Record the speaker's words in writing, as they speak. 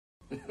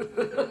And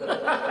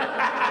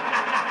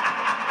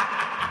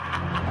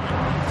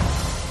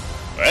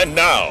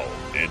now,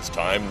 it's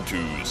time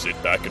to sit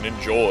back and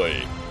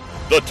enjoy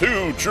the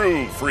Two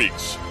True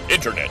Freaks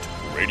Internet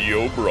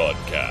Radio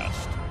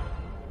Broadcast.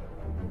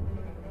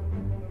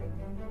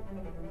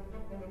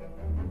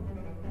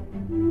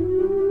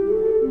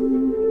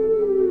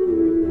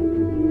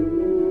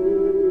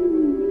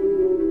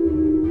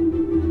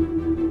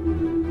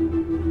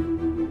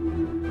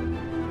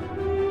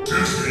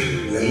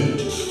 Disney won't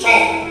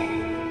stop.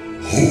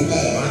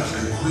 Hobart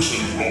and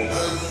Kristen will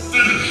have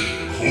finished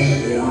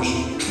Clone Wars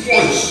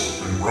twice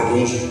and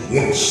Rebels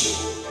once.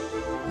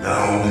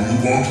 Now we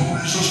move on to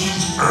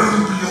Resistance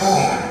and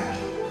beyond.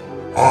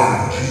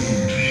 I'm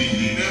Gene G,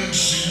 the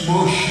MC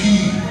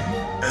Machine,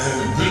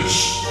 and this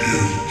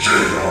is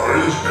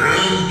Jedis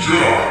and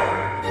Jedi.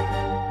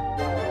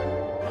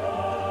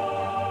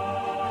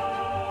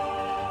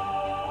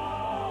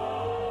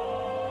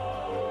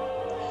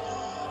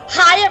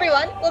 Hi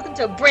everyone, welcome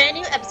to a brand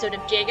new episode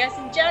of Jedis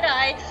and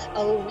Jedi,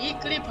 a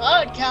weekly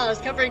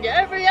podcast covering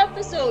every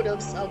episode of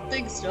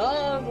something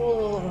Star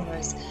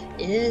Wars.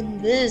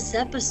 In this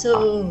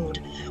episode,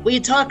 we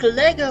talk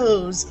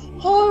Legos,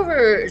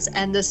 horrors,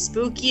 and the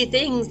spooky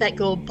things that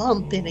go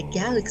bump in a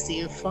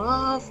galaxy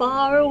far,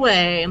 far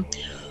away.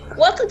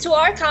 Welcome to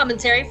our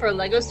commentary for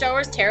Lego Star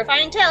Wars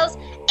Terrifying Tales,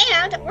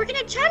 and we're going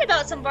to chat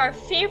about some of our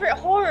favorite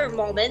horror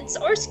moments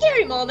or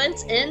scary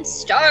moments in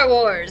Star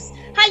Wars.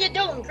 How you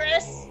doing,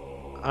 Chris?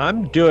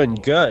 I'm doing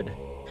good.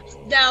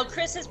 Now,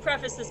 Chris has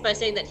prefaced this by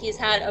saying that he's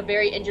had a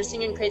very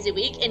interesting and crazy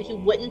week, and he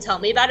wouldn't tell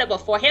me about it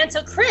beforehand.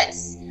 So,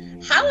 Chris,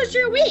 how was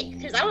your week?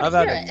 Because I want to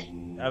hear it.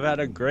 I've had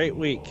a great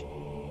week.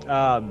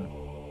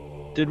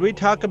 Did we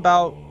talk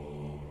about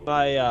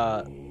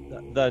my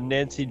the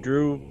Nancy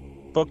Drew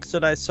books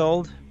that I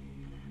sold?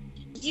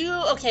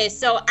 Okay,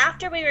 so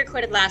after we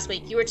recorded last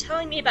week, you were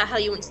telling me about how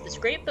you went to this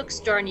great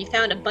bookstore and you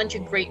found a bunch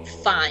of great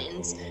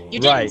finds. You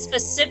didn't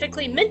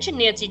specifically mention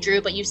Nancy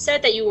Drew, but you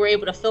said that you were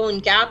able to fill in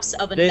gaps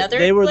of another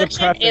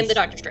collection and the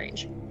Doctor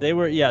Strange. They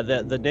were, yeah,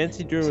 the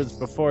Nancy Drew was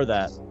before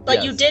that. But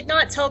yes. You did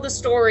not tell the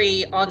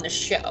story on the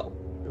show.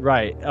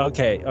 Right,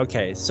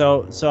 okay.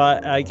 So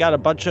I got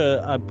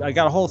I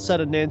got a whole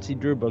set of Nancy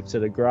Drew books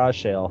at a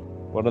garage sale.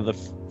 One of the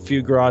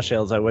few garage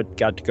sales I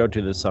got to go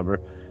to this summer.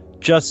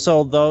 Just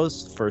sold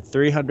those for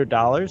 $300.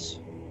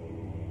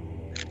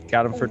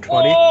 Got them for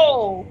 $20.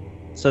 Whoa!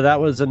 So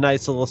that was a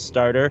nice little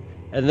starter.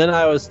 And then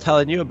I was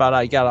telling you about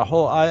I got a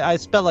whole. I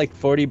spent like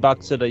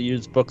 $40 at a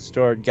used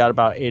bookstore and got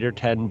about 8 or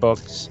 10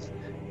 books,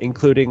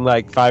 including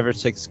like 5 or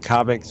 6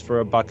 comics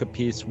for $1 a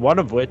piece. One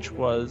of which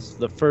was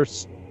the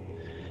first.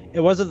 It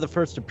wasn't the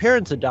first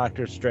appearance of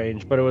Doctor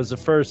Strange, but it was the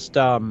first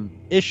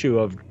issue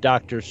of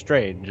Doctor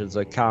Strange as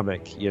a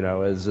comic.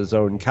 As his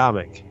own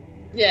comic.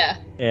 Yeah.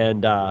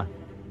 And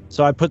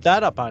so I put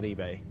that up on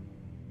eBay.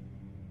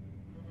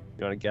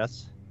 You want to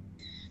guess?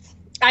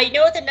 I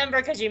know the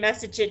number because you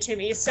messaged it to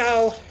me.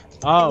 So,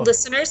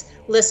 listeners,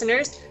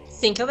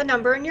 think of a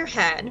number in your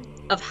head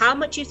of how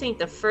much you think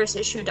the first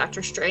issue of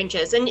Doctor Strange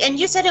is. And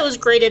you said it was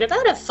graded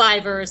about a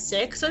 5 or a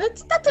 6, so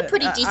that's a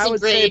pretty decent grade. I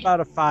would say about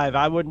a 5.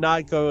 I would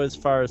not go as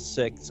far as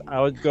 6. I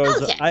would go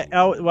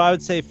I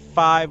would say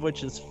 5,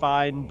 which is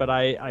fine, but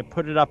I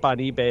put it up on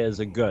eBay as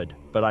a good.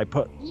 But I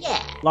put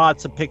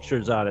lots of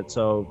pictures on it,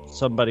 so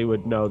somebody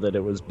would know that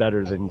it was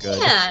better than good.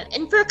 Yeah,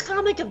 and for a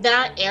comic of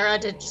that era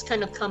to just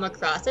kind of come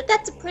across it,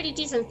 that's a pretty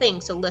decent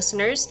thing. So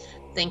listeners,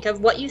 think of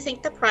what you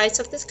think the price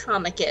of this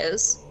comic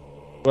is.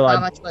 Well,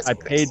 I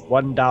paid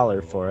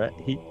 $1 for it.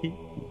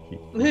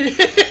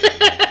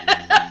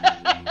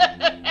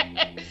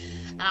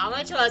 How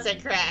much was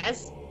it,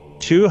 Chris?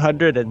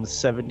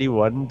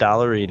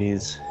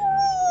 $271.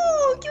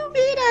 Ooh, you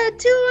made a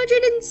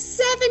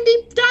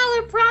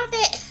 $270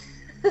 profit.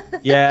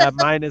 Yeah,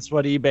 minus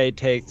what eBay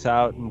takes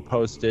out and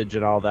postage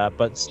and all that,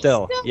 but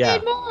still yeah.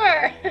 Made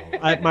more.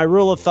 My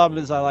rule of thumb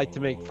is I like to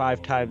make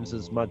 5 times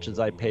as much as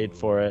I paid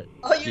for it.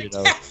 Oh, you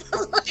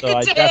definitely So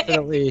I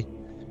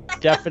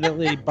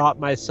definitely bought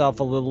myself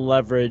a little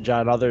leverage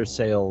on other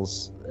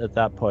sales at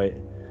that point.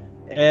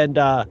 And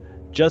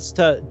just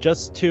to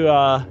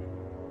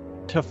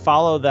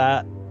follow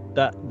that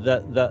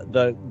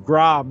the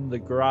Grom, the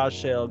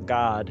garage sale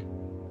god,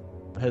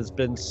 has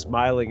been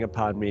smiling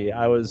upon me.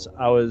 I was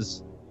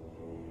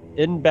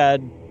in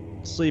bed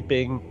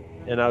sleeping,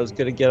 and I was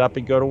going to get up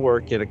and go to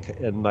work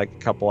in like a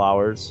couple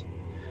hours,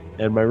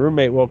 and my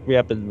roommate woke me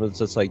up and was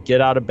just like, get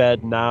out of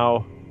bed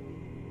now,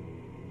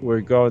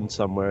 we're going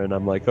somewhere. And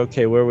I'm like,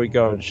 okay, where are we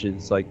going?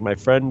 She's like, my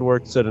friend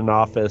works at an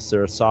office,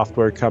 they're a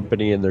software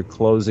company, and they're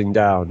closing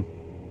down,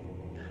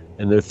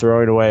 and they're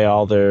throwing away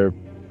all their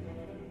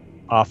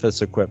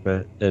office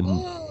equipment and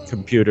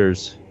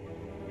computers.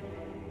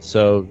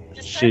 So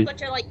a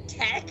bunch of like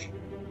tech.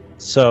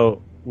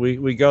 So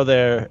we go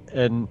there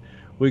and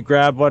we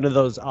grab one of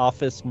those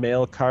office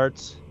mail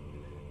carts,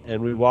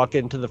 and we walk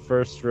into the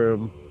first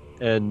room,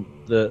 and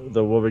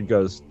the woman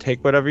goes,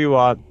 take whatever you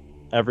want,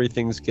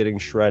 everything's getting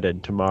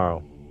shredded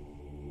tomorrow,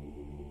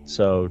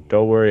 so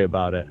don't worry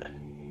about it.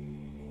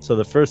 So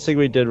the first thing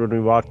we did when we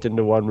walked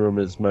into one room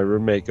is my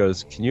roommate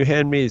goes, "Can you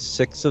hand me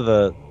 6 of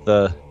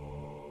the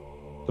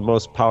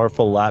most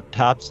powerful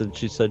laptops?" And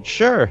she said,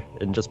 "Sure,"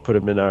 and just put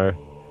them in our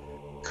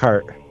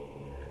cart.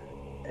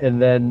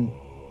 And then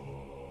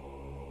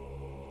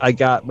I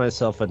got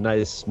myself a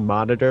nice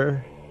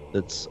monitor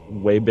that's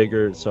way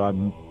bigger, so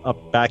I'm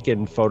back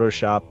in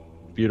Photoshop,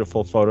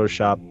 beautiful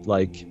Photoshop,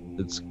 like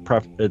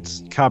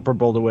it's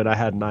comparable to when I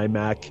had an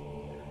iMac.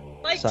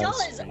 My jaw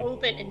is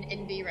open in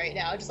envy right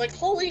now. Just like,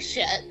 holy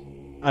shit.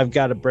 I've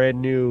got a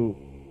brand new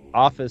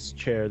office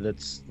chair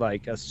that's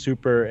like a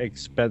super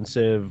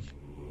expensive,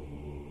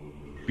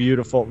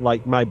 beautiful,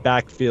 like my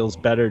back feels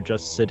better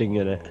just sitting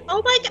in it.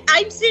 Oh my god,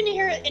 I'm sitting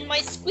here in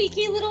my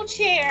squeaky little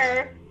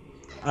chair.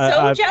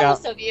 So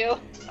jealous of you.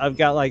 I've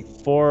got like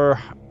 4,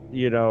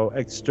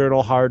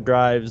 external hard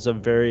drives of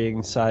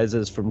varying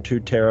sizes from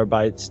 2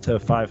 terabytes to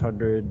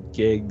 500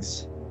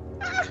 gigs.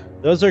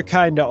 Those are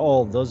kind of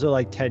old. Those are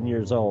like 10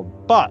 years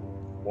old, but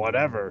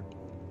whatever.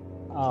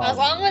 As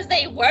long as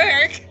they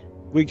work.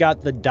 We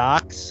got the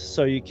docks,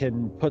 so you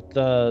can put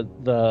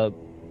the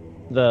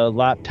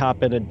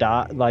laptop in a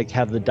dock, like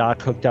have the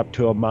dock hooked up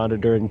to a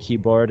monitor and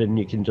keyboard, and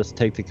you can just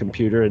take the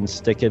computer and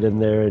stick it in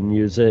there and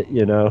use it,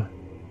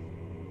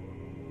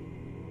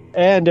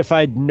 And if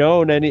I'd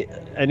known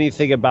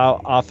anything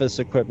about office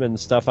equipment and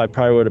stuff, I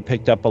probably would have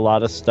picked up a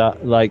lot of stuff,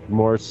 like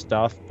more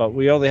stuff. But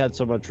we only had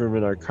so much room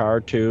in our car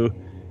too,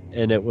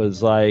 and it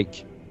was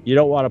like, you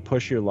don't want to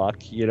push your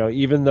luck,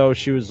 Even though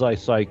she was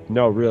like,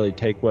 no, really,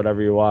 take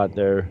whatever you want.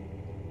 They're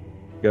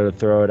gonna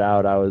throw it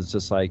out. I was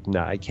just like,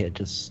 nah, I can't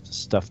just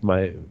stuff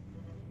my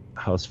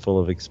house full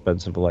of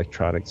expensive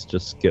electronics.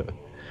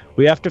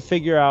 We have to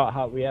figure out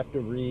how we have to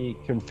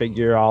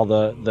reconfigure all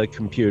the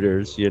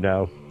computers,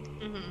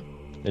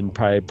 and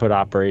probably put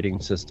operating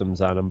systems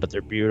on them, but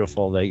they're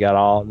beautiful. They got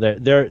all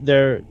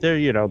they're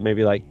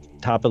maybe like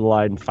top of the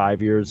line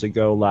 5 years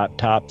ago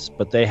laptops,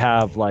 but they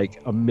have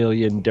like a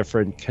million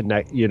different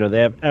they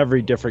have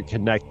every different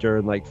connector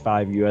and like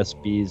 5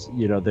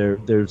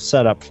 USBs. They're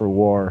set up for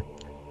war.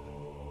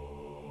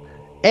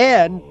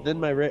 And then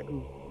my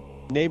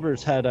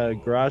neighbors had a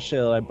garage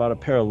sale. I bought a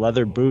pair of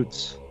leather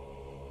boots,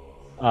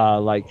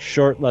 like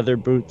short leather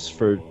boots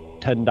for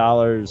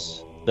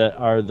 $10 that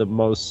are the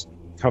most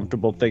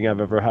comfortable thing I've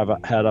ever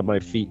had on my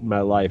feet in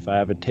my life. I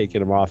haven't taken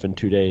them off in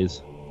 2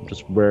 days. I'm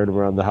just wearing them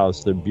around the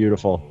house. They're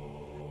beautiful.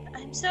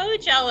 I'm so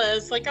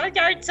jealous. Like, our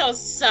yard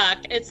sales suck.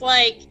 It's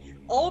like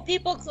old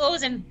people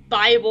clothes and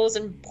Bibles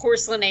and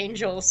porcelain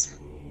angels.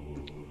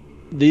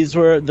 This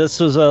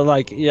was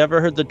you ever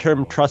heard the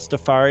term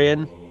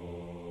Trustafarian?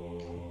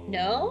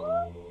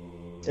 No?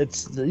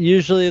 It's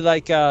usually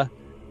like a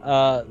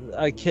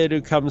kid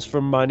who comes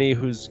from money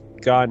who's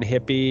gone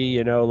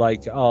hippie,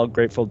 like all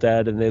Grateful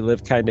Dead, and they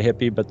live kind of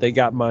hippie, but they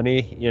got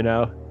money,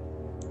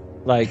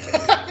 like.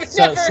 I've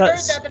never heard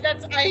that, but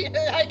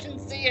I can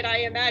see it. I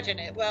imagine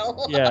it.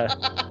 Well. Yeah.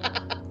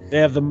 They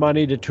have the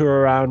money to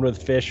tour around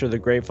with Fish or the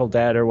Grateful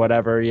Dead or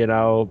whatever,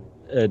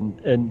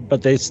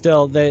 but they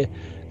still they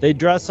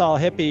dress all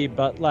hippie,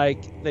 but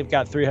like they've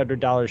got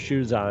 $300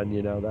 shoes on,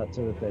 that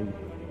sort of thing.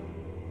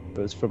 It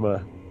was from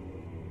a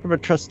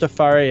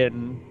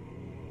Trustafarian,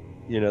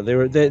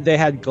 they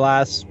had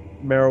glass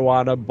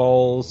marijuana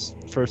bowls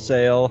for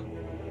sale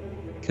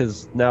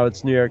because now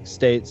it's New York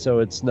State, so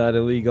it's not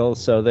illegal.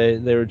 So they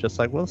were just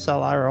like, we'll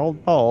sell our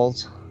old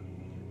bowls,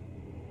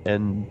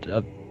 and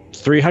a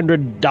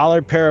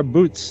 $300 pair of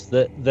boots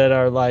that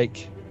are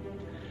like,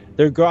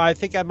 I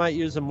think I might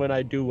use them when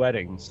I do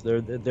weddings.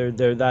 They're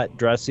that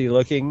dressy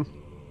looking,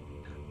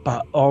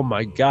 but oh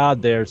my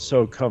god, they're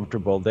so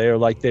comfortable. They are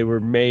like they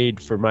were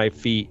made for my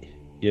feet.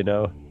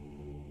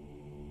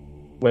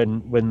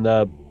 When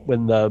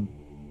the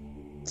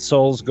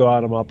soles go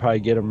on them, I'll probably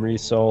get them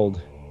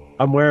resold.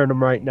 I'm wearing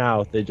them right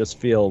now. They just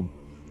feel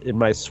in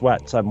my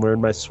sweats. I'm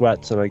wearing my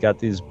sweats, and I got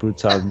these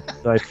boots on.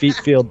 My feet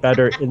feel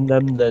better in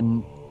them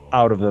than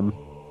out of them.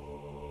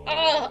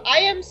 Oh, I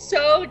am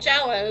so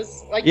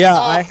jealous. Like, yeah,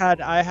 I had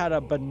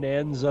a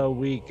bonanza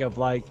week of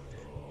like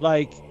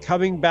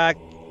coming back.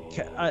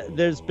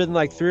 There's been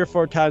like 3 or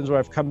 4 times where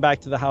I've come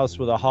back to the house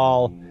with a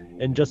haul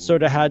and just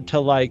sort of had to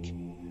like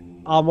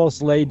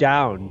almost lay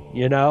down,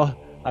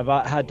 I've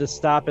had to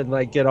stop and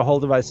like get a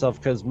hold of myself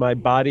because my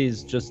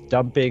body's just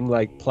dumping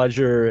like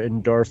pleasure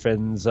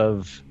endorphins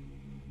of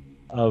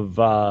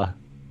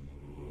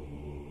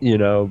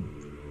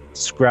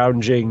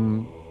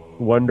scrounging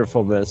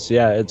wonderfulness.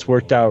 Yeah, it's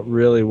worked out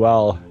really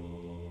well.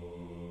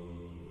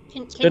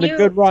 It's been a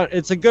good run.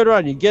 It's a good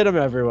run. You get them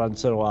every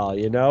once in a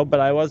while, but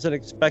I wasn't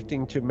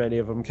expecting too many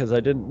of them because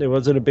it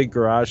wasn't a big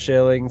garage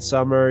sailing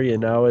summer,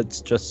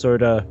 it's just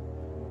sort of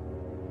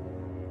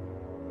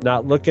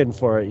not looking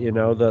for it,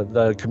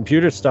 the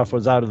computer stuff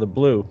was out of the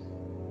blue.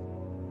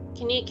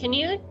 Can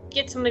you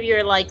get some of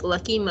your like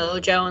Lucky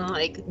Mojo and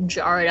like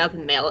jar it up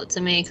and mail it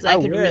to me? Because I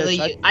could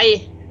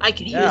I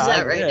could use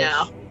that right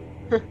now.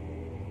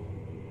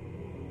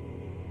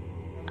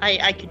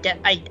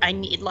 I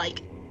need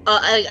like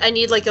I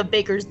need like a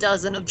baker's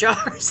dozen of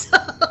jars.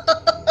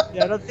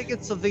 Yeah, I don't think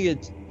it's something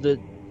that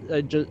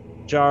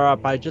jar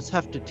up. I just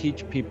have to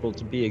teach people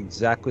to be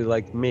exactly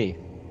like me.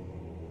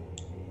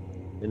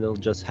 And it'll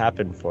just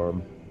happen for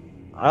them.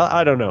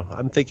 I don't know.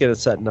 I'm thinking of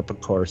setting up a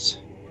course.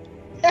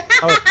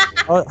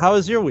 How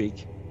was your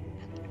week?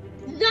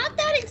 Not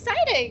that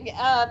exciting.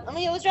 I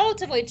mean, it was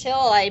relatively chill.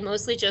 I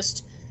mostly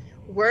just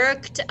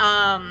worked.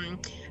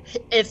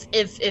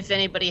 If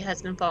anybody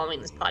has been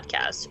following this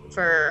podcast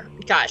for,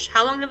 gosh,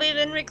 how long have we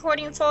been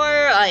recording for?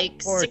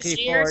 Like 6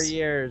 years? 44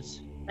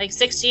 years. Like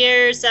 6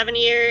 years, 7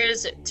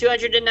 years,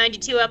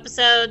 292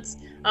 episodes,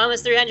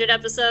 almost 300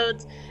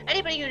 episodes.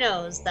 Anybody who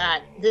knows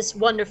that this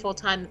wonderful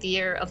time of the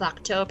year of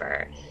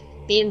October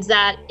means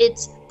that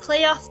it's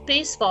playoff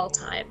baseball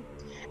time.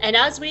 And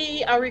as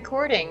we are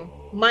recording,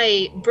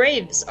 my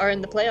Braves are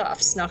in the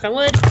playoffs, knock on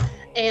wood,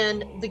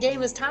 and the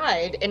game is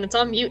tied, and it's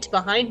on mute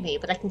behind me,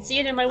 but I can see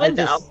it in my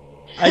window.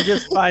 I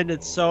just find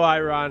it so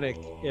ironic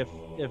if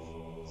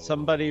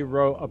somebody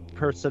wrote a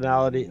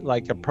personality,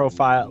 like a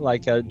profile,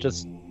 like a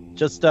just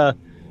a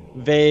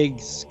vague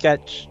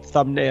sketch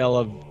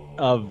thumbnail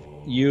of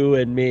you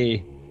and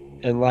me,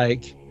 and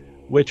like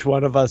which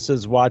one of us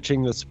is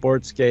watching the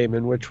sports game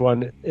and which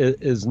one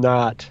is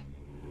not.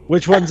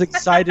 Which one's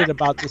excited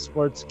about the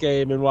sports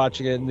game and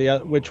watching it,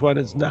 and which one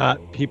is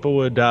not? People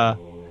would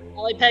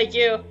I'll peg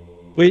you.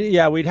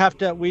 We'd have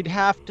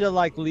to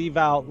like leave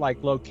out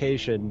like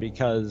location,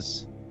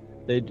 because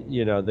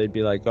they'd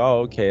be like,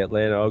 oh, okay,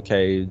 Atlanta,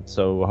 okay,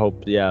 so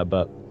hope, yeah,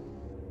 but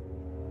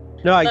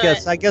no,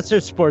 I guess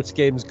there's sports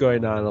games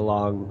going on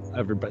along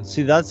everybody.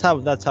 See, that's how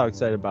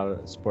excited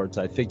about sports.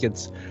 I think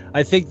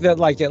that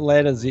like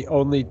Atlanta's the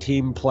only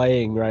team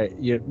playing, right?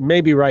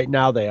 Maybe right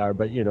now they are,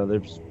 but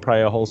there's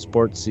probably a whole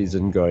sports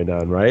season going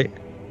on, right?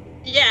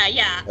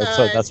 Yeah.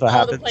 That's what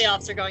happens. All the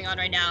playoffs are going on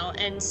right now,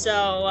 and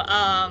so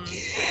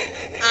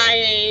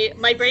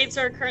my Braves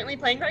are currently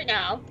playing right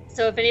now.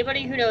 So if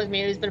anybody who knows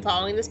me, who's been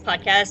following this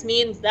podcast,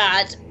 means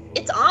that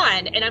it's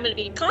on, and I'm going to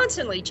be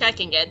constantly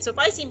checking it. So if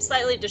I seem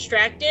slightly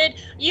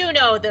distracted, you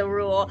know the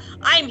rule.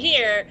 I'm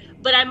here,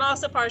 but I'm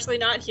also partially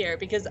not here,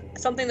 because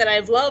something that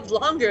I've loved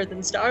longer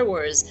than Star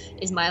Wars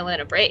is my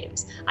Atlanta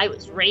Braves. I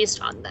was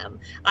raised on them.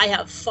 I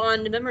have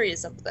fond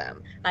memories of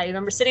them. I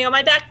remember sitting on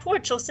my back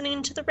porch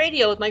listening to the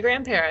radio with my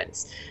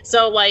grandparents.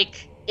 So,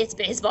 like, it's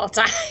baseball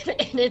time,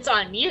 and it's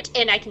on mute,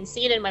 and I can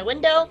see it in my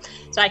window,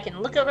 so I can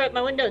look over at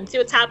my window and see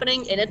what's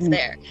happening, and it's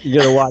there. You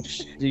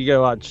gotta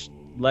watch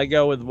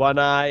Lego with one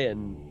eye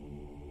and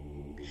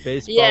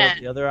baseball with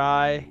the other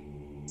eye.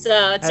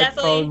 So it's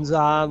headphones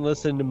on,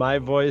 listen to my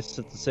voice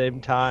at the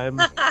same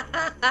time.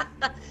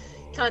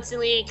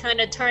 Constantly kind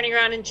of turning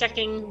around and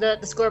checking the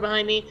score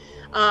behind me.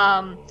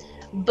 I've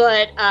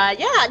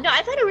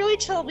had a really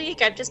chill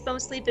week. I've just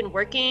mostly been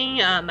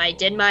working. I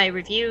did my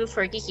review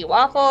for Geeky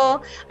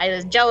Waffle. I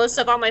was jealous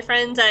of all my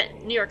friends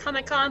at New York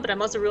Comic Con, but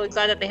I'm also really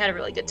glad that they had a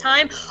really good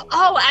time.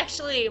 Oh,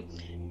 actually,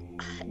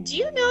 do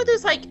you know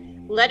those like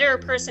letter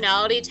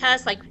personality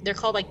tests, like they're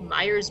called like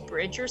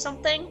Myers-Briggs or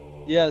something?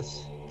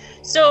 Yes.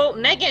 So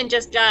Megan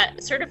just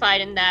got certified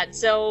in that,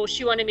 so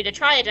she wanted me to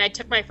try it, and I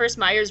took my first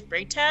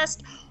Myers-Briggs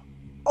test.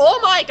 Oh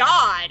my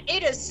god,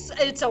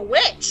 it's a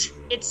witch.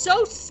 It's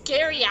so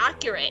scary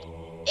accurate.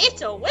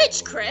 It's a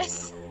witch,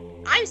 Chris.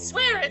 I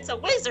swear it's a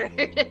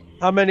wizard.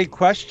 How many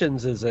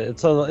questions is it?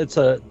 It's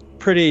a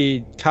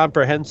pretty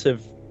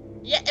comprehensive.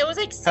 Yeah, it was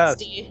like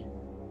 60.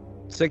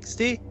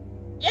 60?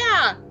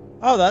 Yeah.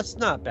 Oh, that's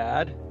not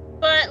bad.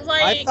 But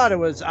like, I thought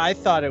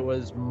it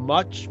was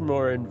much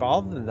more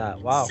involved than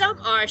that. Wow. Some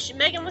are.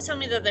 Megan was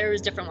telling me that there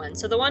was different ones.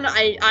 So the one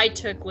I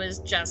took was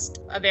just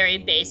a very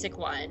basic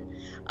one.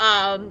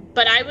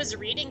 But I was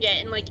reading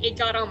it, and like it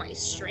got all my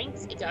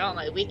strengths, it got all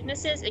my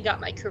weaknesses, it got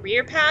my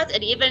career path.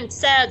 It even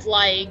said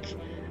like,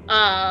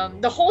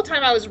 the whole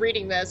time I was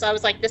reading this, I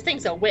was like, this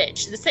thing's a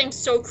witch. This thing's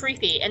so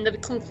creepy. And the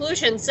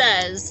conclusion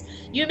says,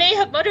 you may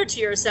have muttered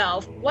to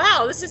yourself,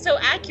 wow, this is so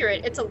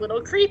accurate. It's a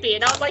little creepy.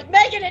 And I was like,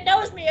 Megan, it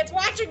knows me. It's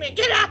watching me.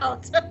 Get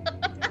out.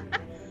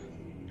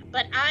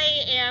 But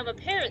I am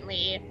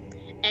apparently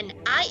an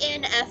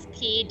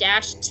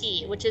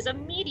INFP-T, which is a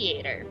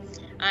mediator.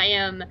 I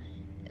am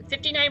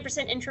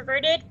 59%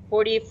 introverted,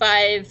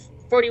 41%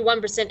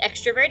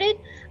 extroverted.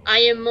 I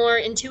am more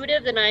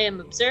intuitive than I am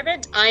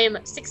observant. I am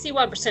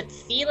 61%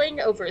 feeling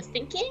over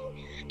thinking,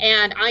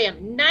 and I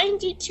am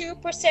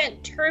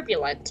 92%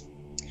 turbulent.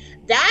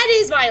 That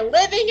is my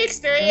living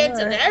experience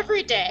of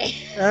every day.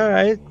 All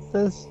right.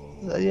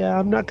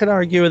 I'm not going to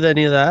argue with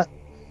any of that.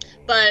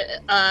 But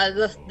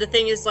the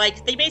thing is,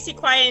 like, they may seem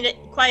quiet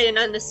and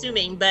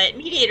unassuming, but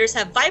mediators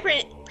have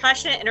vibrant,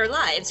 passionate inner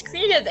lives,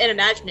 creative and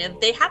imaginative.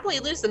 They happily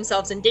lose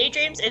themselves in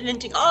daydreams,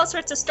 inventing all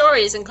sorts of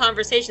stories and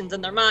conversations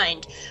in their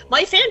mind.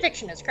 My fan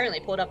fiction is currently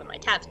pulled up in my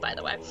tabs, by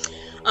the way.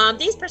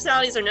 These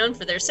personalities are known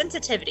for their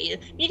sensitivity.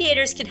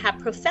 Mediators can have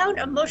profound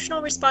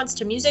emotional response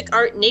to music,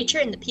 art, nature,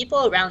 and the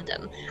people around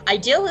them.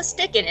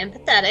 Idealistic and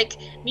empathetic,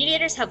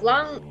 mediators have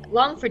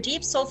long for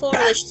deep, soulful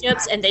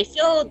relationships, and they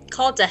feel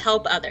called to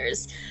help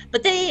others.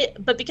 But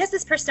because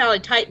this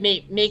personality type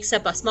makes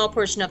up a small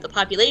portion of the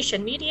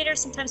population,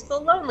 mediators sometimes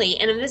feel lonely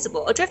and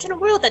invisible, adrift in a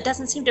world that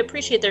doesn't seem to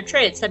appreciate their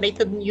traits that make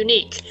them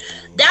unique.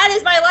 That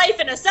is my life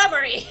in a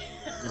summary.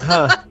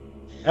 Huh.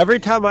 Every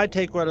time I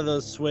take one of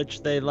those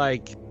Switch, they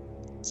like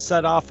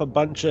set off a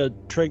bunch of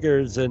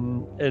triggers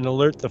and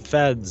alert the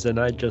feds, and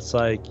I just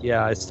like,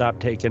 yeah, I stopped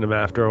taking them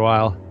after a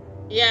while.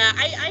 Yeah,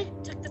 I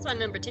took this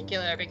one in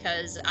particular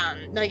because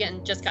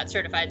Megan just got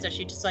certified, so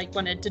she just like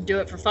wanted to do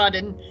it for fun,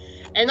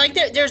 and like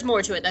there's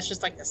more to it. That's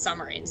just like the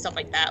summary and stuff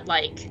like that.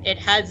 Like it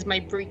has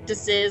my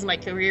weaknesses, my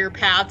career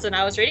paths, and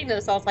I was reading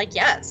this, I was like,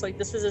 yes, like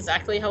this is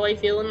exactly how I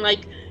feel in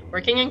like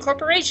working in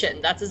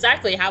corporation. That's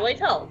exactly how I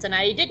felt, and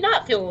I did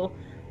not feel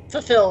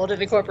fulfilled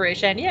in a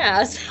corporation.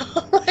 Yeah,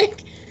 so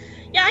like,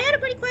 yeah, I had a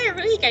pretty quiet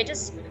week. I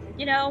just,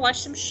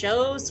 watched some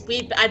shows.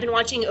 I've been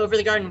watching Over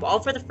the Garden Wall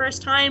for the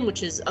first time,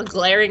 which is a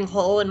glaring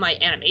hole in my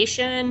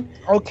animation.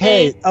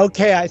 Okay,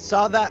 I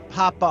saw that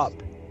pop up,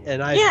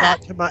 and I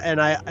thought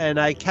to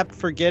I kept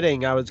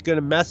forgetting. I was going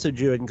to message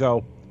you and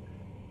go,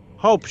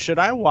 Hope, should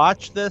I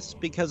watch this?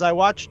 Because I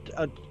watched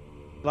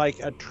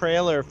a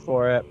trailer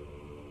for it,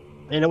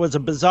 and it was a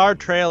bizarre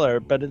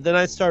trailer. But then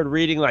I started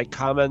reading like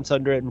comments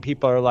under it, and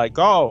people are like,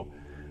 "Oh,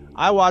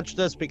 I watched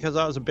this because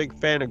I was a big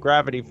fan of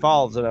Gravity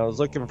Falls, and I was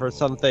looking for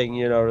something,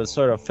 to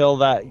sort of fill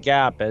that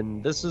gap.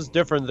 And this is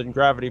different than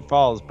Gravity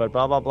Falls, but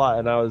blah, blah, blah."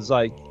 And I was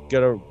like,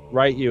 gonna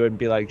write you and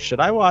be like,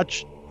 should I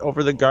watch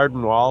Over the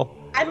Garden Wall?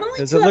 I'm only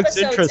 'Cause 2 it looks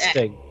episodes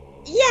interesting.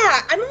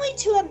 Yeah, I'm only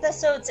 2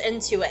 episodes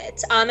into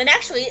it. And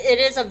actually, it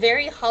is a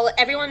very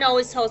everyone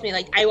always tells me,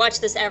 like, I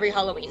watch this every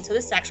Halloween, so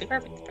this is actually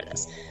perfect for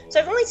this. So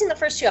I've only seen the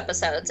first 2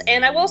 episodes,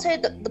 and I will say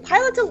that the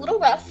pilot's a little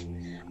rough.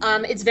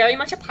 It's very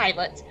much a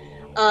pilot.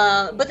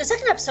 But the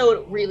second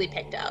episode really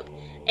picked up.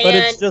 But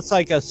it's just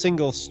like a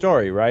single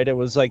story, right? It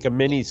was like a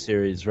mini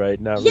series,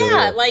 right? Not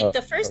yeah, really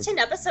the first 10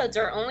 episodes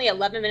are only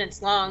 11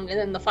 minutes long, and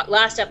then the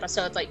last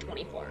episode's like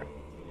 24.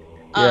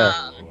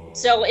 Yeah.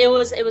 So it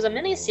was a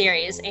mini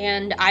series,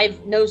 and I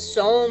know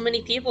so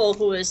many people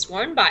who have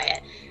sworn by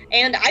it,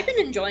 and I've been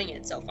enjoying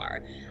it so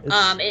far.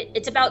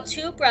 It's about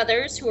 2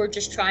 brothers who are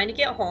just trying to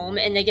get home,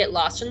 and they get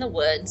lost in the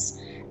woods,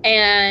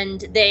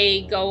 and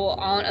they go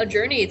on a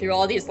journey through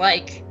all these,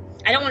 like,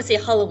 I don't want to say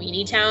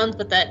Halloween-y towns,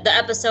 but the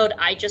episode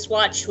I just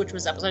watched, which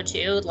was episode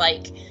 2,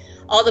 like,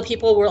 all the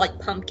people were like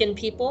pumpkin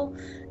people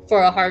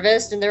for a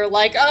harvest, and they're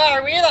like, "Oh,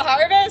 are we the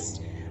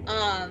harvest?"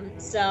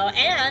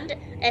 And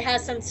it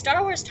has some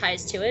Star Wars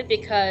ties to it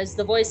because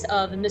the voice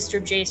of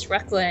Mr. Jace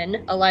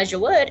Recklin, Elijah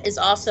Wood, is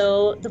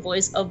also the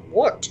voice of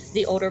Wart,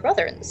 the older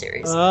brother in the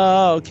series.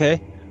 Oh,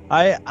 okay.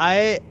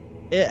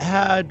 It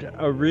had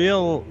a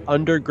real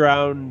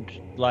underground,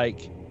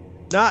 like,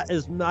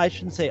 I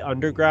shouldn't say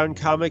underground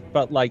comic,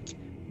 but like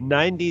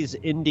 90s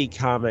indie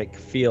comic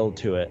feel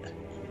to it.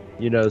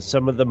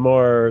 Some of the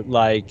more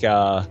like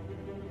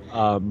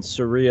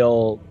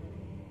surreal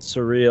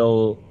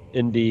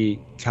indie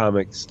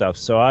comic stuff.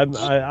 So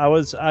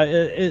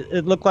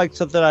it looked like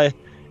something I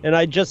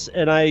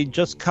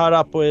just caught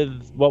up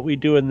with What We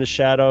Do in the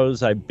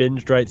Shadows. I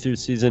binged right through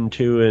season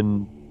 2,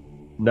 and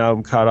now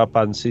I'm caught up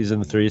on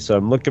season 3, so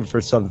I'm looking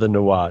for something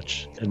to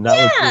watch. And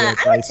that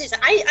I would say so.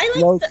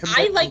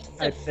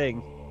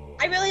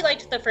 I really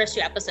liked the first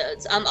 2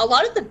 episodes. A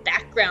lot of the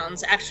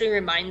backgrounds actually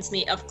reminds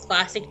me of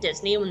classic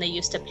Disney when they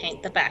used to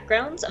paint the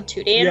backgrounds of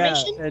 2D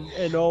animation. Yeah,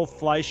 and old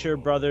Fleischer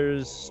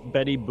Brothers,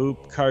 Betty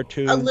Boop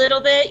cartoon. A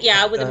little bit,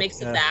 yeah, with a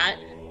mix of that.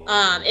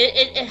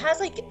 It has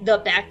like the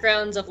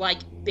backgrounds of like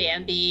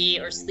Bambi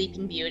or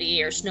Sleeping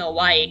Beauty or Snow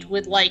White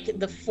with like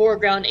the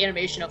foreground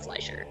animation of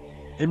Fleischer.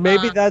 And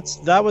maybe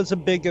that was a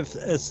big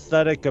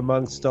aesthetic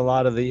amongst a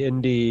lot of the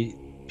indie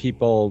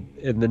people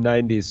in the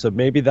 90s. So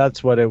maybe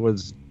that's what it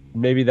was.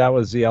 Maybe that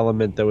was the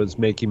element that was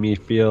making me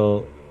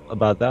feel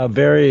about that. A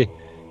very,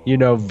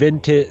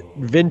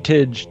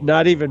 vintage,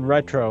 not even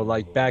retro,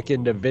 like back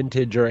into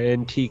vintage or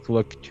antique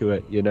look to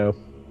it,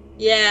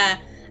 Yeah,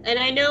 and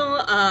I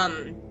know,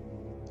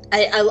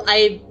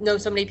 I know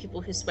so many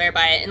people who swear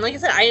by it. And like I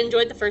said, I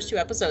enjoyed the first 2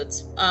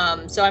 episodes.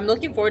 So I'm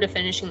looking forward to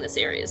finishing the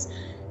series.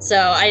 So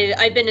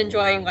I've been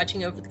enjoying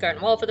watching Over the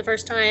Garden Wall for the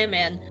first time,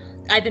 and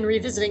I've been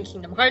revisiting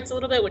Kingdom Hearts a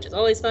little bit, which is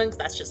always fun because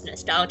that's just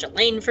nostalgia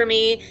lane for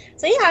me.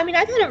 So yeah, I mean,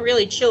 I've had a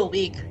really chill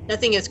week.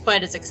 Nothing is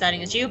quite as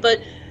exciting as you,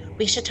 but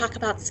we should talk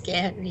about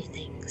scary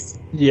things.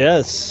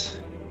 Yes.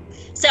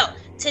 So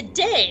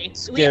today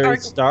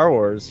Star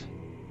Wars.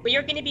 We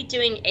are going to be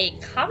doing a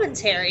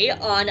commentary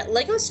on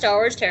Lego Star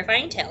Wars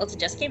Terrifying Tales. It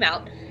just came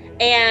out,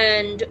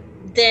 and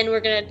then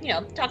we're going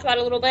to talk about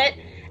it a little bit,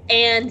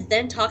 and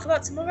then talk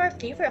about some of our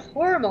favorite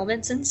horror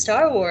moments in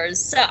Star Wars.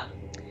 So,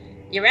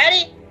 you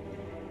ready?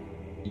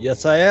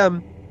 Yes, I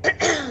am.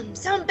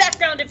 Some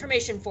background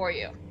information for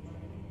you.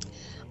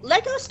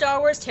 Lego Star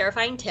Wars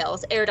Terrifying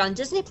Tales aired on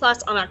Disney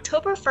Plus on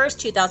October 1st,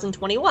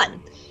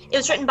 2021. It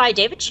was written by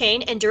David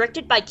Chang and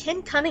directed by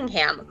Ken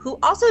Cunningham, who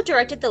also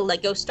directed the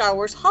Lego Star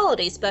Wars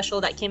Holiday Special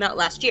that came out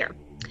last year.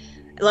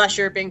 Last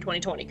year being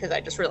 2020, because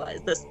I just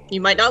realized this. You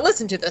might not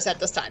listen to this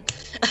at this time.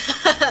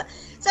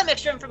 Some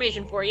extra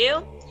information for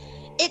you.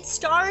 It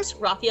stars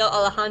Rafael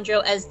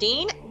Alejandro as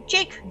Dean,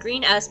 Jake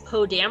Green as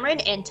Poe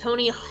Dameron, and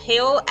Tony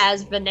Hale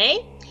as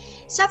Vinay.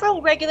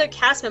 Several regular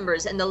cast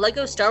members in the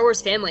LEGO Star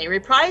Wars family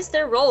reprised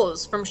their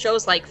roles from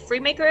shows like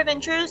Freemaker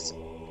Adventures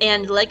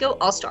and LEGO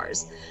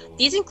All-Stars.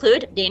 These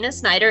include Dana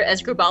Snyder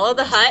as Grubalo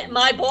the Hutt.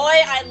 My boy,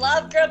 I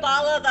love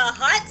Grubalo the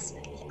Hutt.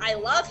 I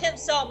love him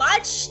so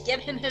much. Give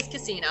him his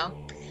casino.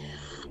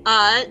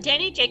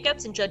 Danny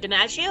Jacobs and Joe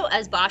DiMaggio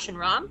as Bosch and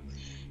Rom.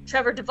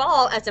 Trevor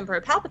Duvall as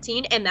Emperor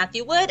Palpatine, and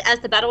Matthew Wood as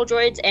the battle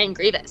droids and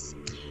Grievous.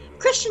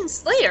 Christian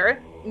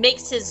Slater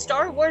makes his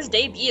Star Wars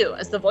debut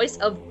as the voice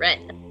of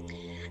Ren.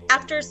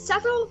 After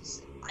several...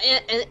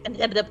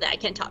 I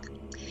can't talk.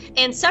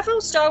 And several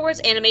Star Wars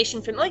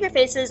animation familiar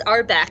faces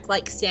are back,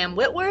 like Sam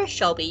Witwer,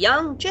 Shelby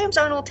Young, James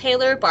Arnold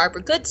Taylor,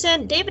 Barbara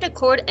Goodson, David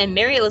Accord, and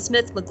Mary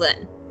Elizabeth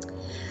McGlynn.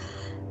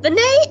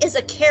 Vinay is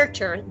a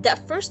character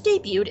that first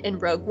debuted in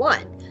Rogue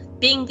One,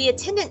 being the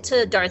attendant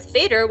to Darth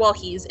Vader while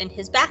he's in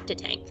his bacta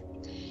tank.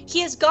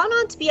 He has gone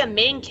on to be a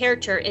main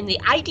character in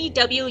the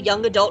IDW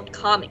young adult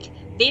comic,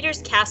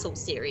 Vader's Castle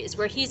series,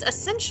 where he's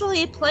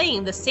essentially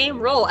playing the same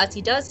role as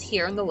he does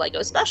here in the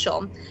LEGO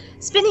special,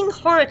 spinning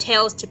horror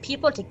tales to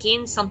people to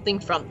gain something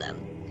from them.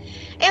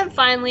 And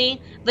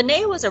finally,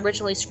 Vinay was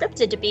originally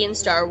scripted to be in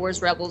Star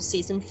Wars Rebels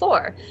Season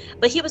 4,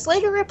 but he was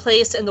later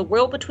replaced in the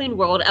World Between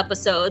World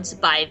episodes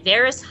by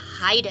Varys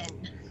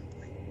Hayden.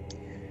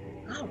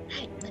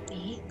 Alright, let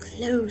me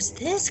close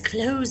this,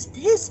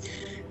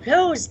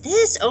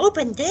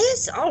 open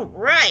this.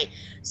 Alright,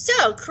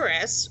 so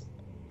Chris,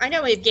 I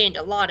know we've gained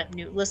a lot of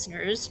new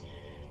listeners.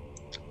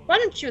 Why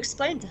don't you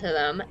explain to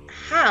them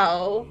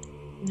how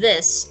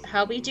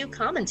we do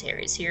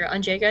commentaries here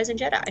on J Guys and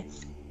Jedi?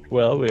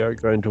 Well, we are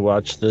going to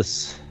watch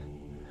this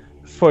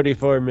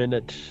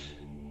 44-minute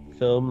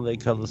film they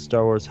call the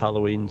Star Wars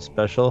Halloween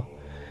Special.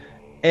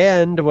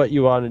 And what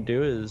you want to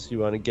do is you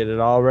want to get it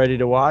all ready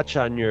to watch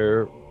on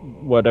your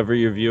whatever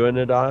you're viewing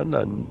it on,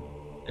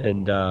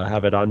 and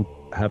have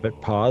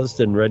it paused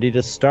and ready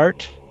to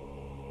start.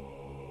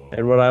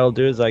 And what I will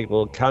do is I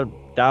will count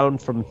down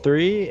from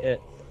 3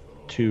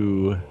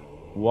 to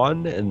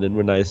 1, and then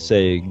when I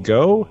say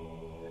go,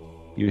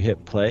 you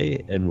hit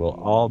play, and we'll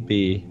all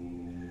be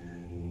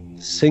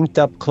synced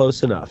up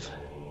close enough.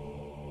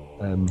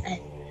 And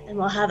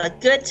we'll have a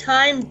good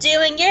time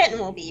doing it, and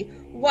we'll be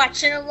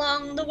watching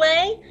along the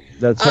way.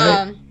 That's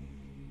right.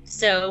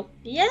 So,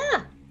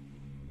 yeah.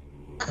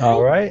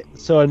 All right.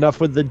 So enough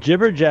with the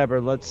jibber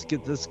jabber. Let's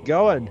get this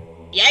going.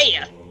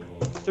 Yeah.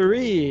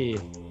 3,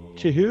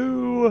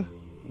 2,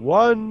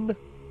 1,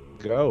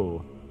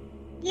 go.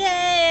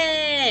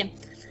 Yay!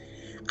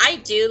 I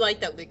do like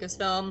that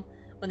Lucasfilm,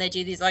 when they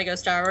do these LEGO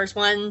Star Wars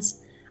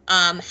ones,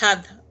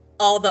 have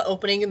all the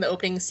opening and the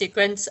opening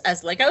sequence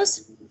as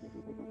Legos.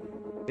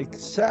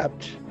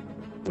 Except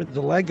with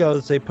the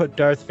Legos, they put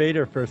Darth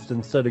Vader first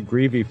instead of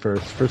Greavy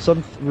first. For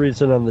some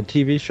reason on the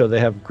TV show, they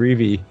have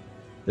Greavy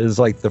is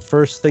like the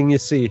first thing you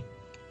see.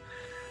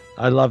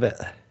 I love it.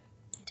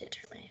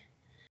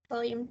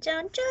 Volume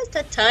down just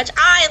a touch.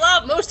 I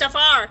love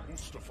Mustafar!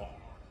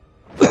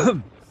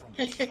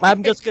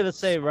 I'm just going to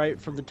say right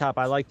from the top,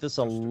 I like this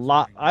a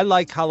lot. I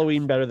like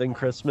Halloween better than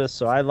Christmas,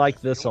 so I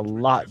like this a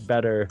lot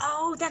better.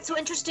 Oh, that's so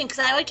interesting,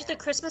 because I liked the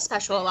Christmas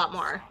special a lot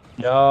more.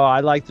 No, I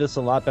like this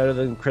a lot better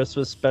than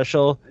Christmas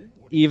special,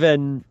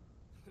 even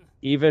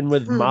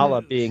with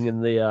Mala being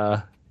in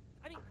the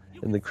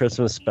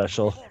Christmas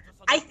special.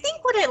 I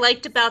think what I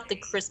liked about the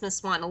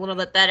Christmas one a little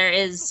bit better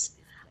is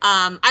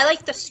I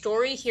like the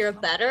story here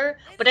better,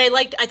 but I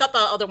thought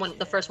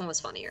the first one was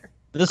funnier.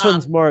 This one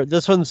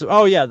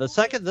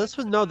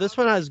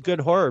has good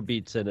horror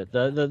beats in it.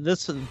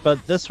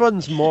 This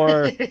one's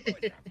more,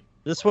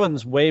 this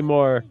one's way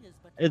more,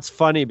 it's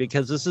funny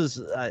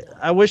because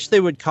I wish they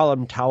would call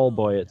him Towel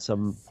Boy at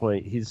some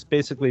point. He's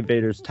basically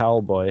Vader's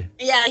towel boy.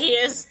 Yeah, he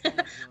is.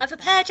 I'm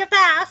prepared your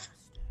bath.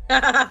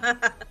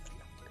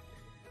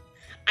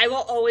 I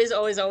will always,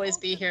 always, always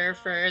be here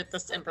for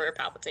this Emperor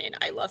Palpatine.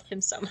 I love him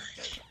so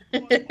much.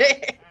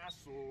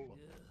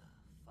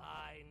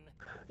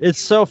 It's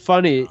so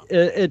funny.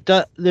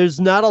 There's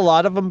not a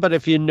lot of them, but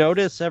if you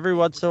notice, every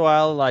once in a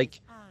while,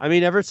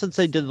 ever since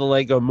they did the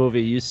Lego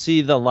movie, you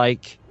see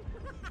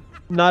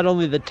not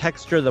only the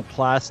texture of the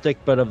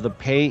plastic, but of the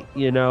paint,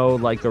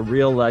 like a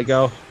real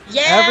Lego.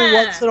 Yeah! Every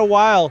once in a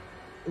while,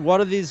 one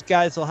of these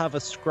guys will have a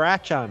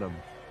scratch on them,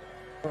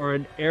 or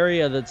an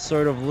area that's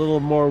sort of a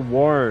little more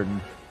worn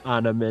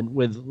on them, and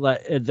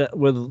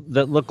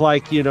that look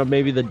like,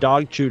 maybe the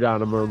dog chewed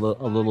on them a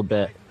little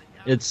bit.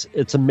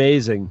 It's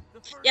amazing.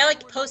 Yeah,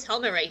 like Poe's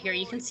helmet right here.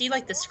 You can see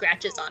the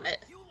scratches on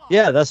it.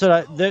 Yeah, that's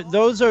what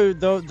those are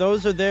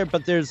there,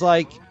 but those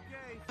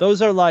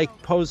are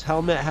Poe's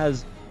helmet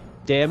has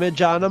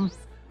damage on them,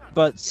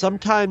 but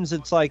sometimes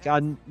it's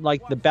on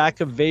the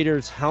back of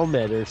Vader's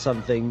helmet or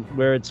something,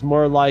 where it's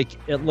more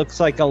it looks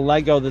like a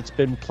Lego that's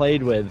been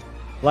played with.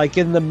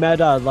 In the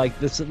meta,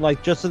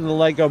 just in the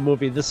Lego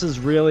movie, this is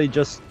really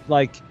just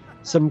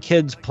some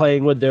kids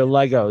playing with their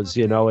Legos,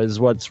 is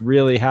what's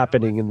really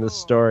happening in this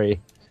story.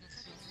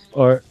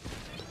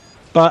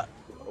 But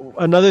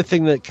another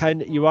thing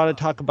that you want to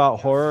talk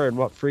about horror and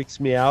what freaks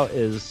me out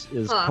is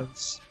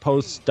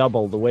post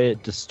double, the way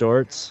it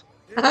distorts.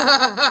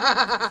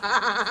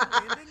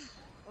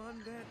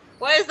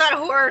 Why is that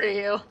horror to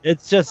you?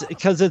 It's just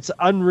because it's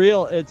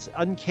unreal. It's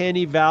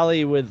uncanny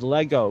valley with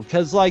Lego.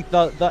 Because like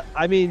the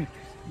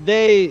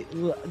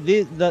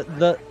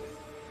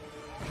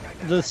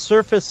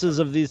surfaces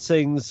of these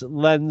things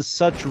lend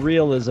such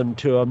realism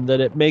to them that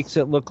it makes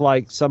it look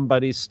like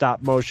somebody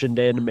stop motion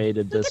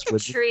animated this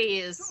Look at the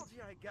trees.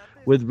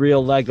 with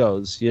real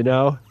Legos, you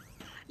know?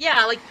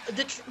 Yeah, like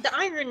the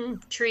iron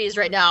trees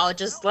right now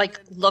just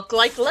like look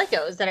like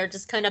Legos that are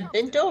just kind of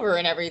bent over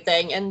and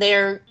everything, and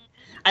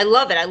I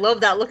love it. I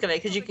love that look of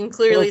it because you can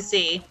clearly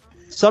see.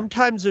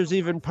 Sometimes there's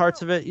even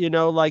parts of it, you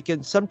know, like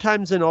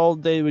sometimes in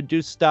old they would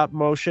do stop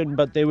motion,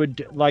 but they would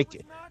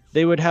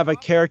have a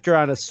character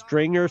on a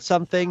string or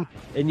something,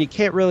 and you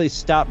can't really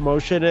stop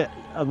motion it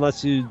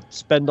unless you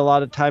spend a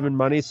lot of time and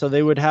money. So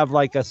they would have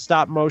like a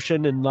stop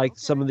motion in like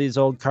some of these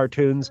old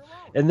cartoons,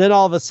 and then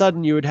all of a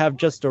sudden you would have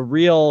just a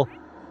real.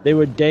 They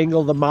would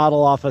dangle the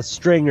model off a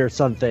string or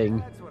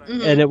something.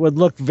 Mm-hmm. And it would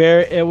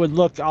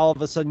look all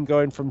of a sudden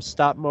going from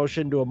stop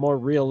motion to a more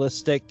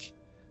realistic.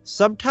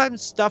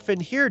 Sometimes stuff in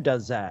here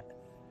does that.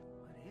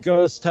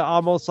 Goes to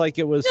almost like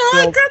it was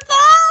filmed.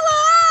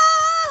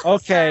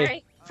 Okay,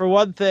 sorry. For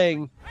one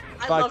thing,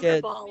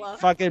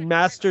 fucking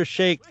Master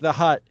Shake the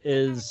Hut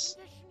is.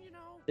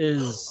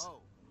 This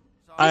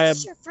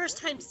is your first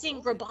time seeing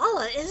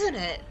Graballa, isn't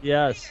it?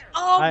 Yes.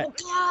 Oh my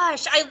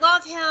gosh, I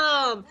love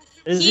him.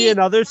 Is he in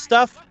other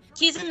stuff?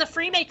 He's in the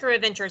Freemaker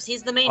Adventures.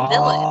 He's the main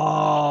villain.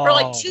 For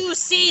like 2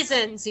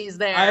 seasons, he's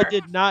there. I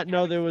did not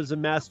know there was a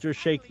Master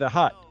Shake the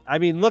Hut. I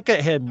mean, look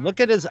at him. Look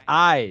at his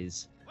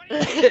eyes.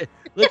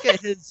 Look at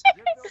his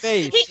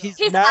face.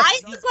 His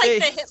eyes look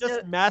like he's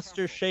just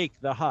Master Shake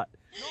the Hut.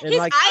 And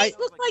his eyes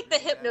look like the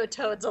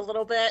Hypnotoads a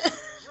little bit.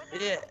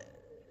 Yeah.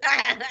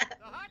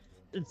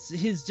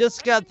 He's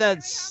just got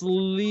that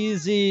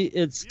sleazy.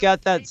 It's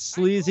got that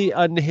sleazy,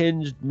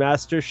 unhinged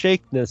Master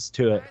Shakeness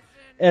to it.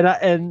 And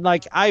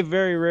I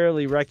very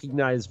rarely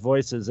recognize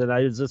voices, and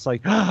I was just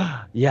like,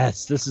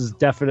 yes, this is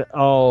definite.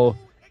 Oh,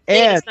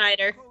 and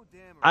Snyder.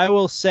 I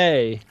will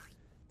say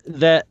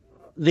that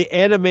the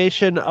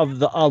animation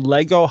of a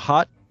Lego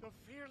hut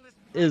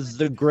is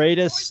the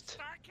greatest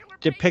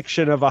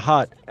depiction of a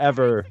hut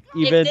ever,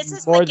 even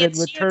more than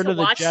Return of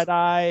the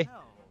Jedi,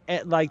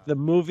 and like the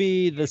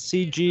movie, the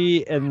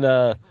CG, and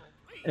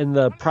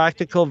the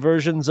practical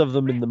versions of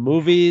them in the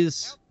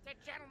movies.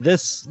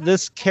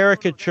 This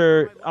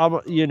caricature,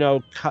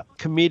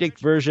 comedic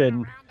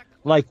version,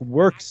 like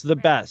works the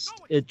best.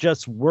 It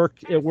just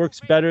It works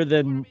better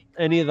than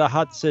any of the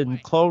huts in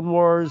Clone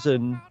Wars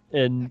and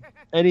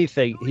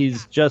anything.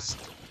 He's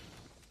just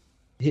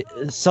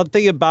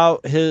something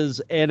about his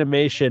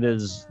animation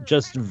is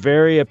just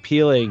very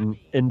appealing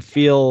and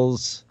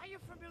feels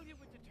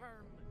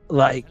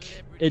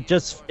like it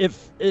just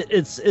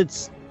it's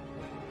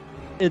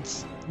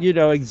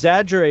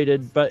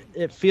exaggerated, but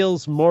it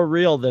feels more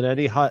real than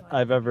any hut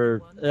I've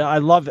ever. I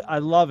love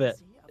it.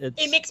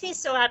 It makes me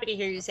so happy to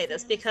hear you say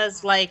this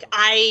because, like,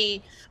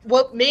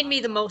 what made me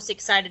the most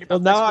excited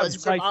about this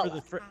was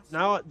Graballa.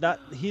 Now that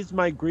he's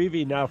my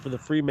Greavy now for the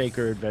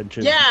Freemaker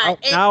Adventures. Yeah.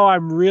 Now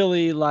I'm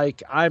really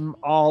I'm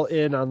all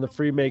in on the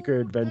Freemaker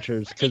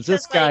Adventures because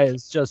this guy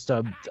is just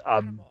a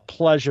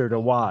pleasure to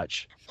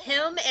watch.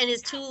 Him and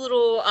his 2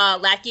 little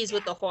lackeys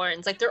with the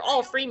horns, like they're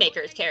all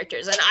Freemakers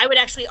characters, and I would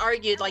actually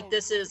argue like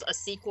this is a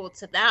sequel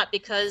to that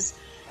because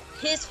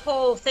his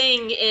whole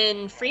thing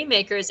in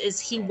Freemakers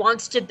is he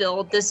wants to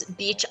build this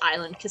beach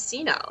island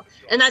casino,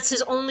 and that's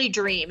his only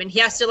dream, and he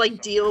has to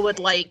like deal with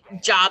like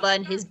Jabba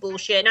and his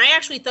bullshit. And I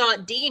actually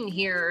thought Dean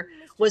here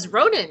was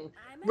Rowan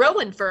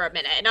for a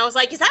minute, and I was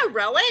like, is that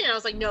Rowan? And I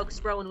was like, no,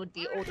 because Rowan would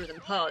be older than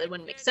Poe. It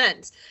wouldn't make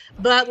sense.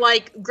 But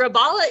like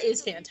Graballa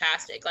is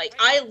fantastic. Like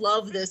I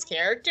love this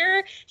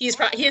character. He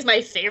is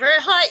my favorite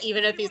hut,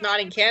 even if he's not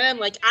in canon.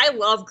 Like I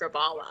love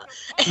Graballa.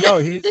 No,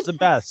 he's the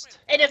best.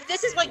 And if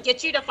this is what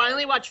gets you to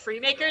finally watch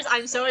Freemakers,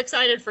 I'm so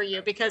excited for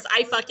you because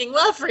I fucking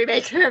love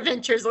Freemaker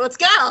Adventures. Let's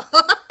go.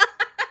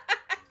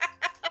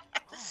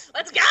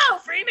 Let's go,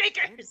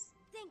 Freemakers.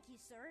 Thank you,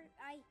 sir.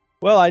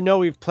 Well, I know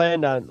we're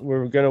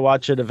going to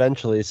watch it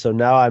eventually, so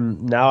now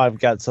I've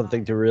got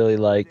something to really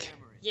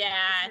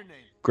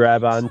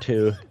grab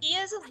onto. He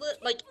is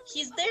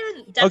he's there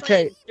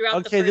definitely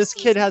throughout the first this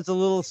season. kid has a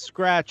little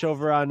scratch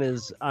over on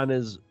his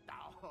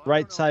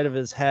right side of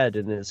his head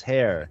and his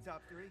hair.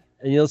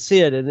 And you'll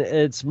see it, and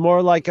it's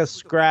more like a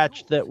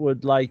scratch that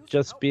would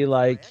just be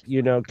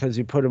because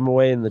you put him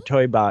away in the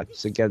toy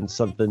box against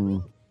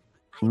something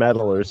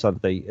metal or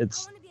something.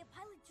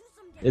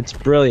 It's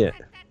brilliant.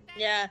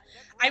 Yeah,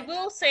 I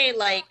will say,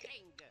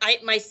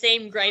 my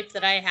same gripe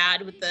that I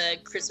had with the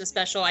Christmas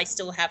special I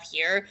still have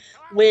here,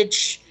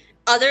 which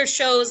other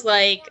shows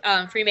like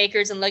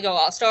Freemakers and Lego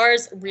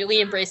All-Stars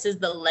really embraces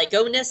the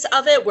Lego-ness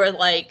of it, where,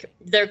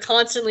 they're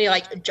constantly,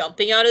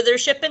 jumping out of their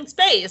ship in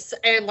space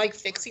and,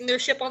 fixing their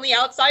ship on the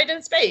outside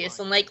in space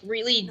and,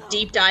 really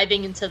deep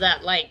diving into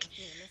that,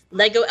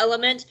 Lego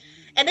element.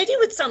 And they do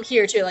with some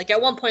here, too.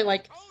 At one point,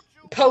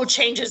 Poe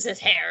changes his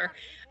hair.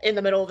 in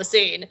the middle of a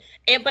scene.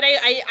 But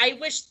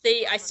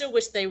I still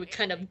wish they would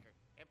kind of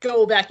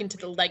go back into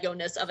the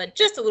Lego-ness of it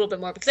just a little bit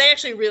more, because I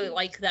actually really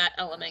like that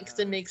element because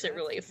it makes it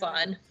really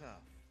fun.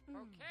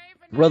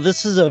 Well,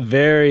 this is a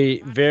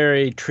very,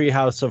 very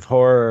Treehouse of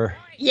Horror.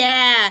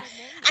 Yeah.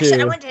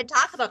 Actually, I wanted to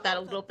talk about that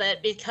a little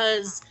bit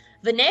because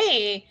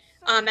Vinay,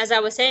 as I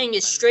was saying,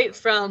 is straight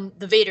from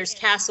the Vader's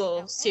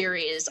Castle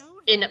series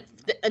in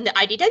the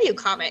IDW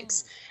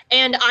comics.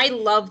 And I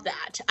love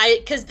that.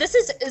 Because this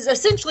is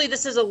essentially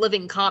a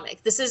living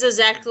comic. This is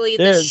exactly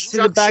the structure.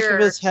 See the back of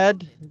his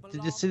head?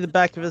 Did you see the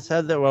back of his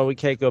head? Well, we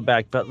can't go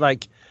back, but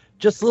like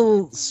just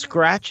little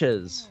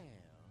scratches.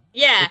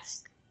 Yeah.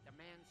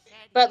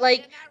 But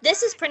like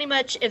this is pretty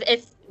much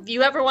if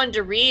you ever wanted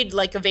to read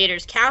like a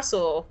Vader's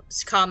Castle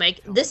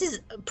comic, this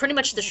is pretty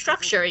much the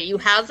structure. You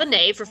have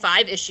Vinay for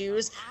 5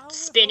 issues,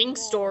 spinning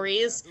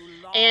stories.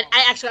 And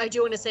I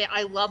do want to say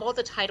I love all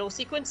the title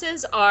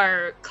sequences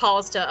are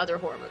calls to other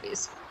horror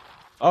movies.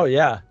 Oh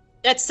yeah,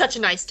 that's such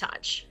a nice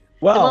touch.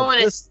 Well,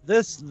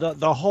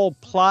 the whole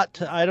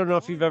plot. I don't know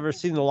if you've ever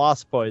seen The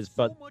Lost Boys,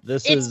 but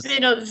it's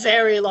been a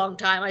very long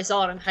time. I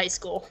saw it in high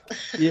school.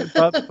 Yeah,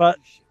 but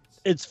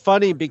it's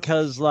funny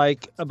because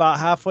like about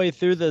halfway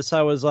through this,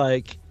 I was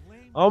like,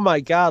 oh my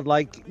god,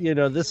 like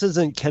this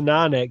isn't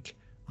canonic,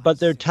 but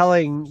they're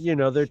telling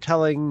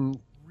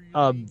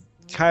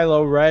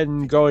Kylo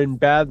Ren going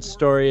bad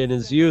story in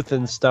his youth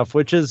and stuff,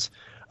 which is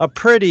a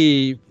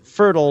pretty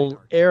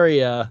fertile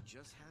area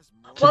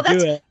to do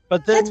it.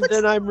 But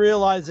then I'm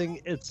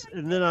realizing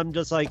and then I'm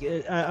just like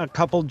a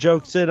couple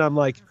jokes in, I'm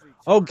like,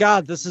 oh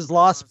god, this is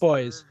Lost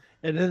Boys,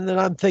 and then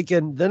I'm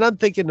thinking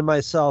to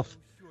myself,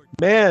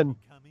 man,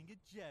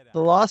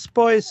 the Lost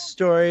Boys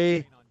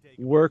story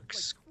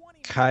works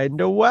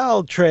kind of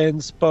well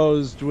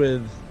transposed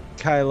with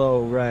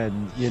Kylo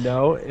Ren.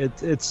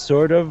 It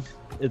sort of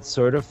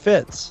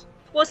fits.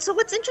 Well, so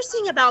what's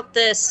interesting about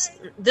this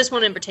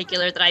one in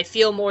particular that I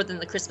feel more than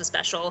the Christmas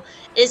special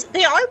is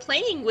they are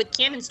playing with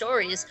canon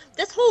stories.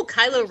 This whole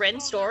Kylo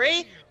Ren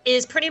story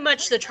is pretty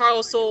much the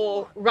Charles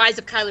Soule Rise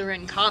of Kylo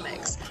Ren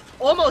comics.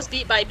 Almost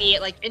beat by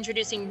beat, like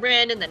introducing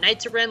Ren and the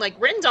Knights of Ren. Like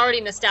Ren's already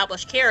an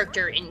established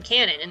character in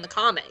canon in the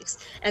comics.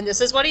 And this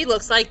is what he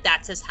looks like.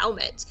 That's his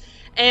helmet.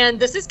 And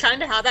this is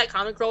kind of how that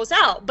comic rolls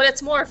out. But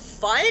it's more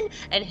fun,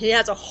 and he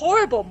has a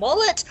horrible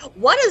mullet.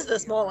 What is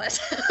this mullet?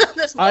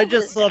 I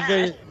just love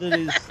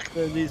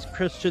these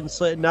Christian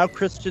Slater. Now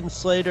Christian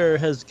Slater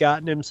has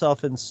gotten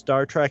himself in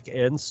Star Trek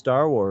and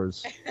Star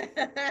Wars.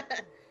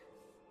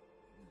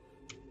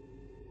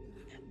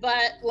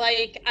 But,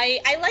 like,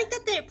 I like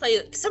that they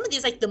play some of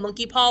these, like the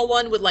Monkey Paw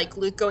one with, like,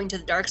 Luke going to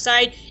the dark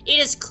side. It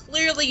is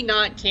clearly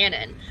not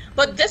canon.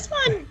 But this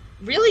one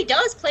really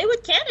does play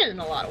with canon in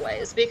a lot of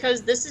ways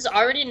because this is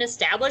already an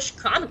established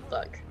comic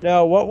book.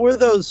 Now, what were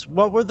those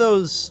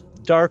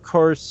Dark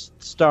Horse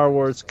Star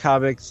Wars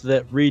comics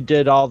that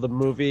redid all the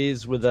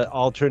movies with an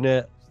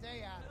alternate?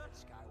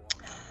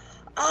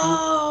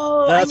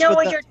 Oh, I know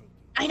what you're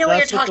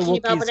talking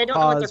about, but I don't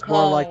know what they're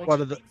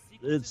called.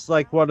 It's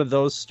like one of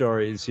those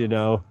stories,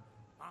 Oh,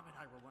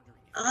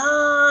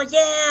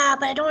 yeah,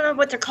 but I don't remember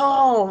what they're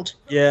called.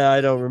 Yeah,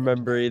 I don't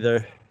remember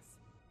either.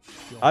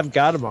 I've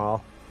got them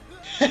all.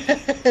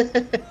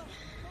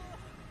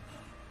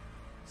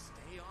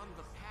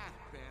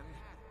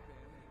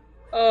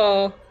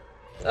 Oh.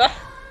 Ugh.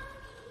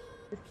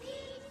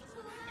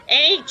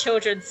 Any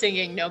children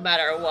singing, no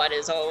matter what,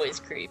 is always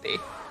creepy.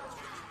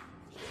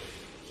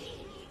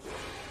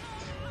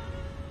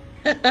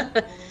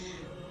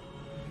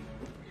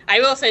 I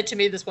will say, to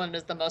me, this one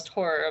is the most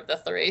horror of the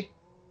 3.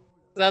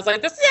 I was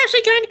like, this is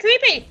actually kind of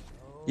creepy.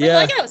 Yeah.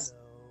 Like Legos.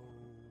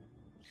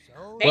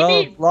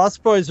 Well,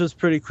 Lost Boys was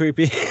pretty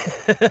creepy.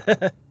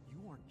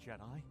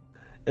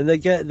 And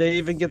they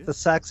even get the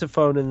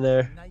saxophone in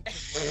there.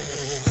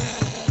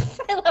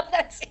 I love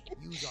that scene.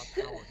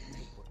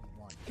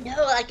 No,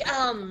 like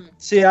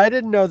See, I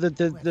didn't know that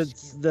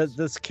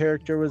this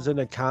character was in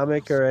a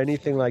comic or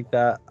anything like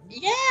that.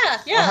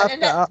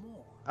 Yeah.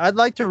 I'd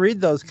like to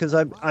read those because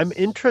I'm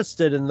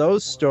interested in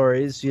those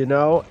stories.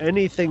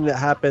 Anything that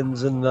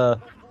happens in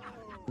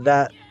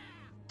that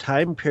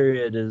time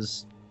period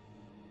is.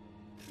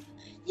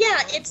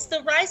 Yeah, it's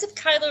The Rise of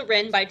Kylo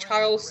Ren by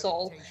Charles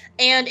Soule,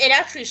 and it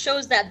actually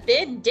shows that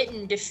Ben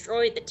didn't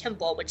destroy the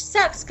temple, which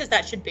sucks because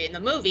that should be in the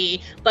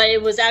movie, but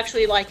it was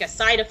actually like a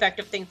side effect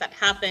of things that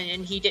happened,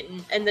 and he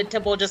didn't, and the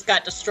temple just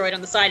got destroyed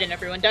on the side and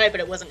everyone died, but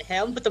it wasn't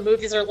him. But the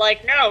movies are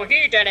like, no,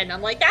 he didn't.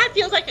 I'm like, that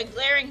feels like a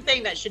glaring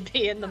thing that should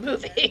be in the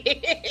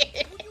movie.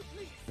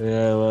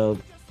 Yeah, well,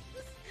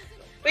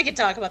 we could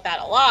talk about that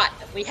a lot.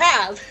 We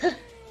have.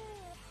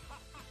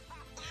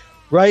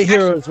 Right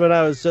here was when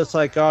I was just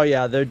like, oh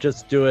yeah, they're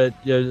just do it.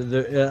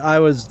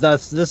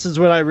 This is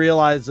when I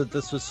realized that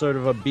this was sort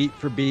of a beat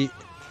for beat.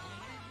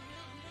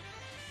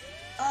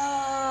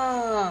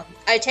 I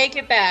take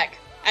it back.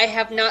 I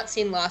have not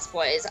seen Lost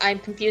Boys. I'm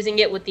confusing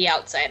it with The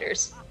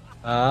Outsiders.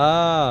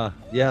 Ah,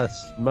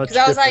 yes, much. Because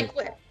I was different.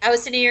 like, I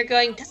was sitting here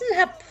going, doesn't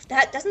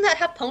that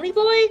have Pony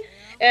Boy?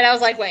 And I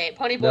was like, wait,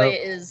 Pony Boy No.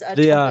 is a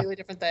The, totally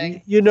different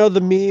thing. You know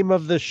the meme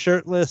of the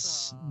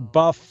shirtless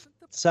buff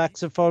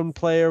saxophone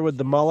player with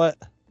the mullet?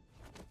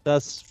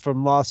 That's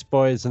from Lost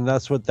Boys, and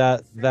that's what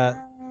that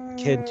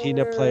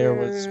cantina player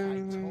was.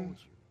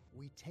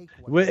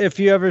 If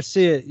you ever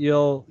see it,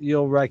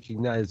 you'll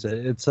recognize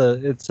it. It's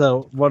a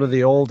one of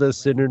the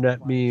oldest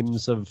internet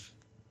memes of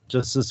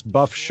just this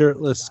buff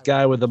shirtless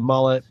guy with a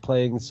mullet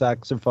playing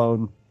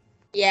saxophone.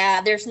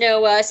 Yeah, there's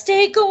no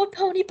stay gold,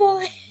 Pony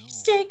Boy,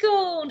 stay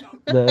gold.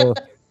 No,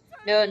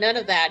 No, none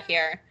of that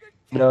here.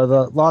 no,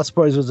 the Lost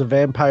Boys was a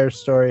vampire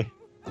story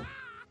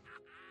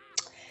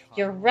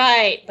You're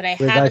right, but I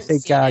with haven't I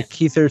think seen it.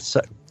 Kiefer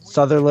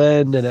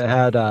Sutherland, and it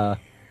had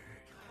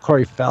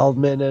Corey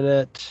Feldman in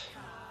it,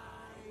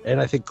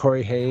 and I think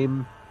Corey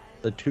Haim,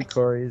 the two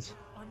Corys.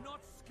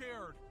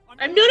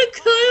 I'm not a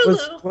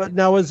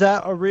Kylo. Was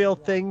that a real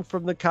thing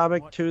from the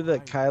comic too?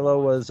 That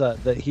Kylo was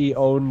that he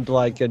owned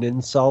like an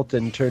insult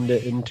and turned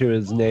it into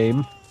his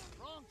name,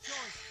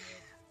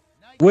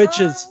 which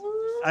is,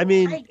 I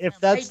mean, if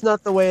that's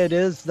not the way it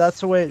is, that's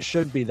the way it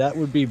should be. That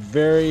would be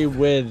very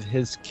with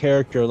his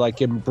character,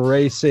 like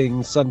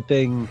embracing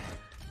something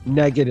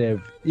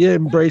negative. Yeah,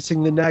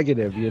 embracing the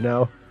negative, you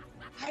know.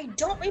 I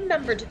don't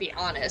remember, to be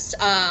honest.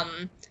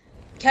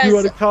 You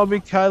want to Because call me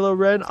Kylo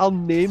Ren? I'll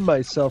name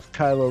myself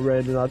Kylo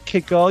Ren and I'll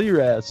kick all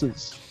your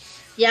asses.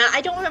 yeah,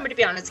 I don't remember, to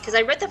be honest, because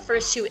I read the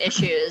first 2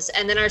 issues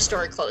and then our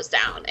store closed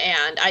down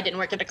and I didn't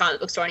work at a comic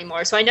book store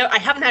anymore. So I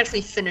haven't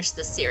actually finished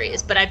the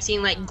series, but I've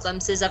seen like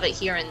glimpses of it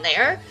here and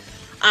there.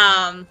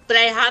 But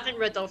I haven't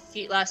read the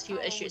last few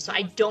issues, so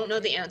I don't know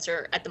the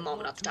answer at the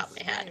moment off the top of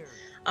my head.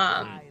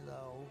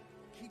 Kylo,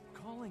 keep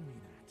calling me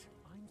that.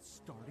 I'm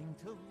starting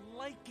to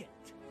like it.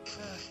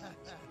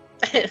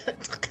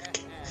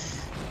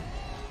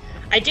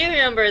 I do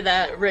remember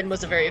that Rin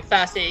was a very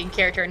fascinating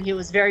character and he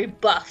was very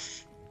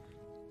buff.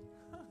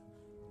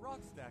 Rock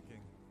stacking.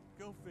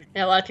 Go figure.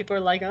 And a lot of people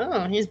are like,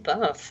 oh, he's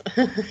buff.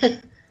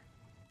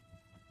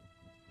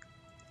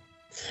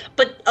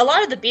 But a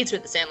lot of the beats were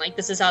the same, like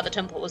this is how the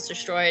temple was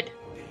destroyed.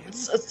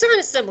 It's sort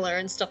of similar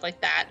and stuff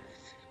like that.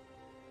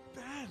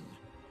 Ben.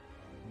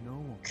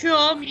 No.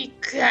 Call me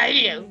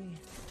Kylo. And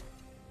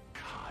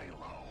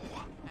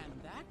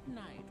that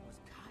night was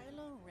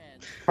Kylo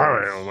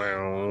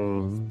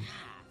Ren.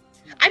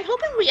 I'm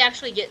hoping we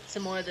actually get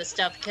some more of this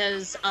stuff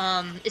because,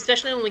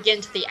 especially when we get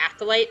into the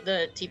Acolyte,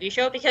 the TV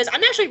show, because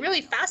I'm actually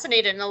really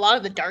fascinated in a lot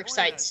of the dark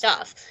side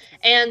stuff.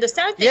 And the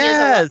sad thing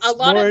Yeah, is it's a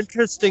lot more of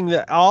interesting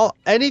that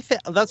anything.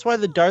 That's why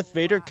the Darth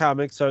Vader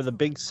comics are the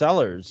big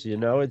sellers. You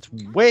know, it's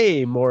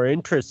way more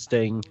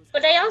interesting.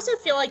 But I also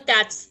feel like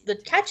that's the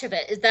catch of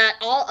it, is that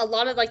a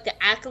lot of like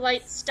the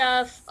Acolyte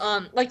stuff,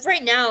 like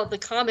right now the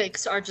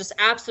comics are just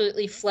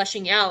absolutely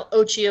fleshing out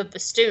Ochi of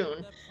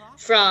Bastoon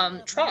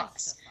from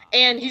Tross.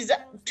 And he's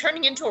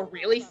turning into a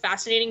really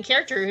fascinating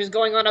character who's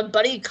going on a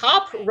buddy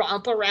cop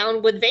romp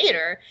around with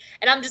Vader.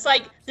 And I'm just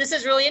like, this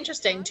is really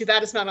interesting. Too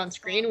bad it's not on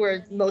screen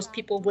where most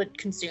people would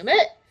consume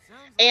it.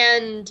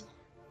 And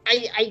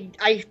I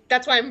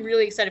that's why I'm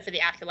really excited for the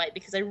Acolyte,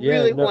 because I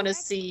really want to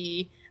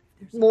see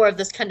more of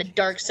this kind of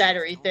dark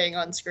sidery thing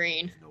on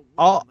screen.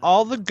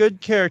 All the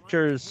good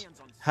characters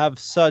have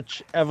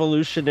such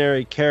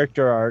evolutionary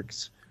character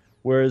arcs,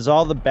 whereas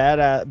all the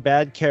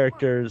bad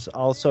characters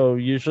also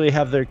usually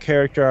have their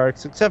character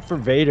arcs, except for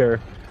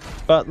Vader.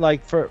 But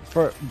like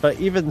but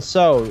even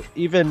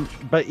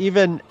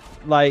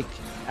like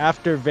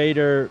after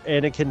Vader,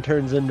 Anakin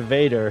turns into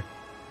Vader,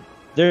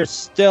 there's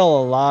still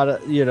a lot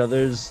of,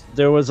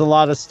 there was a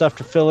lot of stuff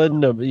to fill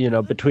in,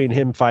 between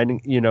him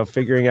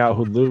figuring out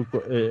who Luke,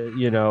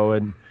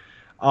 and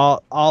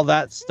all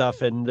that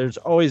stuff. And there's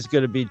always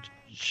going to be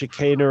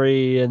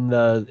chicanery in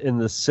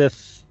the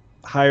Sith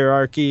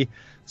hierarchy.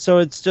 So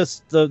it's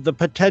just the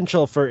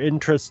potential for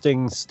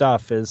interesting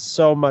stuff is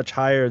so much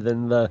higher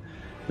than the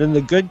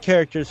good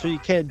characters, so you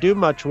can't do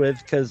much with,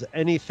 because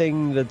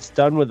anything that's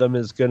done with them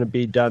is going to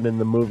be done in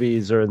the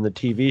movies or in the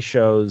TV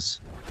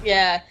shows.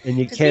 Yeah. And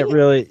you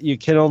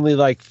can only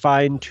like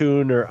fine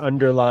tune or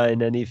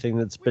underline anything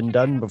that's been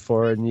done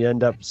before, and you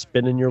end up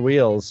spinning your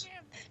wheels.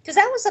 Because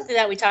that was something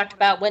that we talked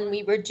about when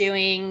we were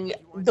doing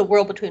the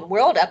World Between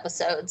World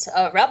episodes,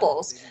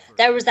 Rebels.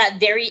 There was that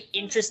very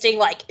interesting,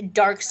 like,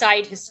 dark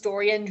side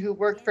historian who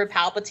worked for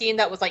Palpatine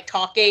that was, like,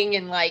 talking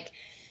and, like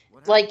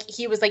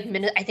he was, like,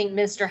 I think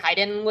Minister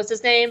Hayden was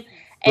his name.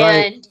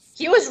 And Right.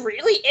 He was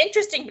really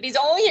interesting, but he's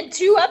only in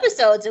 2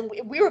 episodes, and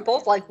we were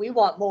both like, we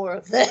want more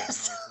of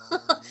this.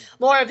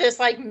 More of this,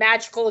 like,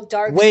 magical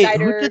dark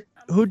sider.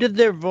 Who did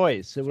their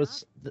voice?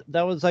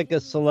 That was like a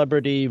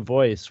celebrity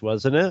voice,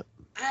 wasn't it?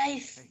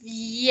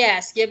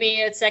 Yes, give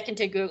me a second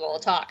to Google.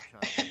 Talk.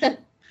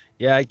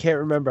 Yeah, I can't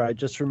remember. I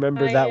just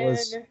remember that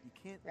was...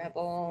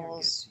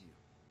 Rebels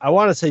I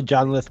want to say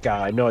John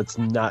Lithgow. I know it's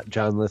not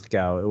John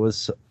Lithgow. It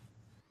was...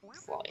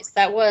 voice.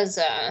 That was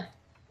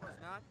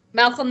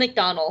Malcolm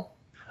McDonald.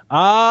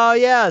 Oh,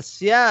 yes.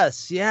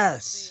 That's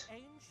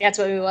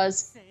what he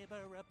was.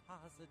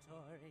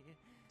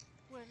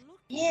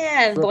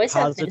 Yeah, voice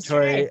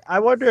repository. I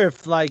wonder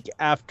if, like,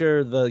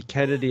 after the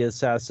Kennedy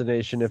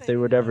assassination, if they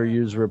would ever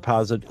use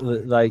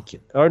repository, like,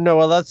 or no,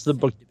 well, that's the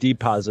book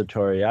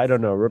depository. I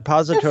don't know. What the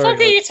Repository. fuck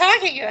are you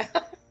talking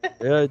about?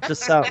 It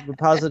just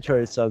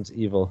repository sounds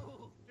evil.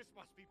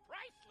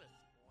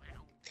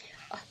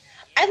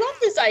 I love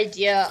this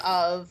idea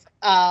of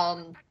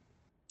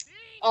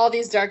all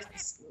these dark,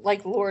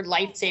 like, Lord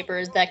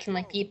lightsabers that can,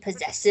 like, be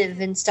possessive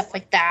and stuff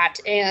like that,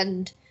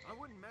 and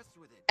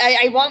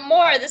I want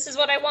more. This is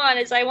what I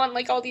want. I want,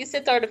 like, all these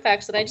Sith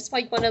artifacts, and I just,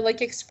 like, want to, like,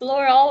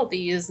 explore all of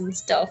these and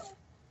stuff.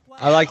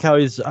 I like how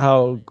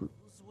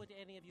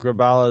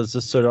Grabala is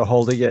just sort of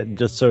holding it and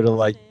just sort of,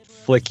 like,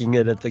 flicking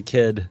it at the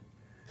kid.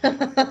 I'm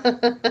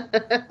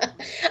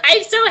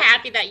so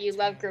happy that you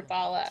love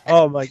Grabala.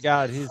 Oh my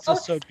god, he's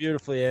just so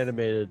beautifully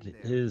animated.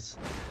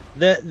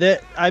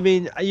 I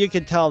mean, you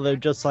can tell they're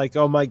just like,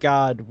 oh my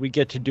god, we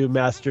get to do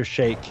Master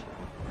Shake,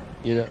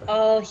 you know.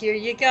 Oh, here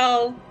you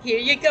go,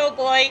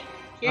 boy.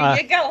 Here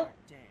you go.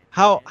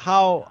 How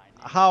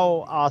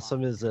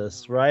awesome is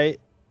this, right?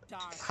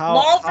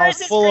 How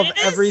full of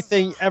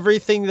everything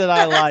that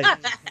I like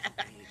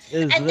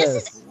is and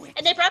this.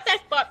 And they brought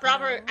back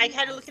Barbara. I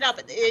had to look it up.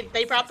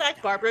 They brought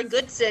back Barbara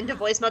Goodson to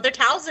voice Mother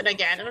Talzin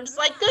again, and I'm just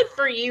like, good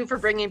for you for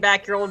bringing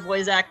back your old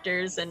voice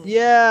actors. And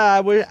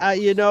yeah,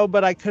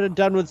 but I could have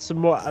done with some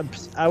more.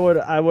 I would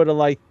have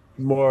liked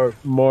more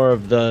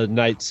of the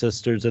Night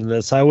Sisters in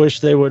this. I wish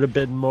they would have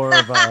been more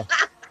of a.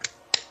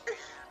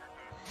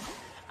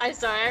 I'm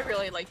sorry, I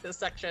really like this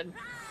section.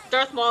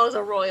 Darth Maul as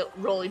a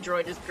Rolly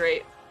droid is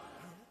great.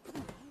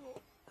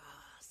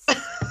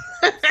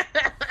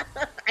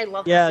 I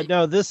love. Yeah,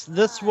 no,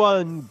 this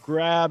one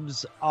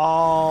grabs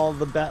all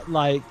the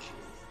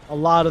a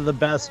lot of the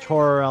best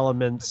horror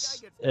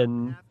elements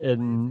and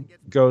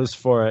goes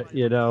for it,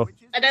 you know.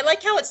 And I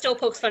like how it still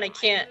pokes fun at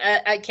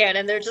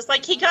Canon. They're just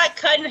like, he got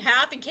cut in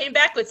half and came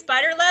back with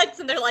spider legs,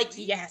 and they're like,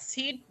 yes,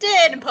 he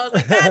did. And Poe's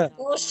like, that's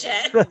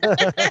bullshit.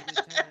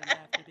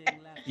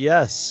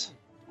 Yes,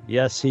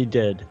 he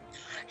did.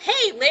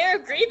 Hey, Lair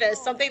of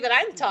Grievous, something that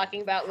I'm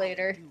talking about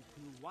later.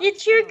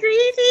 It's your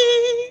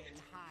Grievy.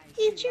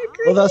 It's your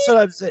Grievy. Well, that's what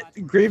I'm saying.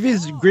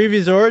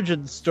 Grievy's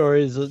origin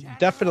story is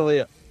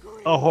definitely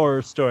a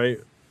horror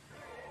story.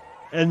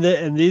 And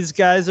these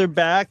guys are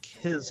back.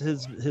 His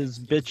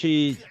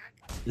bitchy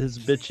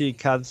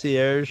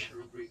concierge.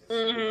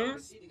 Mm-hmm.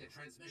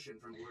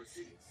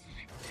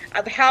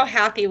 How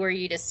happy were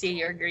you to see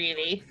your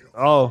Grievy?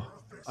 Oh,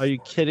 are you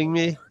kidding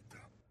me?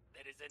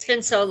 It's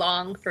been so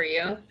long for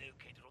you.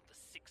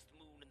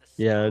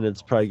 Yeah, and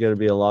it's probably going to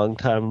be a long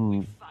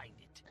time.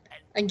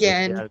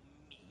 Again.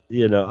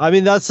 You know, I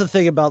mean, that's the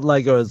thing about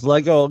Lego is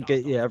Lego will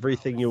get you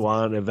everything you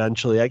want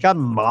eventually. I got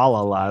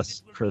Mala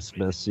last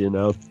Christmas, you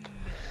know.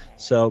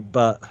 So,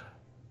 but,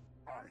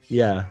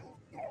 yeah.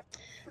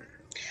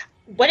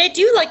 What I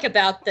do like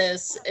about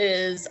this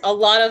is a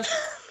lot of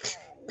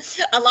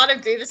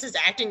Grievous's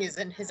acting is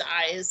in his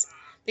eyes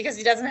because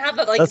he doesn't have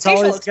that's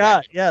all he's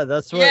got. Yeah,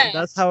 that's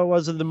how it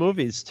was in the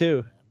movies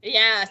too.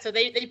 Yeah, so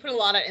they put a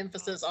lot of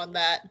emphasis on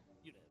that.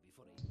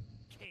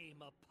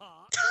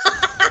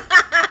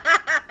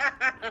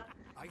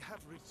 I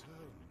have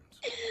returned,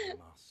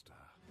 Master.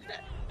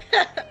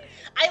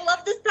 I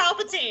love this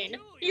Palpatine.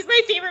 He's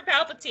my favorite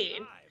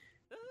Palpatine.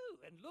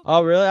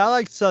 Oh, really? I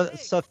like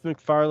Seth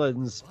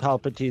MacFarlane's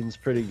Palpatine's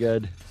pretty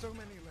good.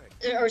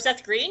 Or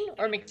Seth Green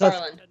or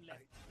McFarlane?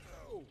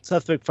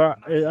 Seth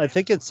MacFarlane. I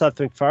think it's Seth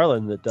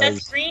MacFarlane that does.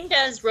 Seth Green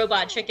does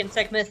Robot Chicken.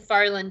 Seth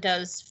MacFarlane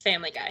does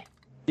Family Guy.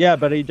 Yeah,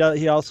 but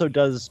he also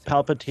does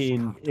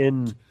Palpatine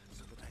in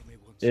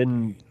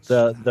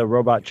the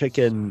Robot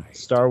Chicken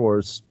Star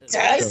Wars.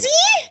 Does he?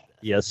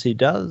 Yes, he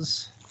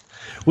does.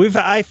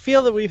 I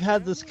feel that we've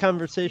had this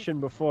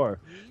conversation before.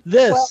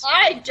 This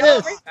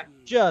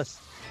just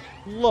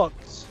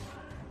looks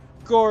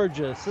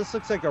gorgeous. This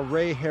looks like a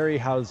Ray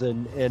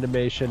Harryhausen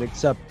animation,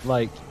 except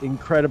like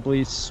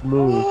incredibly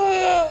smooth.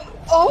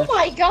 Oh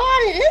my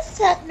god, it is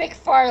Seth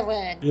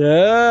MacFarlane.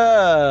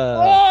 Yeah.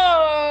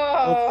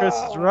 Whoa. Well, Chris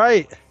is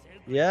right.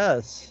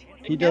 Yes.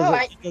 He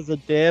does a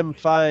damn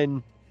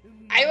fine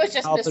I was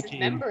just Palpatine.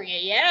 misremembering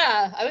it.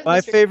 Yeah.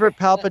 My favorite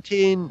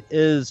Palpatine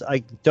is,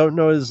 I don't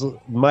know, is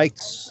Mike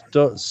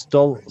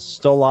Stolakis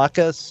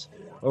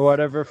or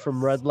whatever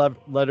from Red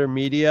Letter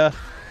Media.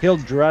 He'll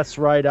dress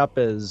right up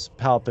as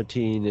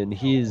Palpatine, and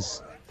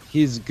he's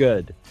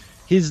good.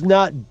 He's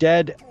not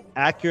dead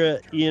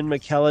accurate, Ian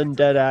McKellen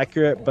dead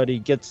accurate, but he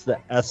gets the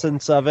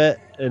essence of it,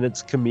 and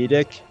it's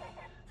comedic.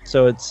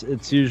 So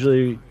it's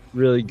usually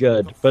really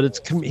good.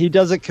 But he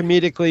does it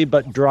comedically,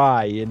 but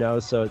dry, you know.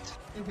 So it's.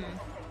 Mm-hmm.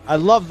 I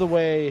love the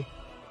way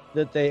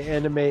that they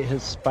animate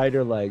his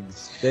spider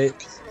legs. I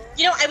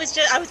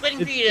was waiting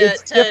for you to.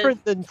 It's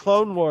different than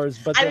Clone Wars,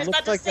 but I was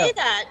about to say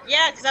that.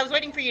 Yeah, because I was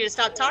waiting for you to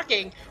stop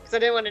talking because I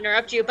didn't want to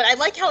interrupt you. But I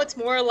like how it's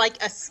more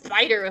like a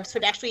spider, so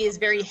it actually is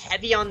very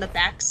heavy on the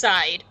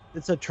backside.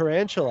 It's a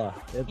tarantula.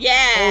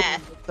 Yeah.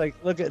 Totally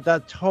look at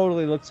that.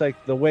 Totally looks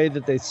like the way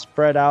that they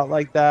spread out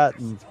like that.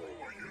 And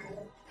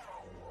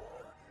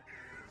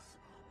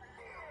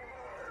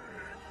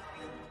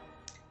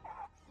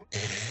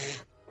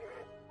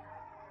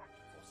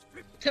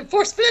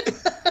Force flip.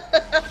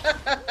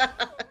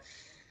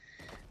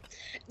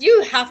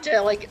 You have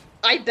to, like,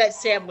 I bet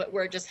Sam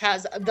Witwer just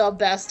has the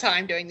best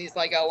time doing these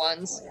Lego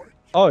ones.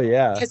 Oh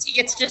yeah. Because he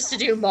gets just to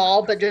do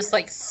Maul, but just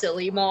like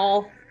silly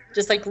Maul.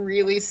 Just like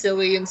really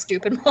silly and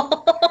stupid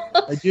Maul.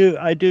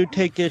 I do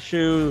take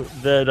issue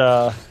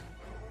that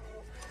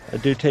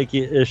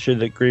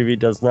Greavy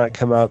does not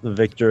come out the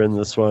victor in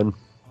this one.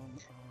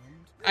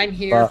 I'm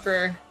here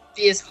for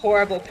these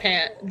horrible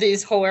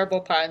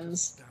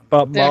puns.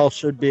 But Maul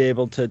should be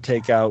able to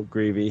take out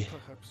Greavy.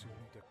 Perhaps you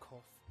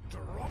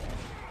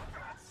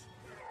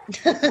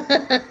need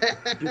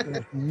a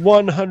cough.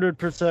 100%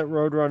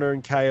 Roadrunner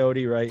and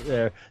Coyote right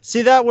there.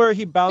 See that where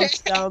he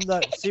bounced down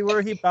see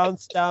where he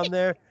bounced down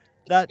there?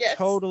 That Yes.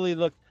 totally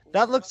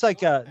looks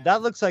like a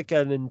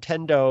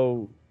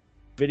Nintendo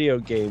video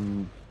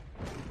game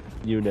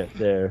unit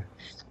there.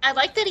 I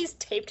like that he's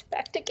taped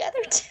back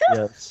together too.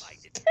 Yes.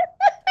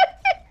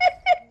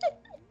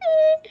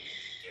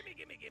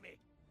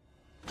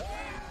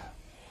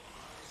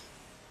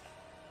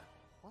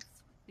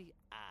 What's with the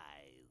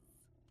eyes?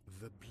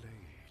 The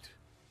blade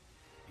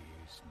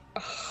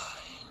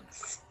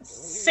is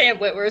Sam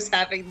Witwer's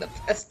having the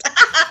best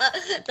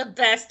the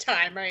best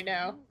time right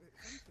now.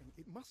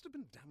 It must have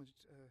been damaged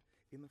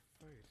in the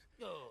fight.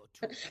 Oh,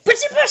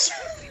 Pushy push!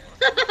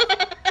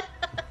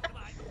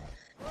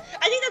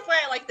 I think that's why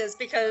I like this,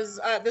 because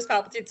this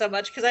Palpatine so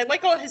much, because I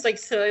like all his like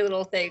silly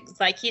little things.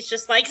 Like he's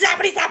just like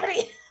zappity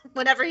zappity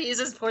whenever he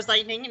uses Force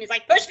Lightning, and he's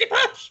like push me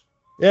push.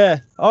 Yeah.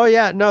 Oh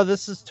yeah. No,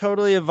 this is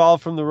totally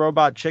evolved from the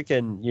Robot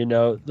Chicken. You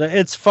know,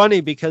 it's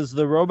funny because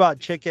the Robot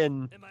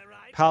Chicken,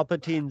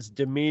 Palpatine's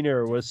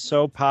demeanor was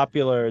so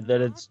popular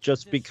that it's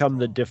just become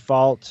the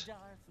default.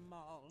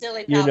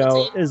 Silly You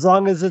know, Palpatine. as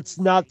long as it's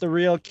not the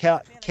real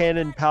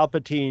canon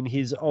Palpatine,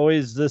 he's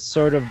always this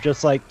sort of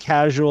just like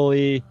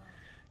casually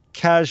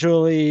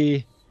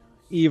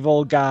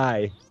evil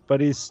guy.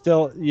 But he's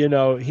still, you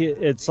know,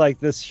 it's like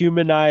this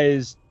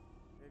humanized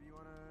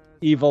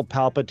evil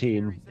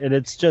Palpatine, and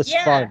it's just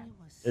fun.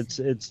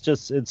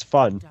 It's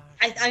fun.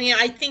 I mean,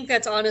 I think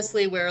that's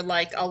honestly where,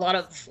 like, a lot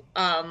of,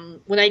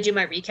 when I do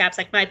my recaps,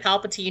 like, my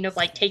Palpatine of,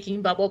 like,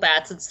 taking bubble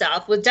baths and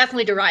stuff was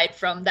definitely derived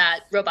from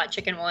that Robot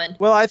Chicken one.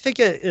 Well, I think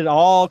it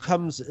all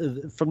comes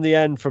from the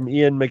end from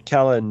Ian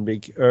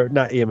McKellen, or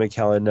not Ian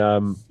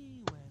McKellen,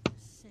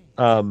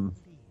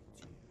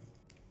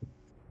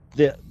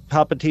 the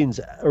Palpatine's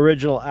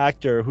original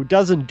actor, who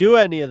doesn't do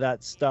any of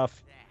that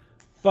stuff.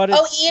 But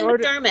it's Ian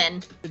sort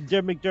McDermott.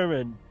 Jim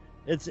McDermott.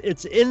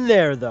 It's in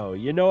there though.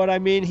 You know what I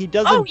mean? He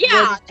doesn't do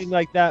anything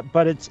like that,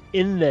 but it's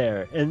in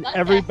there, and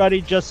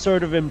everybody just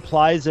sort of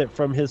implies it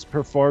from his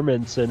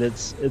performance, and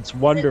it's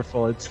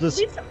wonderful. It's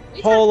this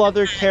whole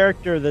other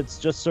character that's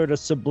just sort of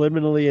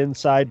subliminally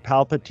inside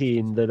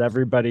Palpatine that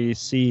everybody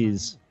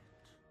sees,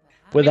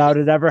 without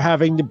it ever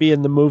having to be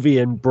in the movie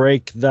and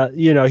break the.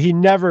 You know, he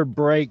never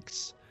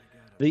breaks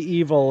the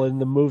evil in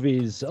the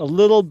movies.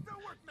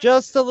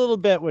 Just a little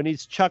bit when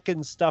he's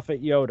chucking stuff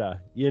at Yoda.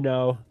 You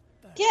know.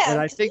 Yeah,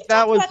 And I think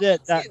that was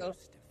it.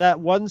 That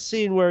one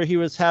scene where he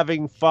was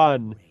having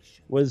fun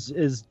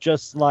is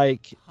just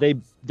like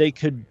they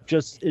could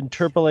just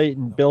interpolate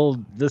and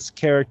build this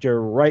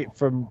character right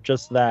from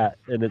just that,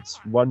 and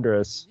it's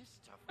wondrous.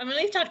 I mean,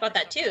 we've talked about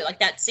that too. Like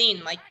that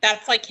scene, like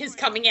that's like his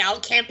coming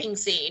out camping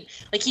scene.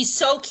 Like he's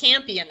so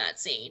campy in that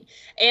scene,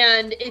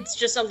 and it's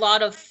just a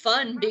lot of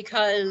fun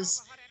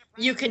because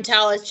you can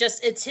tell it's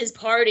his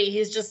party.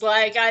 He's just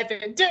like, I've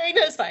been doing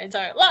this my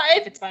entire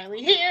life. It's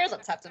finally here.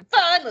 Let's have some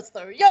fun. Let's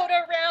throw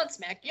Yoda around,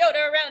 smack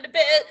Yoda around a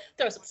bit,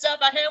 throw some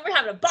stuff at him. We're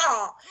having a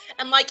ball.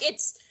 And like,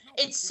 it's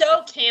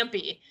so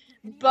campy,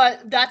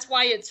 but that's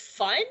why it's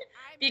fun,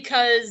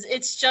 because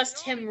it's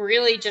just him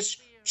really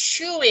just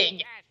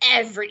chewing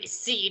every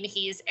scene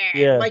he's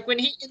in. Yeah. Like when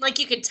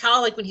you can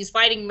tell, like when he's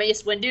fighting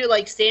Mace Windu,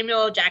 like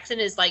Samuel L.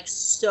 Jackson is like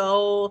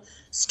so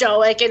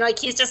stoic, and like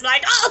he's just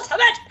like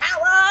ultimate power.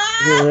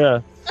 Yeah.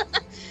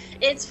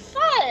 It's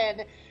fun,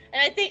 and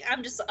I think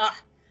I'm just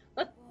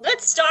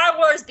let Star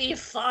Wars be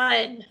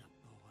fun.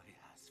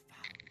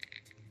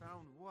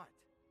 found what?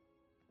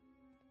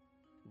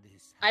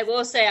 I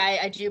will say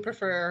I do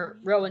prefer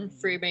Rowan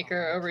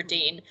Freemaker over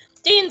Dean.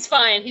 Dean's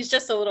fine. He's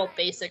just a little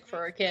basic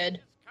for a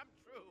kid.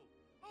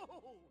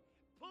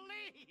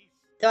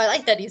 Though I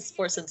like that he's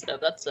force sensitive.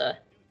 That's a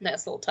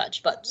nice little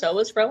touch. But so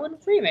is Rowan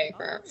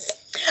Freemaker.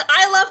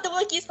 I love the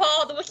Wookiee's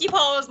Paul. The Wookiee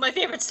Paul is my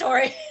favorite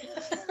story.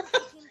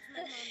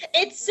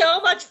 It's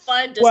so much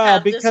fun to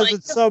have because this, like,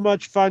 it's so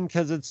much fun,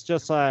 because it's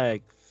just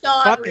like,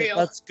 not fuck real. it,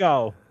 let's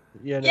go.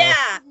 You know?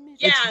 Yeah.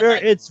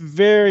 It's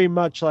very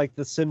much like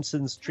the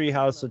Simpsons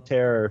Treehouse of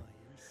Terror,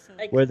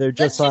 like, where they're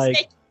just like,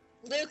 make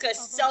Luke a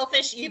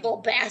selfish, evil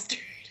bastard.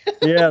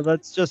 yeah,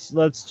 let's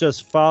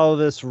just follow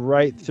this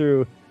right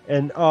through.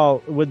 And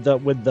with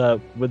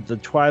the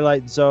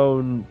Twilight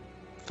Zone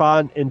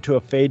font into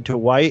a fade to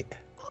white.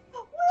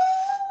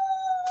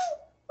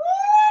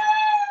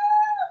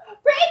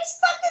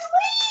 Rain's fucking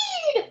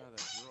lead!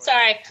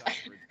 Sorry. I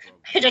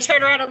had to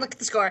turn around and look at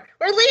the score.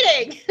 We're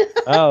leading!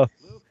 Oh.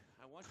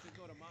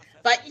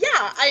 But yeah,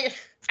 I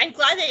I'm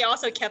glad they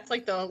also kept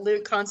like the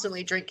Luke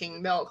constantly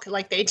drinking milk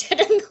like they did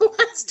in the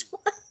last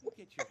one.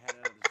 Get your head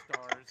out of the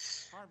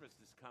stars. Harvest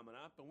is coming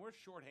up, and we're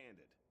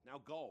short-handed.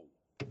 Now go.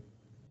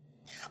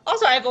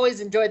 Also, I've always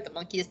enjoyed the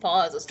Monkey's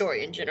Paw as a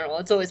story in general.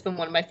 It's always been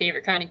one of my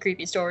favorite kind of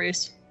creepy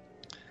stories.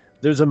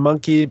 There's a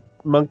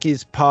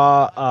monkey's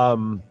paw,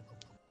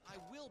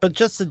 but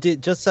just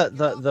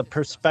the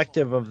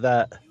perspective of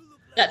that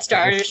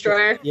Star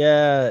Destroyer.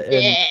 Yeah.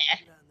 Yeah.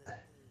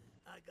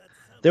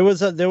 There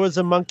was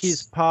a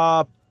monkey's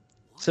paw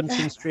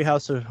Simpsons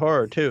Treehouse of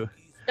Horror too.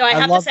 So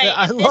I love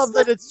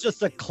that it's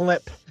just a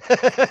clip.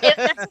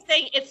 That's the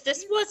thing. If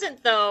this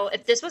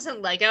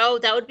wasn't Lego,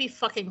 that would be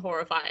fucking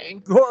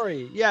horrifying.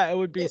 Gory. Yeah, it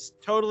would be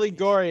totally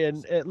gory,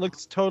 and it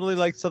looks totally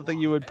like something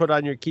you would put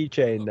on your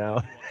keychain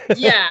now.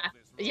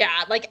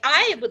 Yeah, like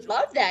I would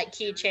love that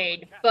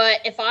keychain, but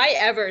if I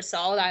ever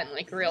saw that in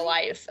like real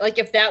life, like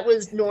if that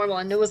was normal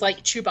and it was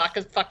like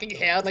Chewbacca's fucking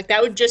hand, like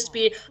that would just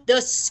be the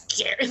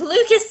scary.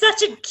 Luke is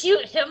such a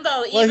cute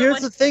himbo. Well,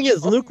 here's the thing: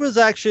 is Luke was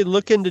actually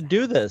looking to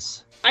do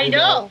this. I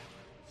know.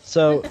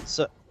 So. I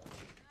can't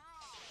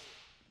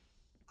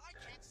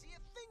see a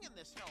thing in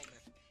this helmet.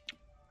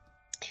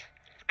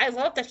 I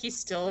love that he's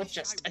still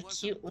just a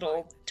cute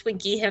little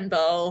Twinkie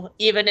himbo,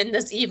 even in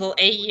this evil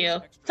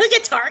AU. Look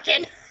at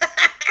Tarkin.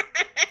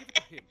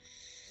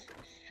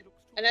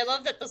 And I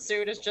love that the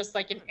suit is just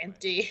like an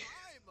empty,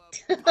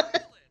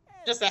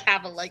 just to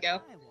have a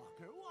Lego.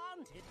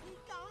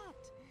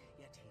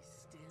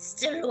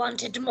 Still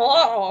wanted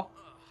more.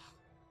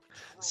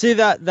 See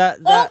that Oh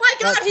my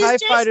God, that he's TIE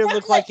Jace fighter looked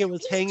Brooklyn. like it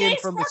was He's hanging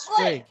Jace from a Brooklyn.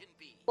 string.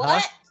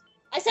 What? Huh?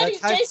 I said That he's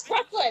TIE Jace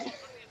Brooklyn.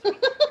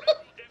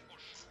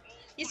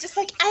 He's just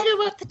like, I don't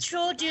want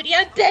patrol duty.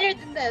 I'm better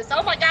than this.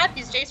 Oh my God,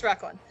 he's Jace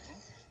Brooklyn.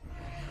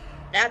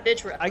 That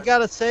bitch reference. I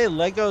gotta say,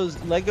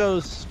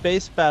 Lego's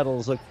space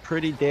battles look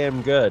pretty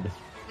damn good.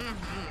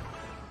 Mm-hmm.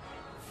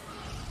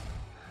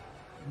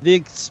 The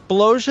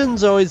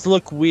explosions always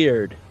look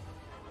weird.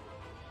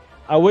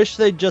 I wish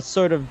they'd just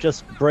sort of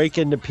just break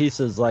into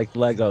pieces like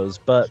Legos,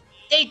 but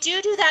They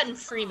do that in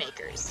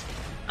Freemakers.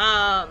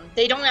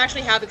 They don't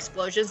actually have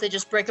explosions. They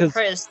just break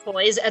apart as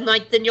toys, and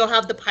like then you'll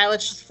have the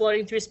pilots just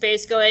floating through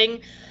space,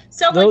 going,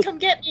 "Someone come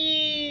get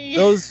me!"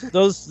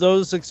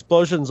 Those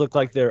explosions look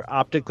like they're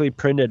optically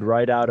printed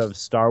right out of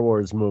Star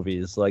Wars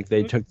movies. Like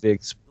they took the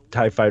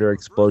TIE fighter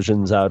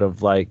explosions out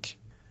of like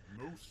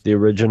the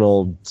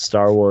original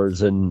Star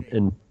Wars and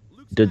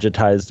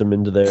digitized them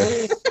into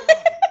their.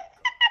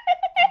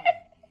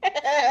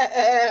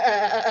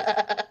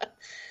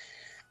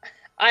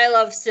 I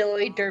love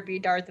silly,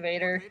 derpy Darth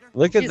Vader.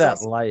 Look at He's that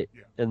awesome. light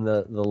and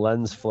the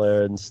lens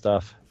flare and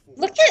stuff.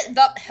 Look at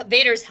the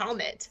Vader's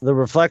helmet. The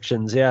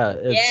reflections, yeah.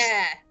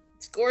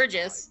 It's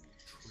gorgeous.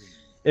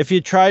 If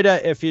you try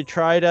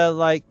to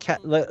like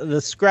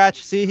the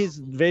scratch, see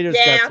Vader's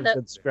got some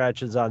good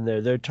scratches on there.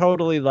 They're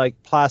totally like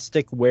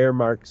plastic wear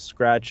mark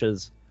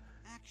scratches.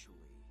 Actually,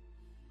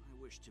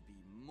 I wish to be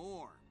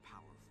more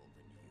powerful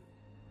than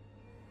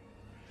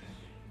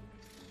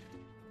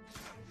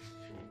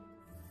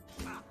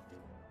you.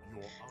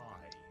 Your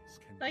eyes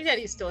can I like that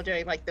he's still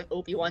doing like the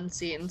Obi-Wan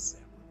scenes.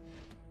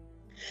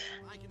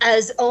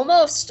 As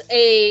almost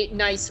a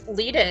nice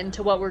lead-in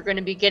to what we're going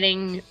to be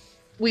getting.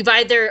 We've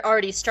either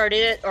already started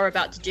it or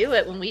about to do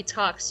it when we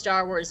talk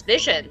Star Wars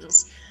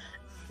Visions.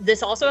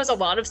 This also has a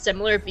lot of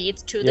similar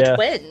beats to the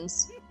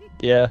twins.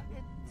 Yeah.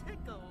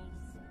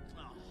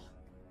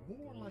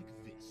 more like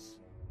this.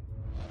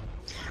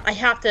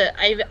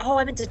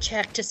 I meant to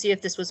check to see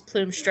if this was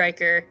Plume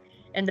Striker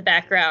in the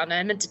background.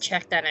 I meant to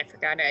check that and I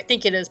forgot it. I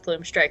think it is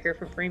Plume Striker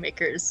from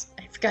Freemakers.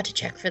 I forgot to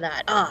check for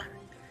that.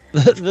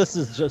 This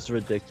is just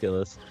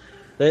ridiculous.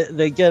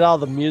 They get all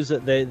the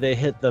music. They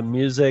hit the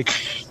music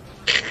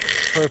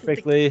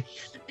perfectly.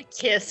 The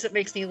kiss, it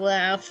makes me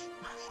laugh.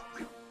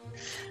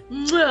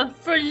 Mwah,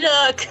 for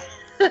luck.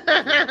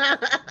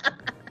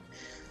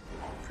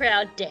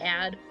 Proud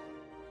dad.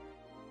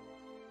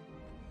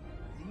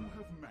 You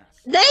have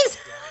mastered. Nice.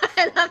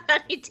 I love how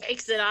he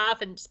takes it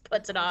off and just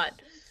puts it on.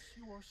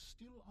 You are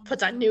still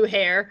Puts on new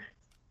hair.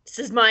 This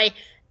is my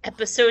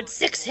episode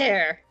 6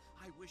 hair.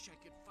 I wish I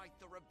could fight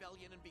the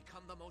rebellion and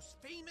become the most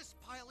famous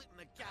pilot in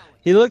the galaxy.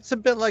 He looks a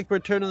bit like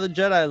Return of the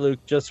Jedi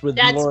Luke, just with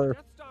more.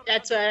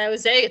 That's what I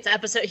was saying.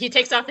 He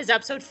takes off his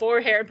episode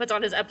 4 hair and puts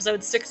on his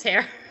episode 6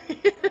 hair.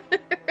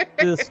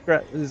 He's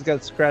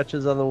got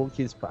scratches on the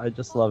Wookiee's. I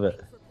just love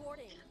it.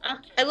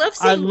 I love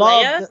seeing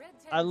Leia.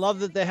 I love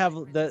that they have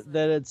that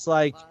it's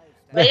like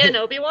Leia and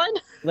Obi-Wan.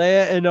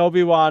 Leia and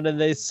Obi-Wan, and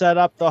they set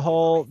up the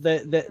whole.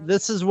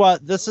 This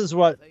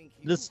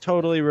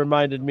totally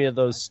reminded me of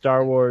those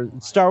Star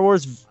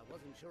Wars.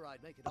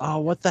 Oh,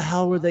 what the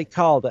hell were they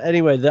called?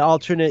 Anyway, the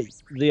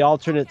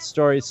alternate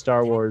story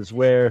Star Wars,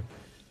 where,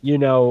 you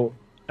know,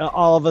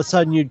 all of a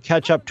sudden you'd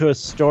catch up to a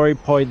story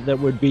point that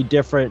would be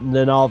different, and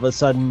then all of a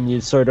sudden you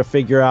sort of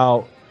figure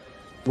out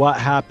what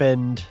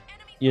happened,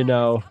 you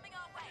know,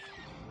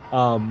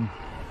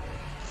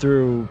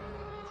 through,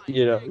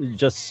 you know,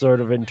 just sort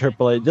of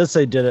interpolate.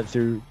 They did it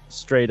through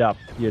straight up,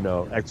 you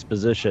know,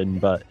 exposition,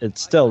 but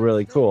it's still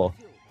really cool.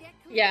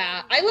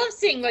 Yeah, I love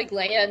seeing like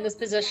Leia in this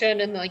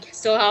position and like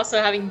still also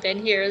having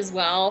been here as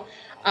well.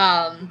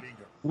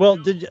 Well,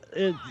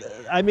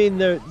 I mean,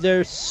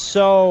 they're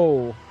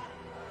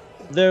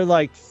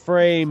like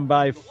frame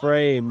by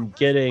frame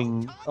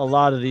getting a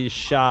lot of these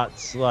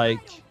shots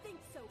like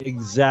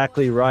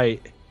exactly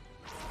right.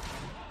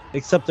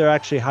 Except they're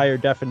actually higher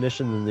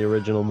definition than the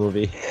original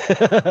movie.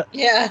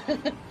 Yeah.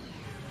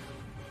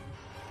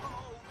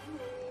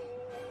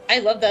 I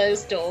love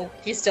that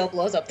he still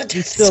blows up the Death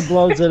He still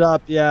blows it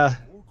up, yeah.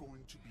 You're going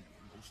to be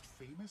the most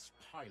famous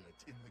pilot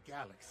in the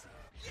galaxy.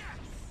 Yes!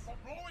 For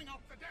blowing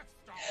up the Death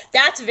Star!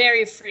 That's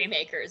very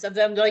Freemakers of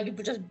them like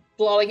just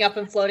blowing up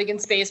and floating in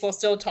space while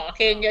still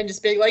talking and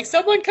just being like,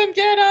 "Someone come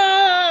get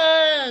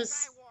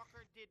us!"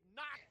 Skywalker did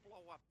not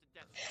blow up the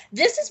Death Star.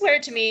 This is where,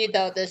 to me,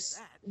 though,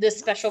 this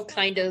special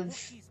kind of,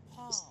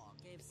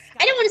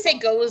 I don't want to say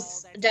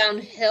goes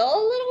downhill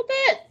a little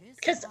bit,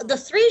 because the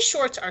 3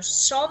 shorts are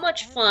so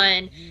much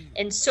fun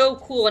and so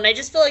cool, and I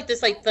just feel like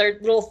this like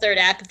third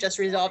act of just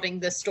resolving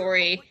this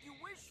story.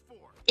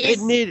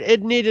 It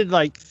needed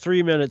like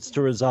 3 minutes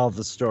to resolve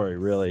the story,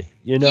 really.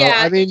 You know, Yeah,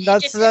 I mean,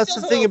 that's feels the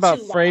a thing little about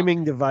too long.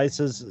 framing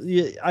devices.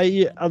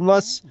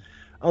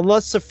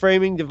 Unless the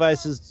framing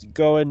devices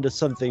go into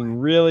something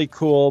really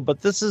cool,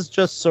 but this is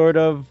just sort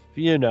of,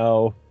 you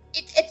know.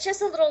 It's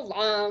just a little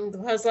long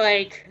because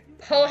like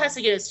Poe has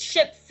to get his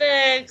ship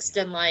fixed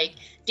and like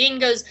Dean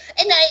goes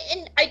and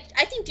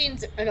I think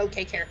Dean's an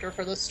okay character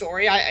for this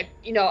story.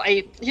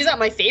 He's not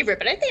my favorite,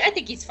 but I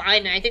think he's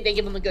fine, and I think they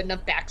give him a good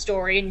enough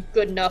backstory and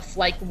good enough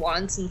like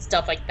wants and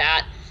stuff like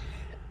that.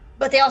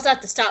 But they also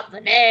have to stop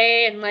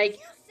Vinay, and like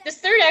this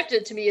third act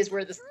to me is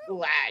where this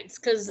lags,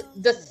 because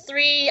the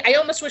 3 I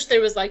almost wish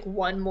there was like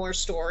one more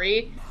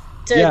story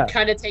to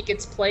kind of take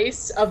its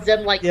place of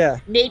them like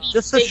maybe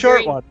just a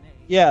short one.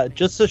 Yeah,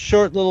 just a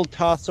short little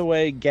toss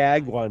away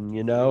gag one,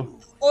 you know?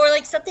 Or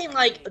like something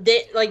like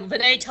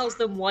Vinay tells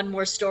them one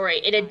more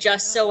story and it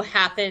just so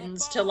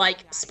happens to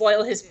like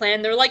spoil his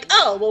plan. They're like,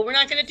 "Oh, well, we're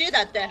not going to do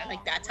that then."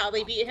 Like that's how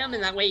they beat him,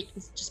 and that way it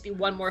can just be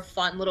one more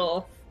fun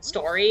little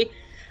story.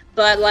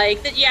 But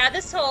like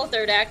this whole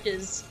third act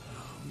is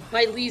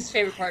my least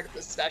favorite part of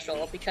this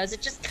special because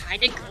it just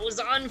kind of goes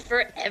on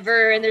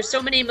forever, and there's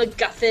so many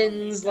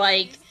MacGuffins.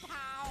 Like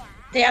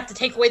they have to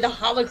take away the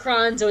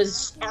holocron so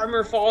his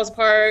armor falls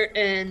apart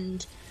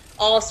and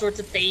all sorts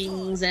of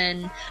things.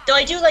 And though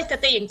I do like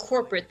that they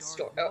incorporate the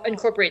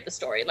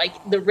story, like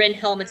the Ren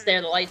helmet's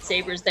there, the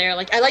lightsabers there.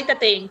 Like I like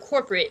that they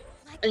incorporate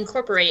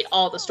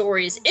all the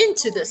stories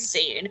into this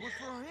scene.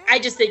 I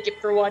just think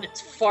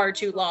it's far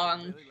too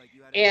long,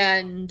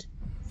 and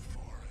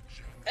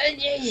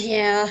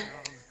yeah.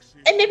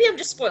 And maybe I'm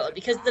just spoiled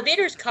because the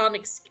Vader's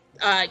Castle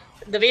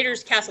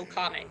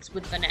comics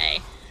with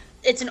Vinay,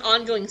 it's an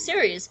ongoing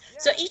series.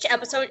 So each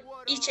episode,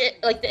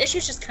 the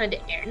issues just kind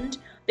of end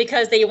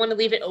because they want to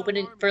leave it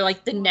open for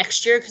like the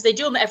next year, because they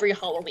do them every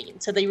Halloween.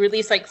 So they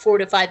release like 4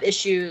 to 5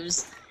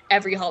 issues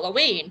every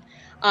Halloween.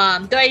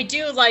 Though I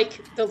do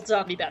like the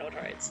zombie battle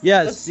droids.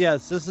 Yes.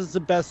 This is the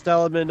best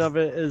element of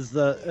it.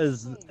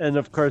 And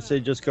of course they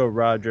just go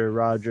Roger,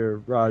 Roger,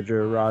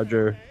 Roger,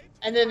 Roger.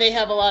 And then they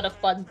have a lot of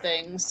fun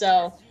things.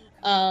 So,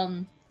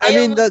 I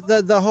mean,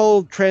 the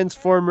whole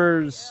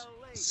Transformers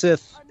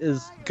Sith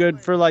is good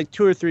for like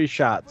 2 or 3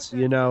 shots,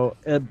 you know.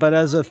 But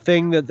as a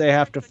thing that they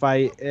have to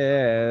fight,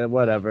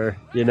 whatever,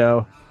 you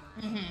know.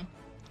 Mm-hmm.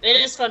 It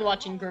is fun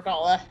watching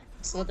Gregala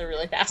slither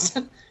really fast.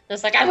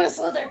 It's like, I'm gonna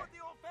slither.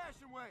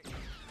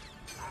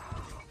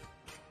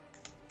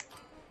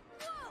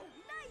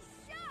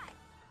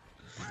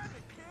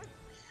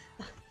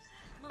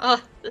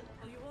 I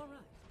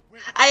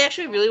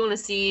actually really want to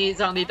see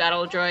zombie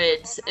battle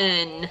droids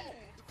in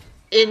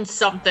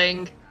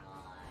something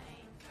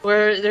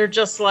where they're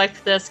just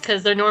like this,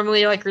 because they're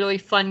normally like really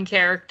fun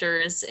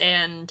characters,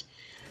 and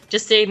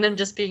just seeing them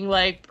just being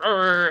like,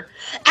 "Brr."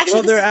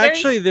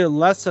 Actually, they're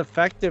less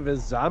effective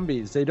as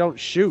zombies. They don't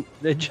shoot.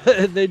 They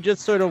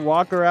just sort of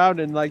walk around,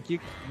 and like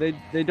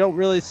they don't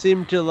really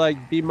seem to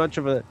like be much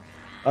of a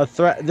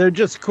threat. They're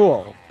just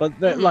cool, but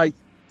they're like,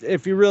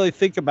 if you really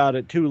think about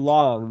it too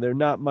long, they're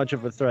not much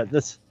of a threat.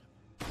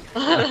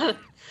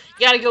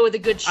 You gotta go with a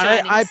good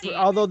shining scene.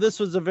 Although this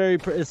was a very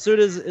as soon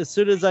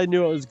as I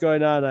knew what was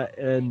going on,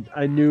 and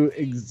I knew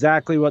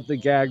exactly what the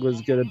gag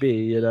was gonna be,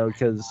 you know,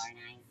 because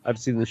I've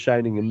seen The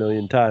Shining a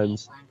million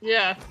times.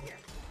 Yeah.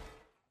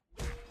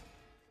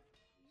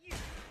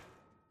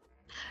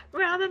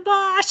 Ramen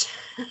Bosch.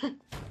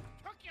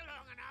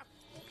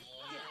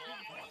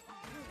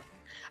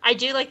 I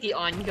do like the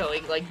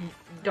ongoing like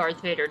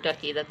Darth Vader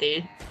ducky that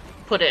they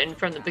put in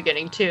from the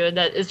beginning too, and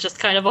that is just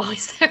kind of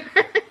always there.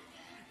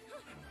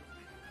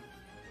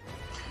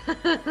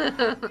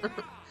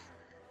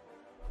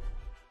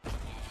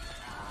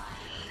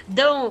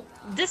 Though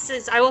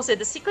I will say,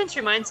 the sequence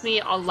reminds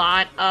me a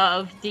lot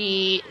of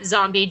the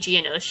zombie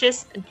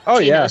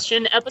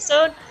Geonosian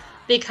episode,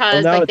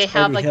 because like they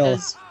have like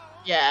those.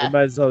 Yeah. They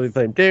might as well be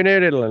playing.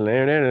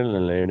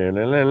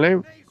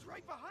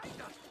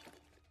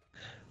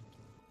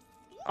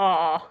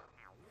 Aw.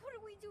 What do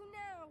we do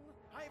now?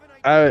 I have an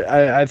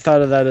I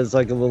thought of that as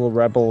like a little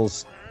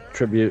Rebels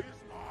tribute.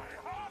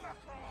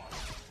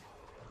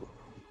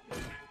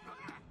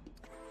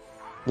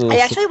 I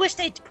actually wish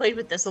they played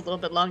with this a little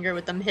bit longer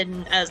with them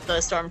hidden as the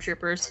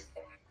stormtroopers.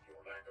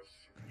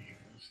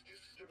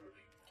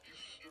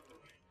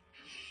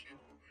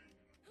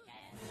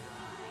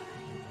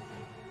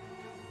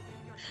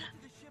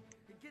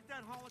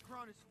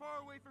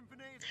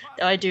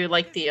 Oh, I do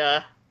like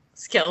the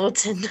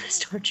skeleton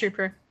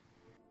stormtrooper.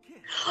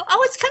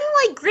 Oh, it's kind of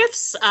like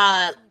Griff's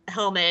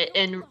helmet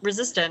in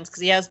Resistance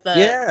because he has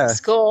the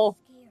skull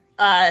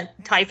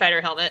TIE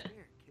fighter helmet.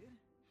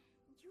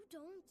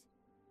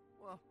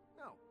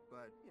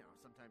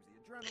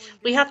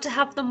 We have to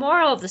have the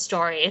moral of the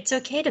story. It's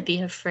okay to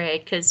be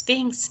afraid because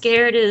being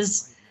scared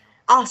is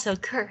also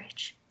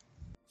courage.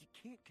 You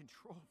can't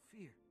control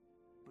fear,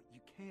 but you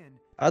can.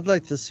 I'd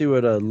like to see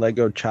what a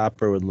Lego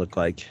Chopper would look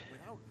like.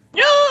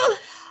 No!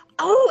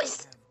 Oh,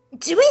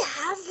 do we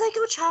have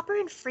Lego Chopper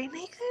in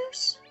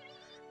Freemakers?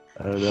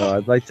 I don't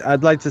know.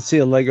 I'd like to see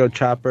a Lego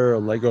Chopper. A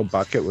Lego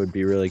Bucket would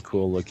be really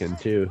cool looking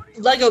too.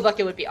 Lego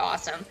Bucket would be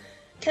awesome,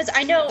 because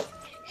I know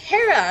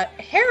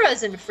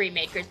Hera's in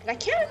Freemakers, but I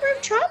can't remember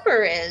if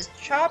Chopper is.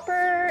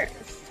 Chopper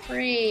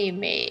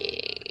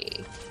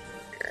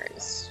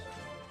Freemakers.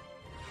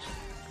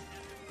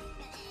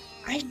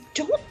 I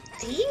don't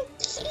think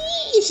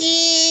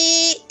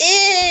he is.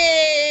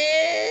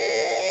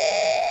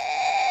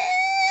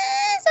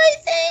 I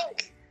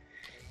think.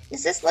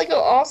 Is this Lego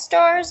All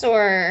Stars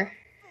or?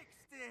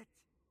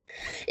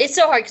 It's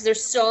so hard because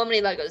there's so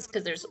many Legos.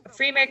 Because there's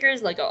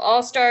Freemakers, Lego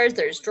All Stars,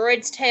 there's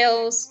Droid's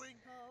Tales.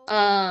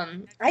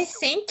 I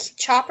think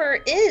Chopper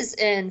is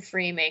in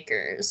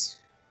Freemakers.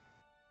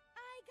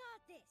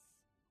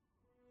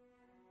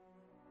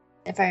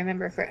 If I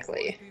remember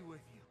correctly.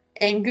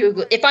 And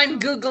Google, if I'm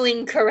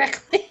Googling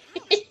correctly.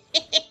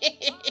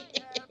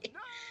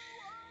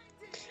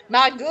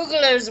 My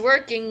Googler's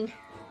working.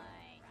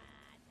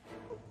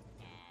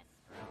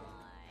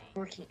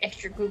 Working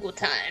extra Google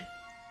time.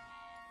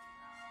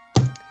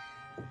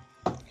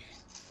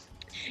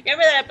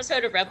 Remember that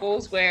episode of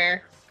Rebels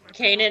where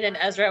Kanan and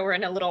Ezra were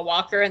in a little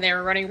walker and they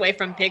were running away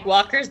from big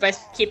walkers by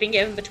keeping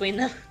him between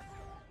them?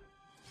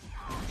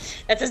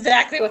 That's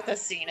exactly what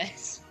this scene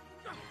is.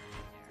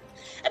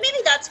 And maybe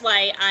that's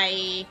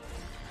why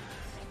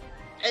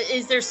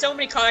there's so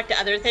many callback to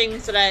other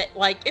things that I,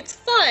 like, it's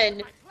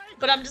fun,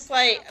 but I'm just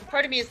like,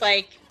 part of me is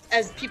like,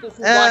 as people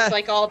who watch,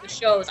 like, all the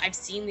shows, I've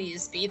seen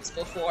these beats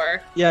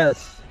before.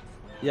 Yes.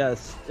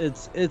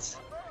 It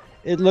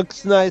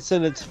looks nice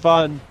and it's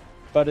fun,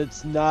 but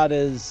it's not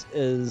as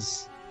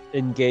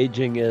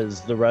engaging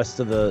as the rest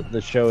of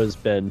the show has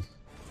been.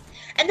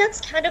 And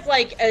that's kind of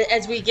like,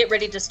 as we get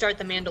ready to start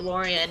The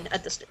Mandalorian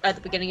at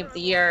the beginning of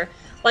the year,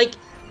 like,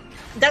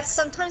 that's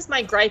sometimes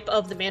my gripe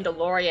of The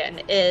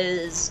Mandalorian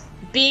is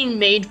being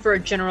made for a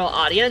general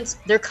audience.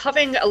 They're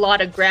covering a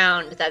lot of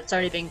ground that's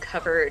already been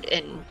covered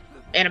in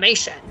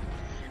animation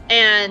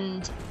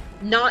and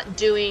not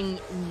doing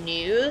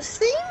new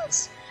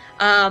things.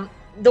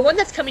 The one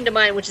that's coming to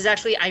mind, which is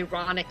actually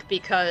ironic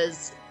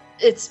because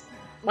it's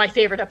my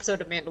favorite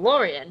episode of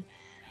Mandalorian,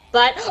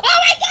 but oh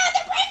my god,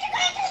 the brains are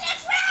going to the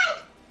next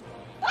round!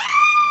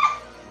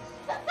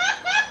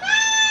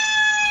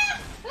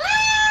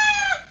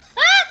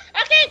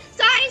 Okay,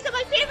 sorry, so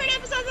my favorite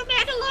episode of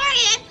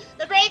Mandalorian,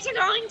 the brains are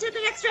going to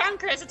the next round,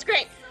 Chris, it's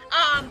great.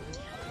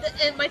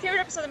 And my favorite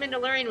episode of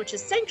Mandalorian, which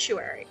is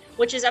Sanctuary,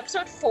 which is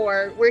episode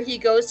 4, where he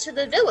goes to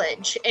the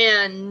village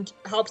and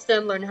helps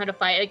them learn how to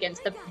fight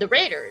against the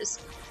raiders.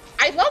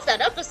 I love that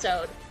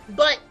episode,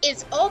 but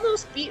it's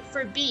almost beat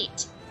for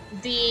beat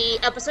the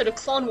episode of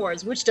Clone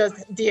Wars, which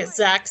does the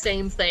exact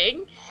same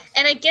thing.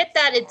 And I get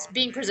that it's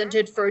being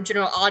presented for a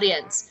general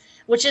audience,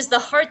 which is the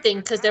hard thing,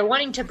 because they're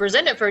wanting to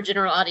present it for a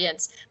general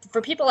audience. But for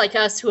people like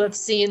us who have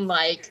seen,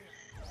 like,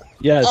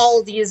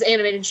 all these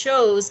animated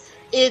shows,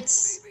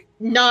 it's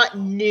not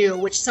new,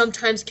 which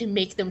sometimes can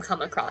make them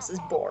come across as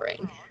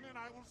boring.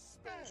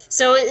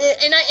 So,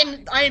 and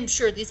I am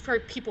sure these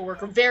people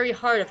work very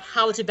hard of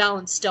how to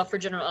balance stuff for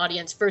general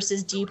audience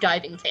versus deep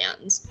diving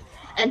fans,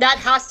 and that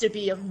has to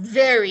be a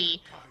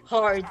very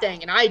hard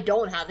thing. And I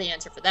don't have the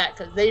answer for that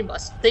because they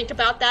must think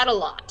about that a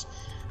lot.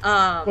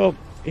 Well,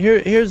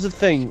 here's the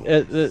thing.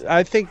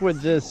 I think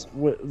with this,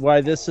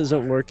 why this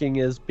isn't working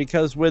is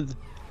because with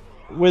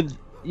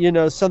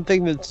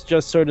something that's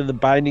just sort of the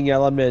binding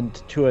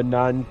element to a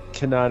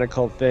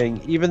non-canonical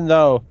thing, even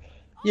though,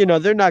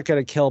 they're not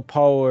going to kill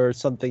Poe or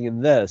something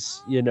in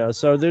this,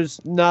 so there's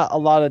not a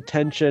lot of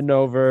tension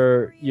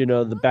over,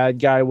 the bad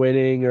guy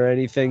winning or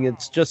anything.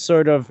 It's just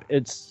sort of,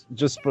 it's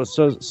just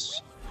so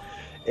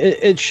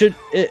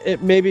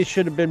it maybe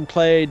should have been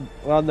played.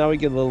 Well, now we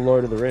get a little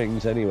Lord of the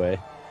Rings anyway.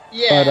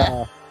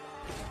 Yeah.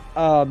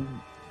 But,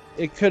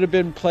 it could have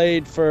been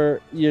played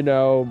for,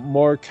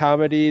 more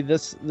comedy,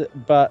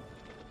 but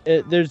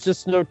there's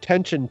just no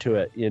tension to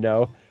it,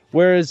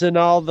 Whereas in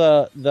all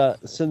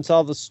since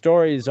all the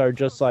stories are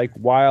just like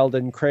wild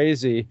and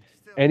crazy,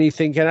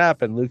 anything can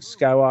happen. Luke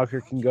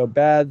Skywalker can go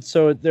bad,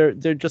 so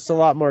they're just a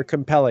lot more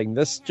compelling.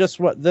 This just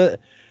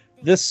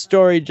this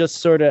story just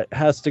sort of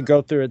has to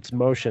go through its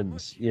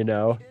motions, you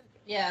know.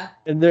 Yeah.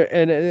 And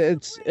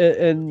it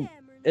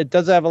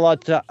doesn't have a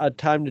lot of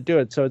time to do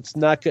it, so it's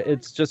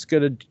just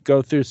gonna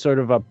go through sort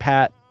of a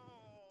pat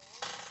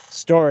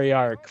story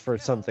arc for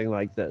something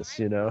like this,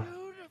 you know.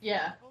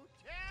 Yeah.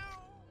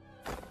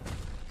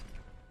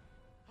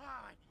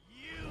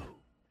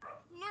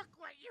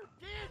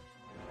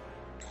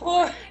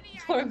 Poor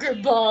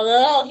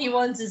Grabala. All he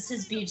wants is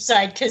his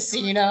beachside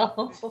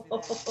casino.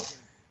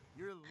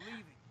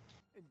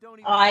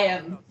 I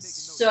am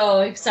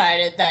so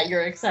excited that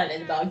you're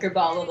excited about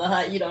Grabala the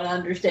Hutt. You don't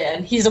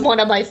understand. He's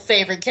one of my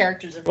favorite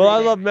characters. Well, I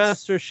love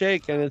Master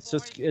Shake, and it's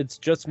just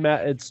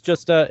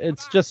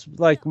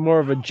like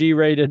more of a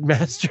G-rated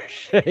Master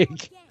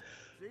Shake.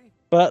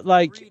 But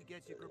like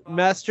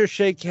Master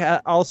Shake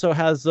also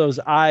has those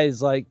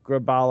eyes like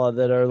Grabala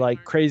that are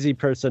like crazy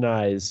person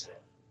eyes.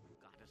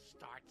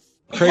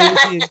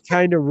 Crazy and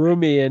kind of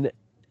roomy, and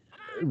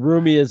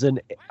roomy is an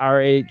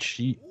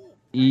RHEUMMY,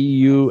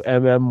 you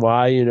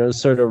know,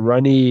 sort of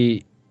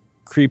runny,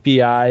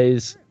 creepy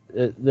eyes.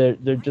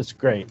 They're just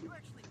great.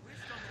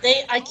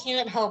 I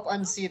can't help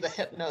unsee the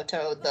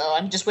Hypnotoad though.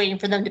 I'm just waiting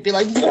for them to be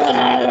like.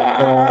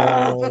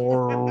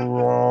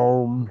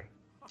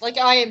 Like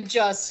I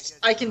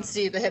can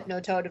see the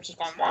Hypnotoad of just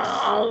going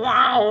wow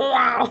wow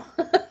wow.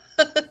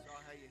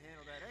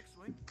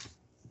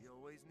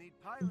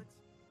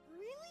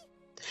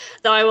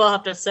 Though I will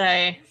have to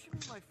say,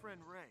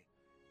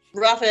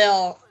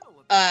 Raphael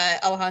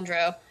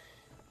Alejandro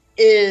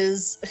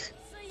he's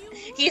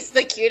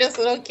the cutest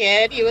little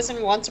kid. He was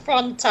in Once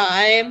Upon a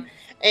Time,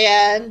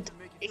 and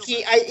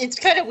it's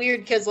kind of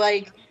weird because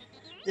like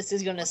this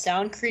is gonna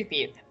sound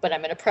creepy, but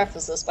I'm gonna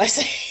preface this by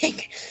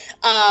saying,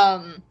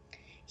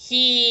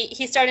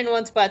 he started in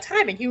Once Upon a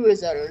Time, and he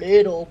was a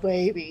little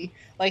baby,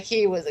 like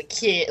he was a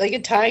kid, like a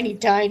tiny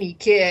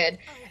kid.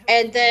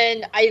 And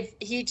then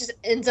he just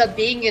ends up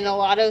being in a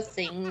lot of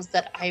things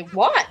that I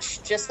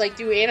watch, just like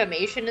do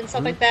animation and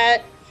stuff like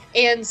that.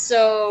 And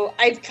so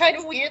I've kind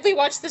of weirdly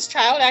watched this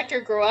child actor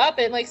grow up,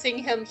 and like seeing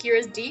him here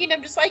as Dean,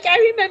 I'm just like, I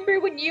remember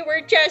when you were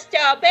just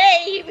a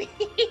baby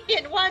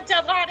in Once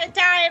Upon a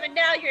Time, and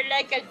now you're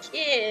like a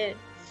kid.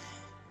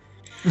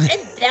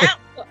 And that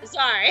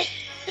sorry,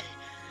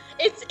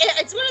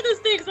 it's one of those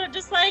things where I'm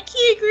just like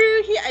he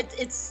grew.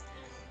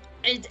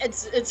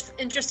 It's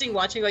interesting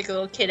watching like a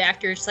little kid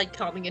actor just like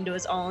coming into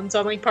his own. So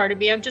I'm like, part of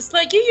me, I'm just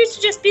like, you used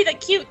to just be the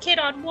cute kid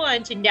on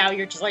Once, and now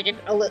you're just like an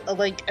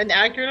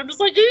actor, and I'm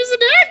just like, he's an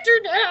actor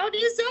now, and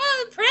he's so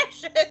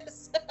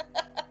precious.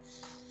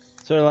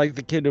 So like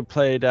the kid who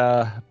played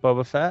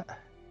Boba Fett.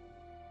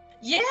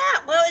 Yeah,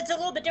 well, it's a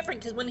little bit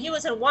different because when he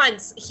was in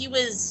Once, he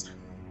was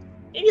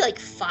maybe like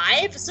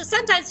 5, so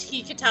sometimes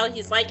he could tell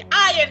he's like,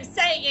 I am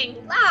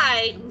saying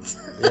lines.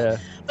 Yeah.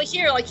 But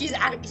here, like, he's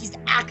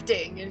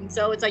acting, and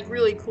so it's like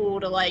really cool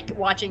to like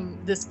watching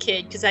this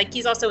kid, because like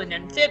he's also in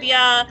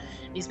Amphibia.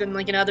 He's been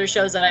like in other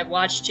shows that I've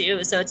watched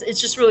too, so it's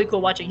just really cool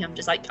watching him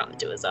just like come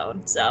into his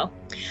own. So,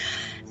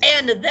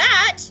 and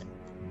that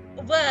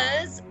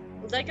was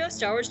Lego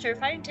Star Wars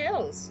Terrifying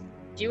Tales.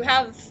 Do you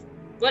have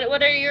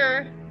what are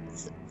your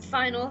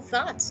final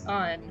thoughts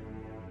on?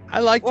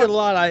 I liked it a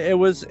lot. It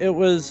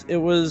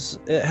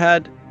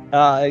had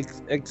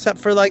except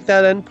for like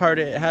that end part,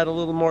 it had a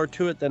little more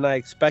to it than I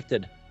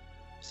expected.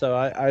 So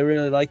I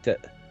really liked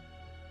it.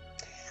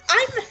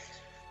 I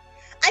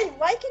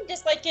like and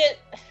dislike it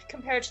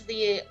compared to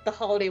the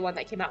holiday one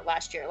that came out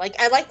last year. Like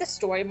I like the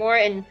story more,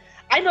 and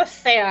I'm a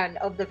fan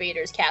of the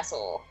Vader's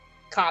Castle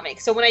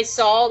comic. So when I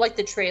saw like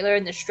the trailer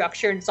and the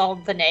structure and saw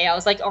Vinay, I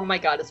was like, oh my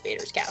god, it's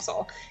Vader's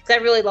Castle, because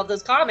I really love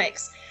those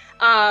comics.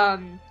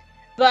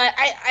 But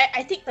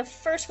I think the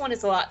first one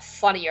is a lot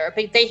funnier.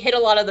 They hit a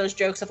lot of those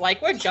jokes of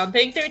like, we're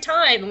jumping through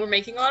time and we're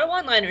making a lot of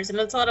one-liners, and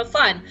it's a lot of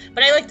fun.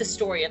 But I like the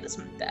story of this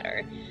one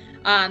better.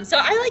 So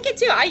I like it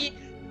too.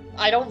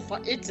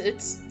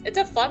 It's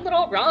a fun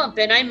little romp,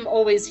 and I'm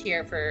always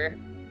here for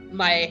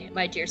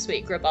my dear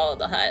sweet Grabala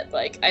the Hutt.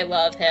 Like, I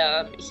love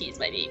him. He's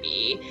my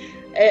baby.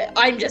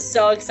 I'm just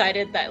so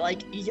excited that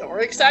like you're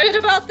excited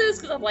about this,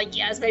 because I'm like,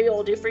 yes, maybe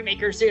we'll do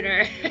Freemaker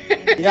sooner.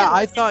 Yeah,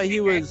 I thought he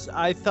was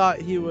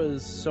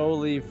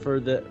solely for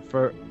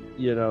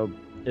you know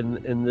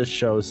in this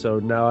show. So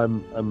now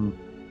I'm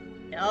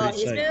no,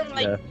 he's been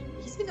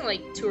in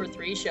like 2 or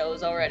 3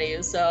 shows already.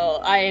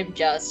 So I am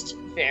just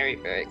very,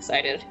 very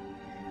excited.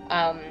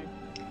 But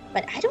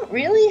I don't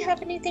really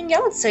have anything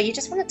else. So you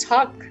just want to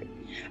talk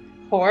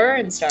horror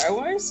and Star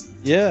Wars?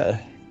 Yeah.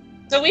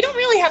 So we don't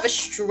really have a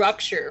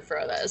structure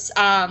for this.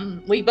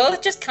 We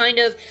both just kind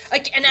of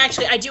like, and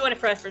actually I do want to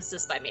preface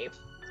this by me.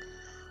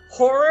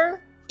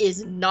 Horror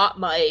is not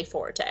my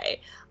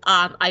forte.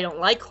 I don't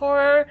like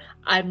horror.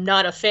 I'm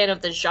not a fan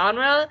of the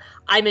genre.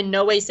 I'm in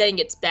no way saying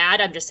it's bad.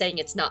 I'm just saying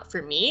it's not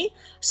for me.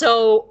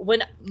 So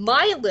when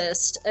my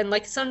list and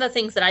like some of the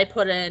things that I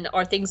put in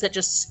are things that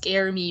just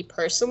scare me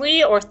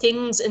personally, or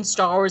things in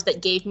Star Wars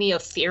that gave me a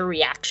fear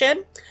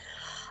reaction.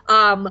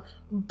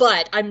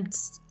 But I'm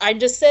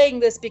just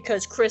saying this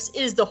because Chris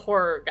is the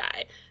horror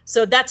guy.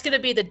 So that's going to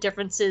be the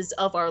differences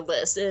of our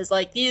list. Is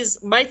like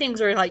my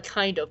things are like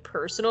kind of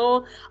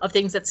personal of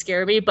things that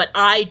scare me, but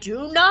I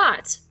do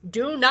not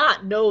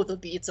know the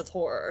beats of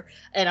horror,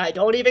 and I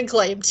don't even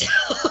claim to.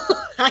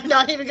 I'm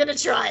not even going to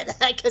try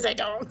that because I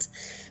don't.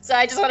 So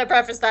I just want to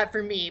preface that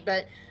for me,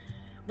 but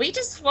we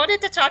just wanted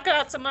to talk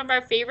about some of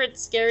our favorite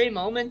scary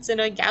moments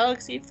in a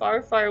galaxy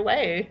far, far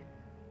away.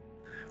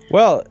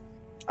 Well,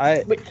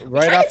 right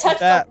off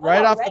the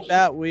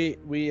bat, we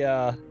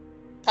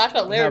talked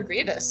about Lara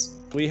Grievous.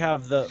 We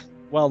have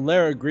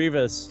Lara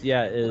Grievous,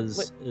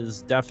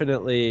 is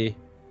definitely,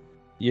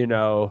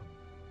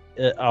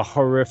 a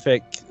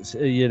horrific,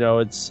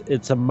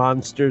 it's a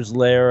Monsters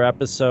Lair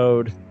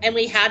episode. And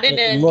we had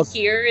it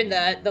here in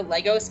the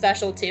Lego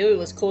special too. It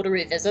was cool to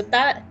revisit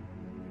that.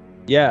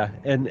 Yeah,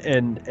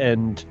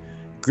 and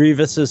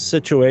Grievous's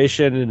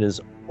situation and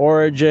his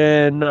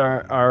origin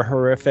are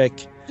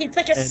horrific. He's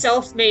like a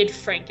self-made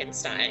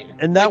Frankenstein.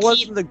 And that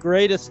wasn't the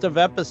greatest of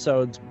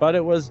episodes, but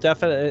it was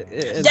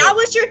definitely... That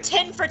was your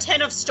 10 for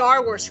 10 of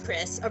Star Wars,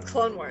 Chris, of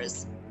Clone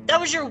Wars. That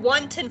was your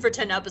 10 for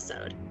 10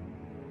 episode.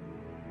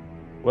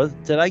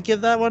 Did I give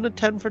that one a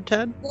 10 for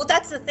 10? Well,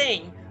 that's the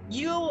thing.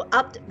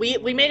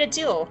 We made a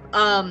deal.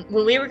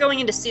 When we were going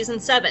into season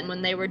 7,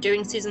 when they were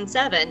doing season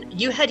 7,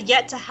 you had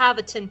yet to have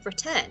a 10 for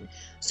 10.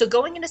 So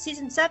going into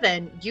season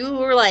 7, you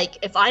were like,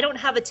 if I don't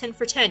have a 10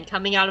 for 10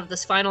 coming out of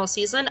this final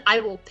season, I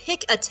will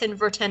pick a 10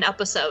 for 10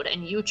 episode,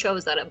 and you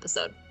chose that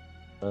episode.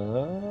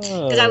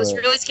 Because I was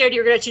really scared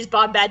you were going to choose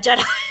Bob Bad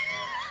Jedi.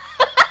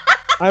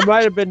 I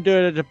might have been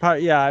doing it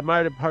I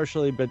might have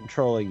partially been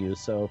trolling you,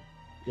 so...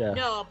 Yeah.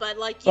 No, but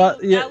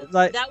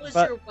that was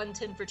your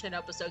 10 for 10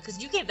 episode, because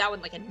you gave that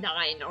one like a 9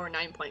 or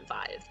 9.5,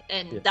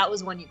 and that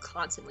was one you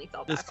constantly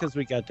fell back. Just because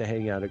we got to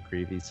hang out at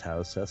Grievy's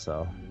house, that's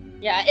all.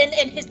 Yeah,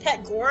 and his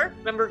pet Gore,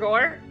 remember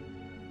Gore?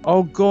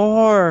 Oh,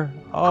 Gore!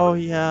 Oh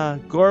yeah,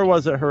 Gore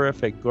wasn't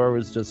horrific. Gore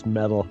was just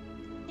metal.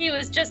 He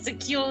was just a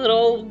cute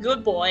little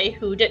good boy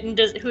who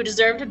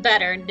deserved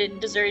better and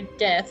didn't deserve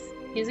death.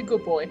 He's a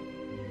good boy.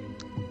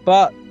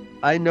 But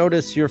I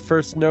notice your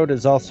first note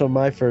is also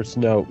my first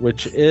note,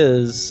 which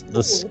is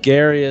the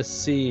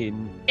scariest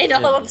scene in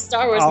all of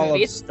Star Wars movies.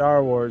 All of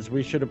Star Wars.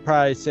 We should have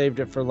probably saved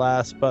it for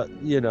last, but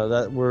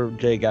that we're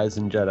J Guys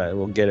and Jedi.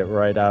 We'll get it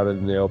right out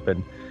in the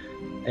open,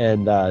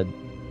 and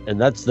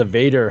that's the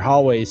Vader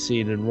hallway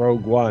scene in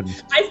Rogue One.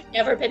 I've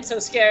never been so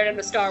scared in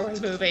a Star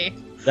Wars movie.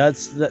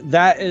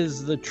 That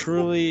is the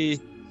truly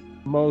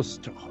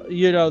most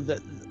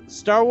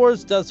Star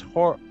Wars does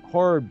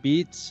horror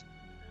beats.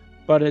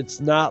 But it's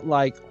not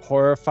like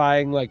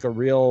horrifying like a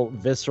real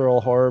visceral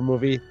horror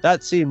movie.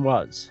 That scene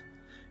was.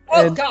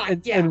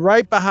 And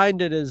right behind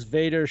it is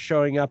Vader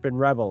showing up in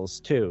Rebels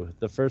too.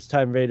 The first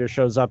time Vader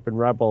shows up in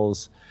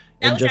Rebels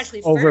and just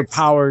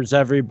overpowers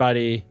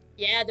everybody.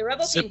 Yeah, the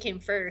Rebel scene came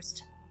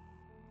first.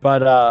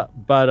 But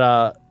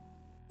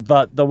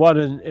the one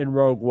in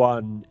Rogue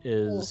One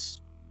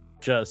is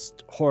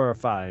just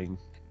horrifying.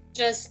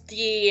 Just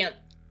the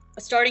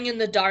starting in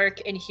the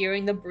dark and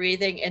hearing the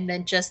breathing and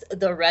then just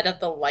the red of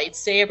the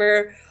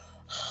lightsaber.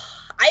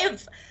 I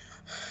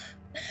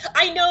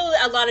know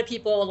a lot of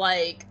people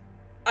like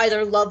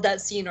either love that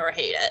scene or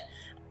hate it.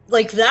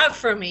 Like that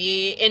for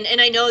me,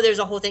 and I know there's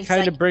a whole thing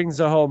kind of brings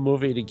the whole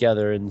movie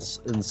together in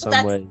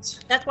some ways.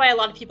 That's why a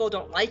lot of people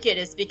don't like it,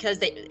 is because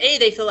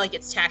they feel like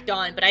it's tacked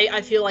on, but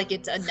I feel like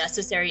it's a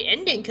necessary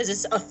ending because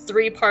it's a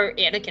 3-part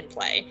Anakin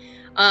play.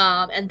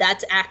 And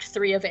that's Act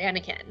 3 of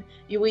Anakin.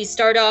 We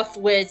start off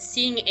with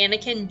seeing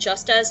Anakin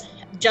just as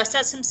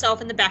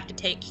himself in the back to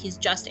take. He's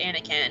just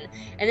Anakin.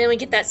 And then we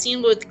get that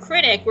scene with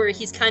Krennic where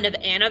he's kind of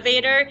Anna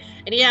Vader,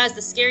 and he has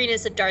the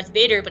scariness of Darth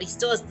Vader, but he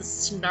still has the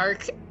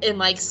snark and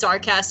like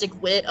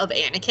sarcastic wit of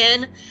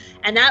Anakin.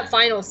 And that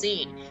final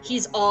scene,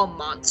 he's all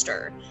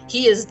monster.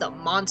 He is the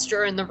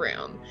monster in the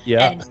room.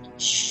 Yeah. And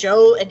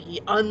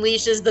he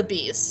unleashes the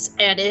beast,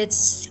 and it's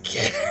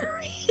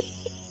scary.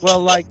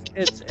 Well,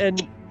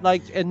 and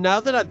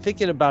now that I'm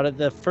thinking about it,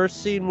 the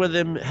first scene with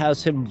him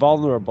has him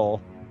vulnerable.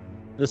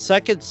 The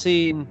second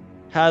scene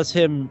has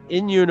him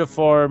in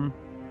uniform,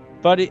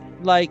 but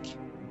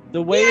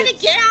the way he had to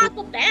get out of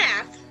the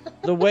bath.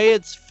 The way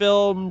it's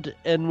filmed,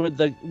 and with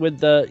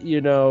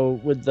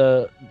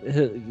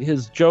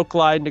his joke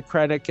line to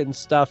Krennic and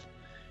stuff,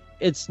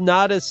 it's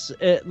not as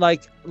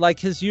like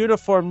his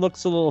uniform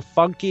looks a little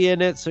funky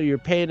in it, so you're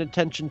paying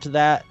attention to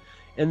that,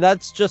 and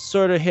that's just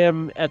sort of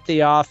him at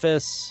the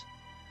office,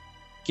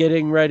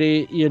 getting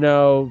ready,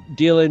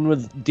 dealing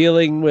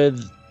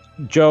with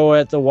Joe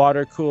at the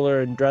water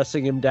cooler and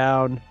dressing him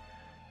down.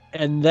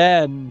 And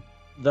then,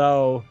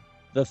 though,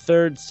 the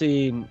third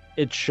scene,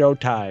 it's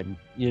showtime,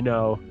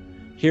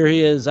 Here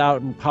he is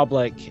out in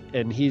public,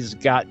 and he's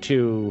got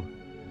to,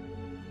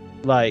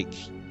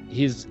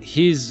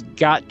 he's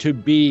got to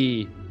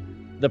be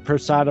the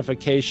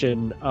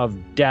personification of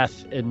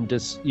death and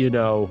just,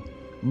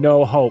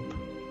 no hope,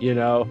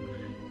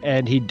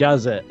 and he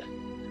does it.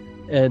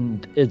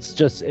 And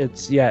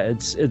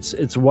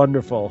it's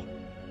wonderful.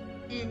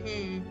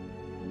 Mm-hmm.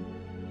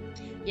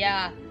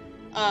 Yeah.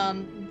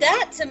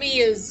 That to me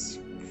is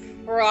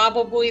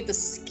probably the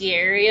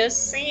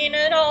scariest scene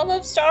in all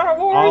of Star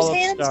Wars, All of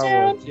hands Star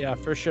down. Wars, yeah,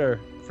 for sure.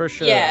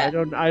 Yeah.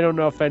 I don't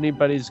know if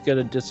anybody's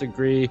gonna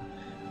disagree,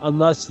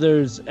 unless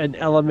there's an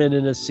element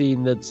in a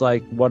scene that's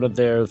like one of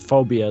their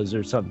phobias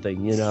or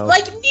something, you know.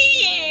 Like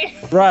me!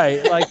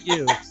 Right, like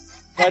you.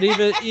 But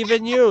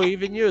even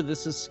you,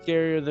 this is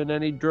scarier than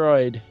any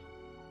droid.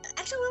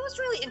 Actually, that was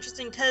really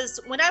interesting because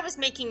when I was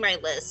making my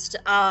list,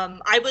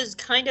 I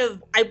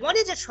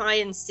wanted to try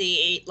and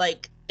see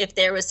like if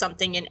there was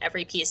something in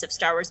every piece of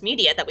Star Wars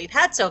media that we've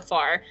had so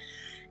far.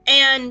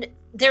 And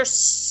there's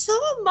so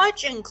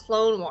much in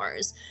Clone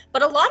Wars,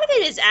 but a lot of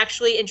it is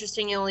actually,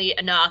 interestingly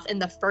enough, in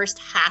the first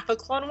half of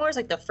Clone Wars,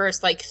 like the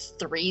first like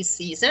 3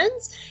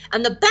 seasons.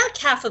 And the back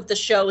half of the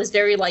show is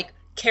very like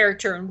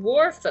character and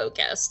war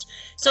focused.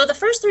 So the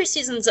first 3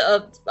 seasons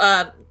of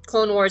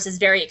Clone Wars is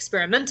very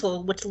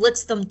experimental, which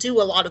lets them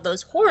do a lot of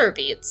those horror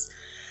beats.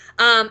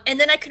 And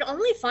then I could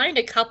only find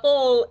a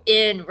couple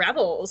in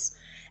Rebels.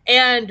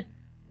 And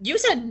you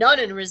said none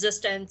in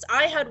Resistance.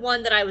 I had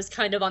one that I was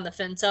kind of on the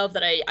fence of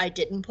that I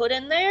didn't put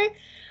in there.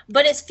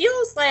 But it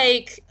feels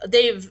like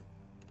they've...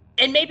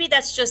 And maybe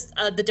that's just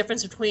the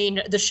difference between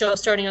the show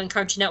starting on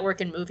Cartoon Network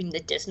and moving to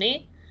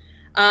Disney.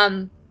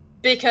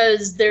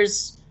 Because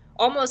there's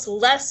almost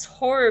less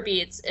horror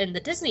beats in the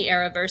Disney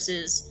era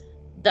versus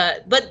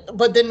the...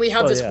 But then we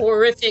have this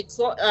horrific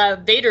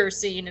Vader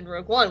scene in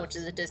Rogue One, which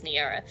is a Disney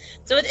era.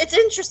 So it's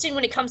interesting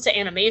when it comes to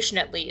animation,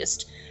 at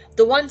least.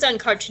 The ones on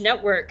Cartoon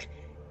Network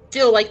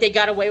feel like they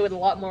got away with a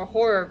lot more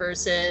horror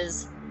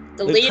versus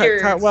the later...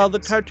 the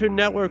Cartoon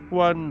Network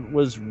one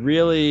was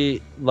really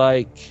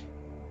like...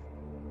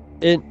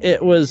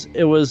 It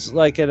was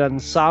like an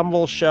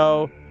ensemble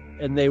show,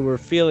 and they were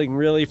feeling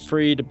really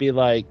free to be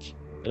like...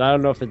 And I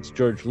don't know if it's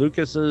George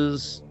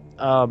Lucas's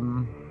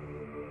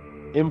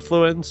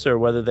influence or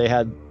whether they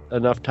had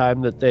enough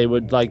time that they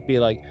would like be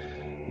like,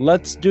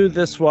 let's do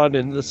this one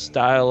in the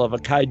style of a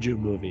kaiju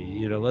movie.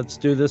 You know, let's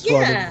do this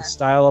one in the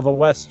style of a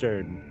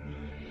Western.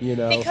 You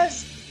know,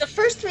 because the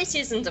first 3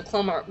 seasons of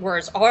Clone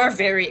Wars are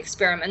very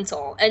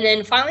experimental, and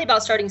then finally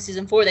about starting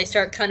season 4, they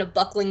start kind of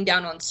buckling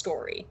down on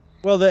story.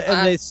 Well,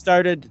 they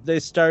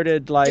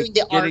started like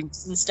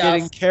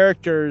getting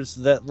characters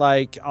that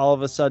like all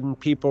of a sudden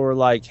people were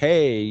like,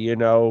 hey, you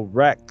know,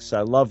 Rex,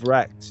 I love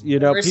Rex. You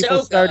know,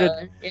 people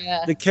started,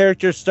 the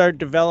characters start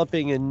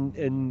developing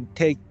and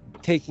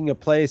taking a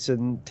place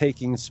and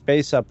taking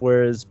space up,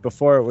 whereas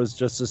before it was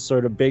just this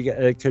sort of big.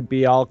 It could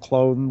be all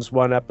clones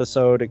one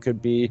episode. It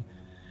could be.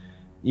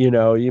 You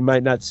know, you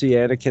might not see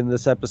Anakin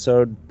this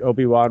episode.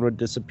 Obi-Wan would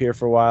disappear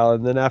for a while,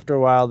 and then after a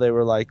while, they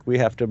were like, "We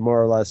have to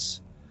more or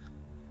less,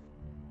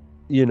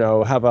 you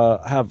know, have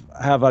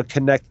a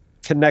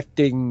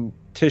connecting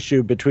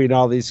tissue between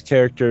all these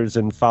characters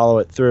and follow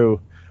it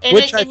through,"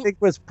 which I think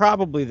was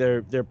probably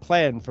their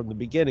plan from the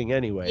beginning,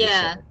 anyway.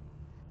 Yeah,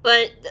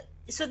 but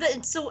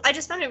so I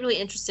just found it really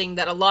interesting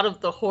that a lot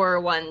of the horror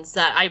ones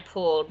that I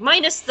pulled,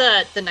 minus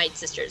the Night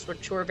Sisters,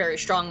 which were very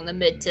strong in the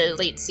mid to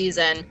late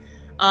season,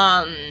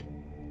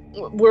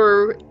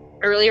 were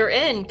earlier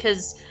in,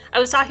 because I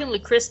was talking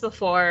with Chris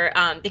before,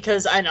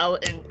 because I know,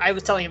 and I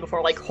was telling him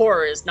before, like,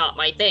 horror is not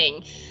my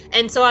thing.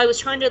 And so I was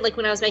trying to, like,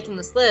 when I was making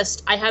this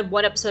list, I had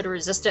one episode of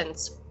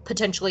Resistance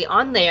potentially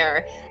on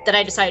there that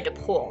I decided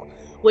to pull,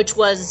 which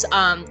was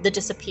The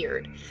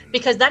Disappeared.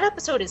 Because that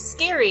episode is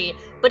scary,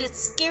 but it's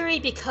scary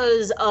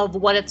because of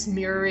what it's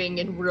mirroring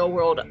in real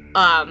world,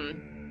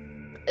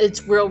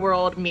 it's real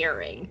world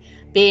mirroring,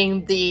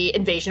 being the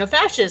invasion of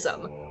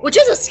fascism, which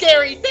is a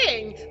scary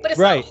thing, but it's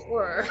not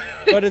horror.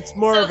 But it's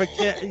more of a,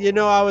 you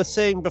know, I was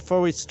saying before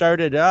we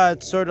started,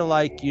 it's sort of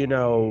like, you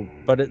know,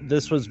 but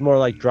this was more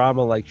like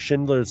drama, like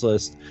Schindler's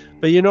List.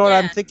 But you know what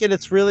I'm thinking?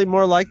 It's really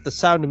more like The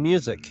Sound of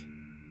Music,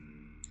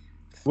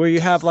 where you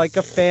have like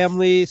a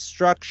family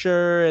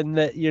structure, and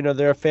that, you know,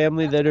 they're a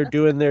family that are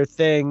doing their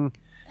thing.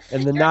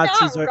 And the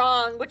Nazis are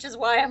wrong, which is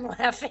why I'm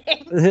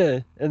laughing.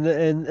 and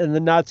the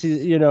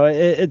Nazis, you know,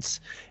 it's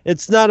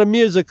not a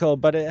musical,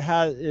 but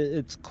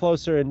it's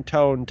closer in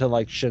tone to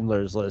like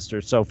Schindler's List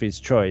or Sophie's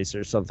Choice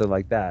or something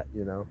like that,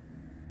 you know.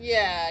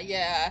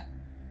 Yeah.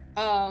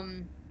 But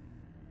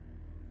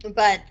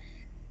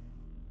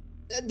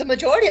the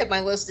majority of my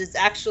list is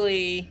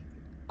actually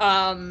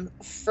from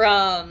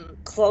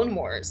Clone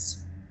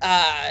Wars.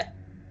 And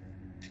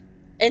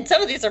some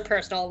of these are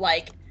personal,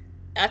 like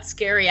that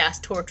scary ass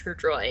torture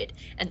droid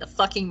and the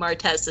fucking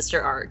Martez sister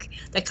arc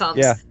that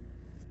comes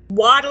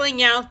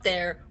waddling out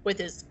there with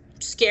his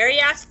scary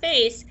ass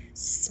face,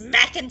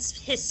 smacking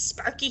his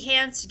sparky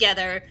hands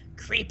together,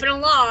 creeping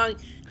along.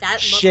 That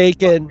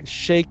shaking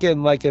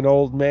like an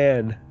old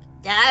man.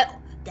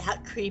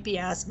 That creepy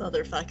ass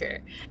motherfucker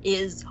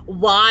is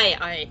why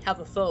I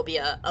have a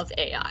phobia of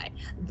AI.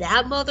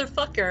 That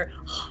motherfucker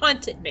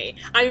haunted me.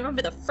 I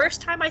remember the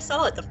first time I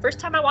saw it, the first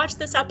time I watched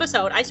this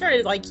episode, I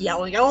started like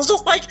yelling. I was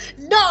just like,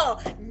 no,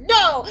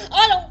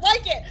 I don't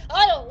like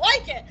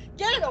it.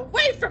 Get it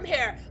away from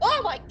here.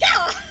 Oh my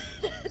God.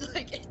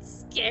 Like, it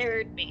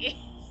scared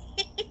me.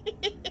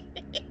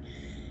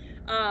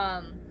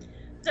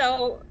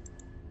 So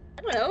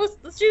I don't know.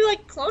 Let's do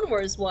like Clone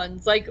Wars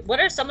ones. Like, what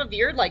are some of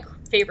your like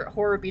favorite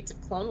horror beats of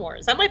Clone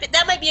Wars? That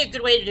might be a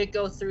good way to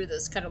go through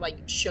this kind of like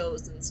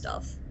shows and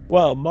stuff.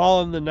 Well,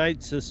 Maul and the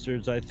Night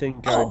Sisters, I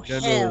think, are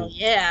generally. Hell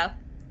yeah.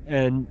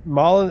 And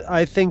Maul,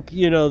 I think,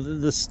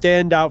 the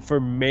standout for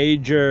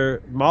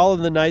major Maul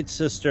and the Night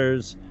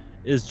Sisters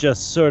is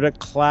just sort of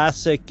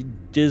classic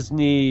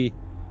Disney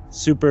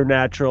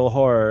supernatural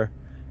horror.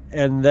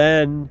 And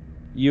then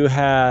you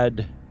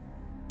had.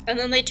 And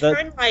then they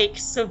turned like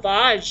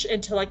Savage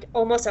into like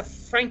almost a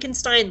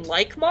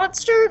Frankenstein-like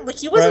monster. Like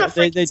he wasn't a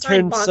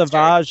Frankenstein monster. They turned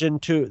Savage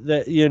into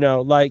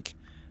the like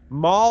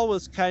Maul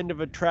was kind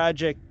of a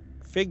tragic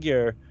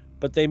figure,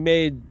 but they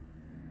made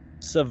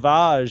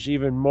Savage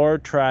even more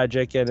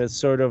tragic, and it's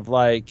sort of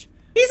like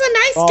he's a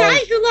nice guy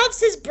who loves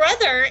his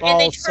brother, and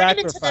they turn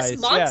him into this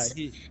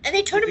monster. Yeah, and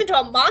they turn him into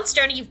a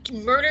monster, and he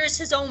murders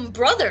his own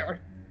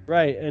brother.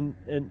 Right, and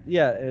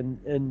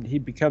he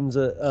becomes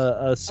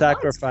a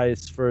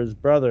sacrifice for his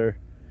brother,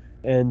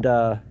 and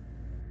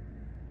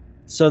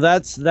so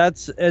that's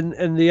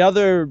and the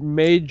other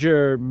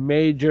major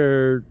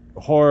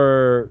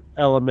horror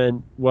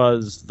element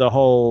was the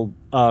whole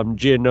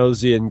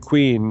Geonosian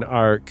Queen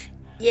arc.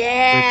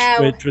 Yeah,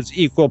 which was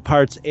equal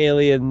parts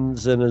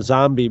aliens and a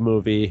zombie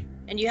movie.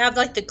 And you have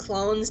like the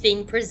clones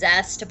being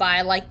possessed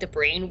by like the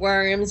brain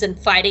worms and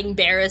fighting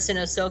Barriss and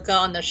Ahsoka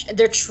on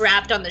they're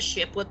trapped on the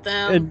ship with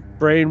them. And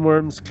brain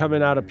worms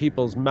coming out of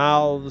people's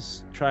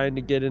mouths, trying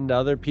to get into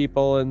other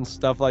people and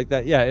stuff like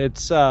that. Yeah,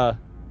 it's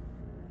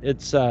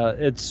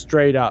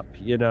straight up,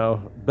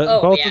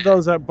 But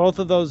both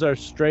of those are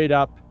straight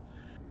up.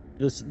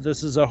 This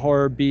is a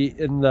horror beat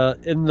in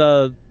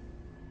the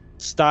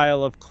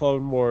style of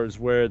Clone Wars,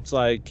 where it's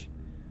like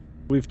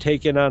we've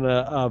taken on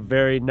a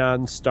very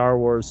non-Star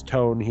Wars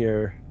tone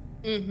here,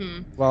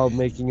 while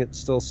making it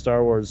still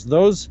Star Wars.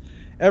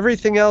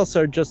 Everything else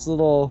are just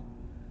little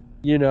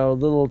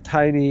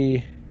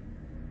tiny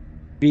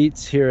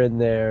beats here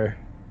and there.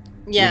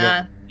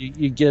 Yeah,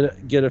 you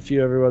get a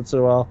few every once in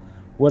a while.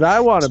 What I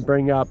want to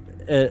bring up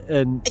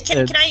can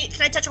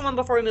I touch on one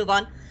before we move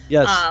on?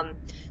 Yes.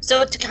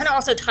 So to kind of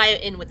also tie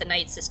it in with the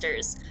Night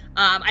Sisters,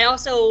 I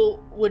also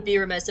would be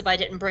remiss if I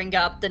didn't bring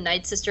up the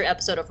Night Sister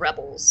episode of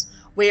Rebels,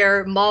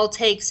 where Maul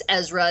takes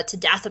Ezra to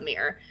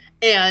Dathomir,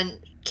 and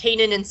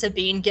Kanan and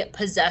Sabine get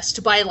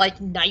possessed by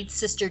like Night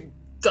Sister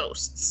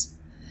ghosts,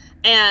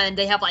 and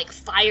they have like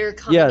fire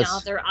coming out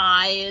of their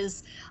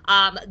eyes.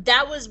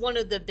 That was one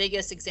of the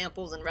biggest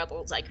examples in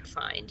Rebels I could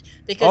find,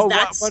 because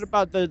what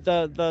about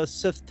the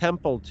Sith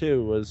Temple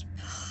too?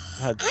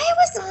 I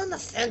was on the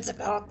fence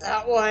about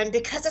that one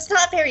because it's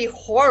not very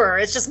horror.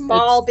 It's just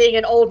Maul being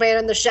an old man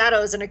in the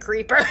shadows and a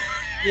creeper.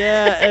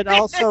 Yeah, and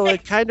also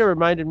it kind of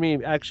reminded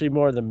me actually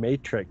more of the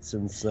Matrix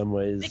in some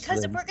ways.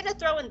 Because if we're going to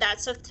throw in that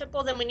Sith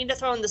Temple, then we need to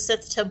throw in the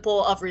Sith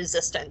Temple of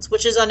Resistance,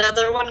 which is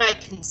another one I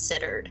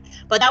considered.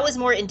 But that was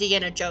more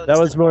Indiana Jones. That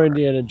was more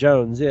Indiana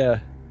Jones,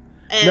 yeah.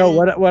 And no,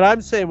 what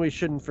I'm saying we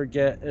shouldn't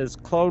forget is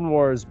Clone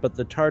Wars, but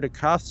the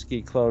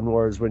Tartakovsky Clone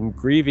Wars, when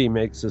Greavy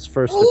makes his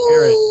first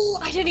appearance.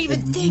 I didn't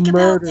even think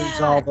about that. Murders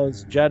all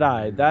those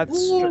Jedi.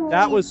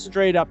 That was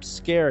straight up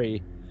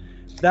scary.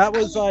 That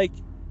was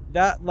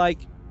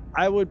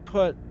I would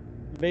put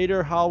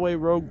Vader Hallway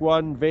Rogue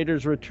One,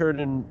 Vader's Return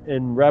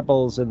in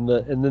Rebels, and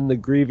then the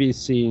Greavy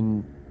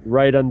scene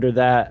right under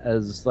that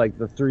as like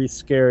the three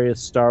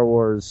scariest Star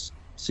Wars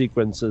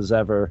sequences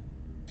ever.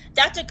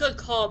 That's a good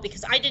call,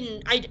 because I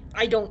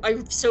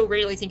so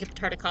rarely think of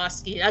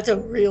Tartakovsky. That's a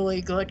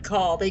really good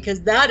call,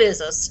 because that is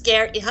a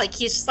scary, like,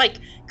 he's just like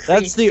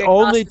that's the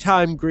only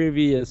time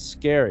Greavy is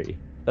scary.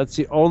 That's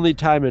the only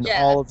time in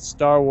all of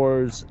Star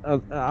Wars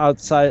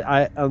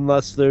outside,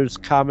 unless there's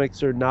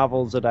comics or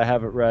novels that I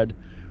haven't read,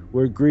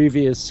 where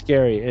Greavy is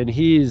scary, and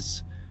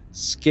he's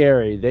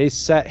scary. They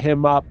set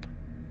him up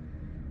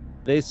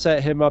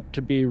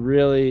to be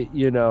really,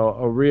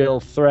 a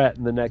real threat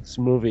in the next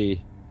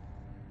movie.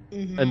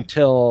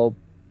 Until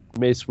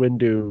Mace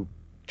Windu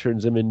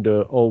turns him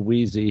into old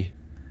Wheezy.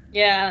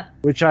 Yeah.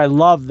 Which I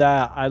love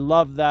that.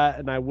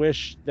 And I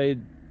wish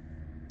they'd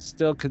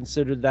still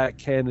considered that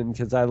canon,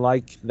 because I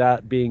like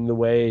that being the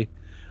way.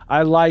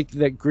 I like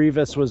that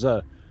Grievous was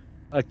a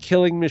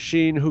killing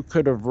machine who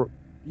could have,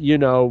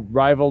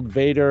 rivaled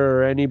Vader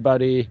or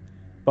anybody,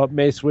 but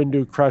Mace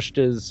Windu crushed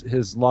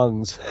his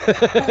lungs.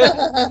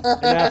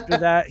 And after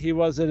that, he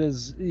wasn't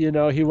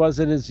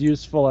as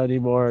useful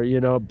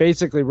anymore,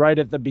 basically right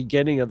at the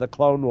beginning of the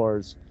Clone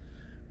Wars.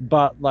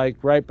 But like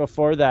right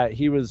before that,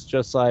 he was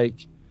just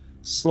like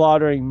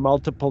slaughtering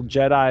multiple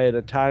Jedi at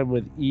a time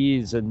with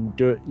ease, and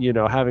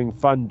having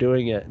fun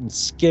doing it, and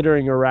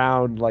skittering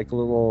around like a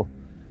little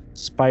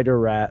spider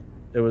rat.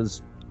 It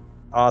was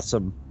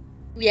awesome.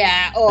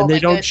 Yeah. And they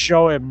don't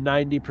show him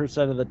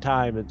 90% of the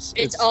time.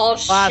 It's all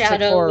classic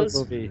shadows. horror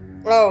movie.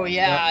 Oh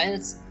yeah,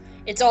 and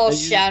It's all They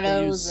use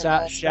shadows and all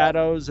stuff.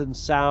 shadows and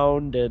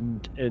sound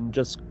and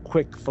just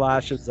quick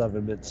flashes of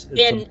him. It's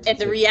and the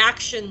amazing.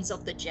 reactions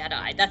of the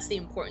Jedi. That's the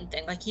important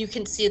thing. Like, you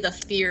can see the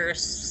fear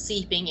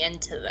seeping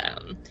into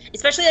them.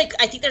 Especially, like,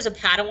 I think there's a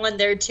Padawan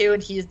there too,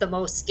 and he's the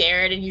most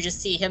scared, and you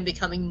just see him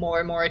becoming more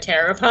and more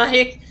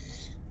terrifying.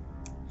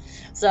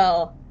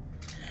 So,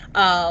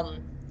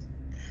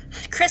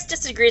 Chris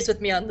disagrees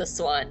with me on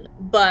this one,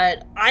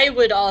 but I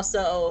would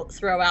also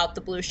throw out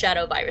the Blue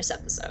Shadow virus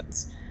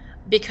episodes,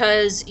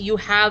 because you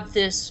have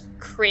this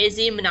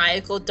crazy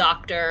maniacal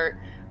doctor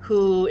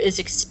who is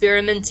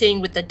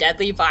experimenting with the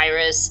deadly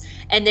virus,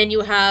 and then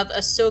you have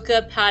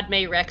Ahsoka,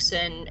 Padme, Rex,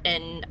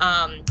 and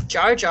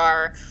Jar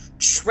Jar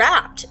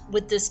trapped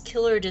with this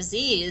killer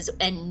disease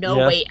and no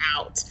way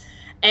out.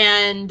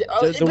 And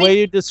the way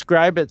you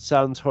describe it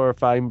sounds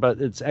horrifying, but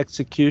its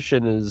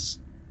execution is.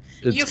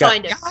 You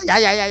find it.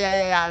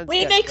 Yeah.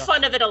 We make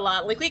fun of it a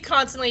lot. Like, we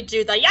constantly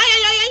do the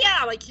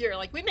yeah. Like, here,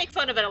 like, we make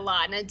fun of it a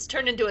lot, and it's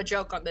turned into a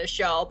joke on this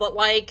show. But,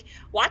 like,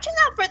 watching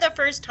that for the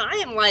first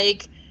time,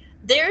 like,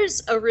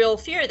 there's a real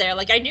fear there.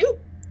 Like, I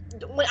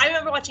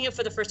remember watching it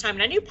for the first time,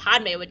 and I knew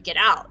Padme would get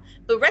out.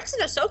 But Rex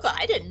and Ahsoka,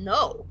 I didn't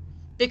know,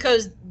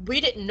 because we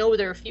didn't know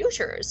their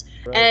futures.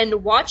 Right.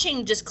 And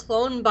watching just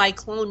clone by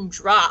clone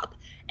drop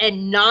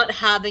and not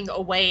having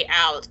a way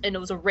out, and it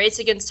was a race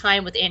against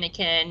time with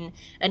Anakin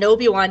and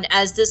Obi-Wan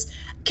as this,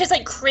 because,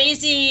 like,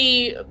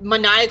 crazy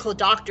maniacal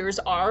doctors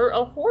are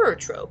a horror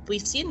trope.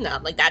 We've seen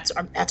them. Like, that's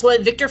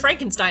what Victor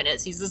Frankenstein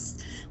is. He's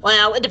this,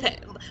 well, it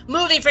depends.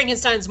 Movie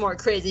Frankenstein's more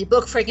crazy.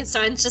 Book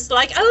Frankenstein's just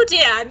like, oh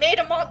dear, I made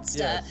a monster.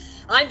 Yes.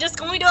 I'm just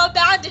going to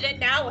abandon it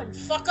now and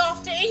fuck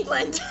off to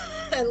England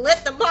and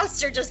let the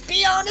monster just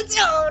be on its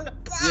own.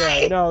 Bye.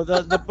 Yeah, no,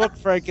 the book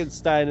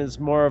Frankenstein is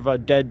more of a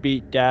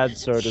deadbeat dad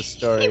sort of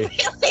story.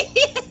 It really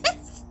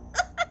is.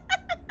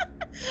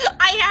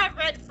 I have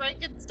read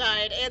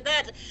Frankenstein, and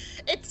that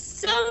it's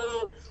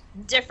so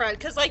different,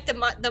 because, like,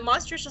 the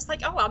monster's just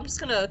like, oh, I'm just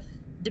gonna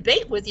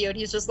debate with you, and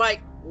he's just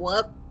like,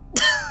 what?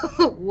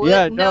 What?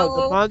 Yeah,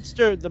 no,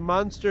 the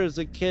monster is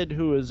a kid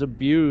who is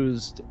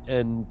abused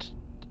and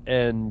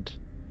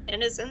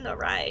is in the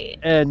right.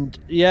 And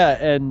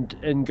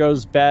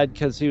goes bad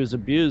because he was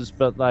abused,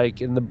 but, like,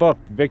 in the book,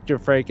 Victor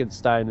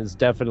Frankenstein is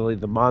definitely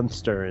the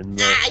monster.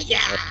 And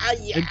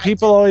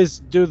people always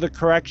do the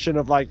correction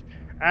of, like,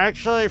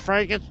 actually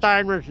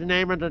Frankenstein was the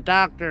name of the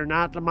doctor,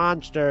 not the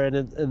monster,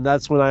 and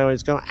that's when I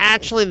always go,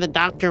 actually the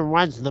doctor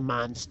was the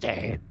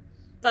monster.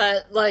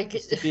 But, like,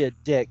 to be a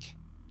dick.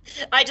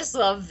 I just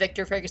love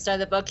Victor Frankenstein,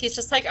 the book. He's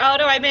just like, oh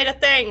no, I made a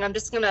thing. I'm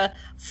just gonna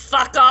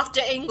fuck off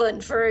to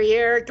England for a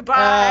year.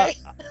 Goodbye.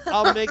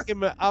 I'll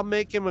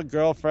make him a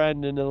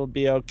girlfriend, and it'll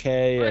be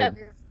okay. And...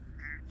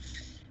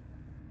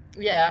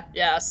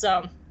 Yeah.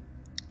 So,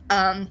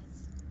 the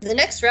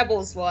next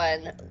Rebels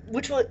one,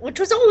 which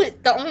was only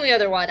the only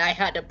other one I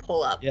had to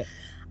pull up. Yeah.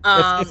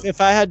 If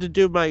I had to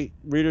do my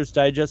Reader's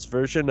Digest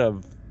version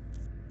of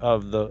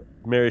the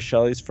Mary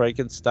Shelley's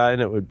Frankenstein,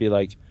 it would be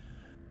like,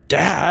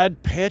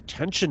 Dad, pay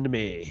attention to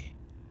me.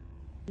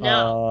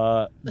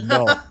 No.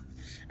 No.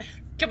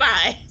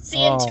 Goodbye.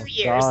 See you in 2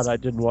 years. God, I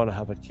didn't want to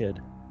have a kid.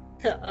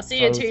 I'll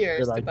see you in 2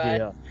 years. Goodbye.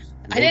 Idea.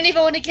 I didn't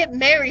even want to get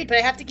married, but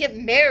I have to get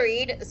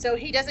married so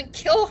he doesn't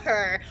kill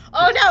her.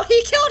 Oh no,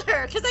 he killed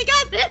her because I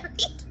got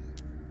married.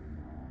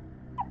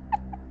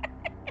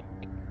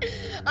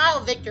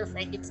 Oh, Victor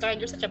Frankenstein,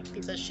 you're such a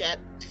piece of shit.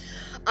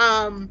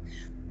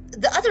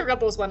 The other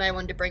Rebels one I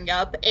wanted to bring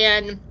up,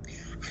 and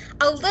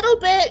a little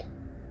bit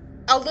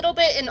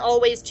in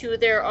Always too,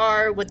 there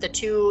are with the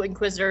two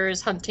Inquisitors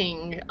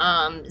hunting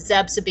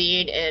Zeb,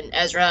 Sabine, and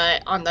Ezra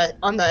on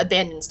the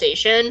abandoned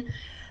station,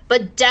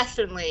 but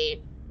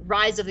definitely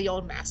Rise of the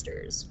Old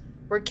Masters.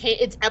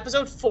 It's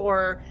episode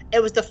 4.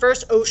 It was the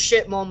first oh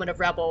shit moment of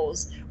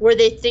Rebels where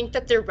they think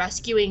that they're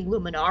rescuing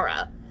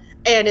Luminara,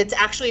 and it's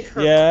actually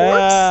her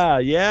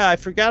corpse. Yeah, I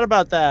forgot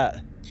about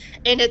that.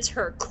 And it's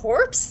her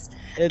corpse.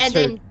 It's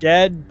her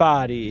dead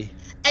body.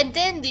 And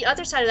then the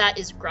other side of that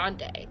is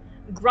Grande.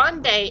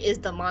 Grande is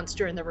the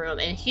monster in the room,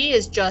 and he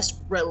is just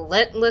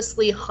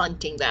relentlessly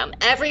hunting them.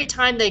 Every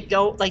time they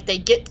go, like, they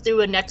get through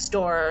a next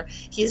door,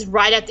 he's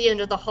right at the end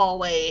of the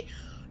hallway,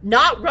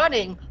 not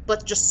running,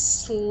 but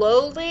just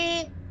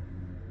slowly,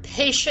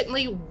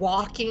 patiently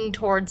walking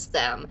towards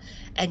them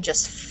and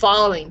just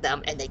following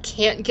them, and they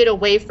can't get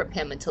away from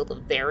him until the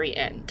very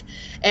end.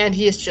 And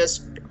he is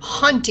just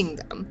hunting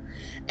them.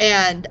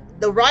 And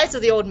the Rise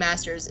of the Old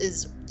Masters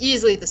is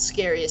easily the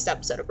scariest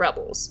episode of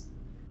Rebels.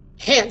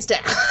 Hands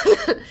down.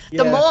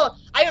 The more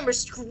I remember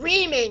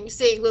screaming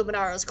seeing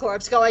Luminara's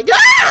corpse going,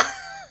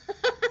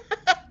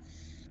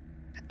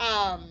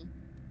 ah!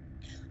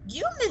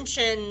 You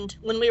mentioned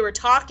when we were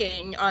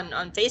talking on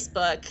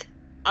Facebook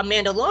a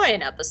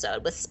Mandalorian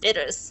episode with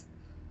Spitters.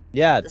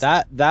 Yeah,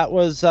 that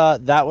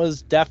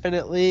was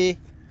definitely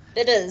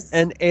it is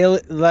an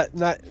alien,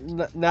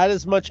 not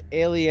as much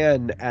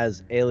alien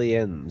as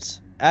aliens,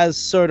 as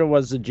sort of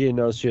was the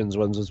Geonosians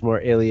ones, was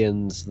more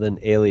aliens than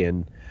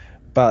alien.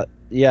 But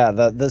yeah,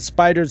 the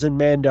spiders in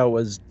Mando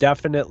was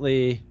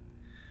definitely,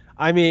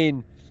 I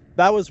mean,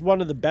 that was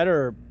one of the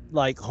better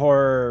like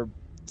horror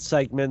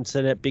segments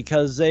in it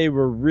because they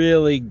were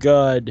really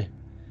good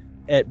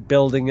at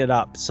building it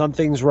up.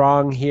 Something's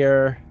wrong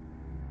here.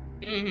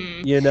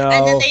 Mm-hmm. You know,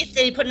 and then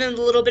they put in a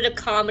little bit of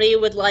comedy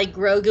with like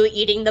Grogu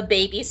eating the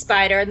baby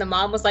spider, and the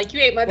mom was like, "You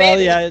ate my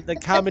baby." Well, yeah, the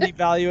comedy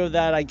value of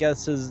that, I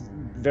guess,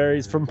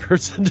 varies from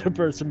person to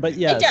person, but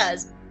yes, it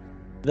does.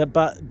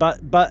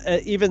 But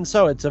even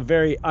so, it's a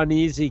very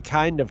uneasy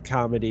kind of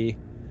comedy,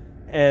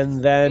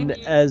 and then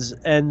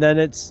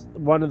it's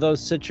one of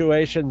those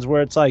situations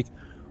where it's like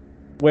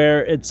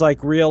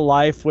real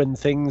life when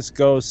things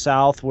go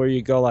south, where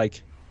you go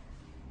like,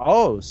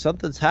 oh,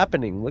 something's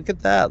happening. Look at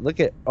that.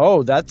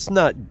 Oh, that's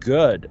not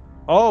good.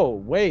 Oh,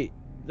 wait,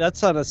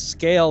 that's on a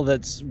scale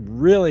that's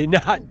really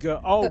not good.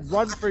 Oh,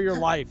 run for your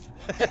life.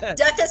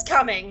 Death is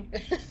coming.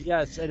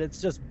 Yes, and it's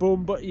just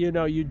boom, but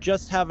you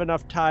just have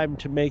enough time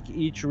to make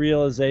each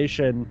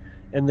realization,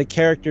 and the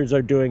characters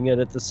are doing it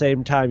at the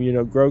same time.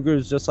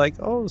 Grogu's just like,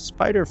 oh,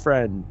 spider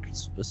friend,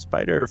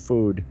 spider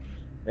food.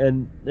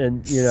 And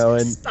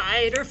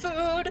spider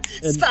food.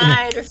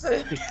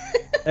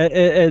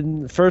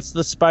 And first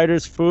the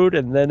spider's food,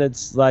 and then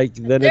it's like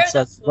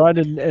run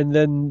and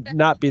then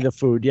not be the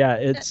food. Yeah,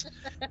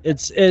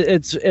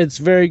 it's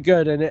very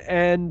good,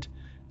 and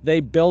they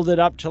build it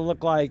up to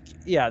look like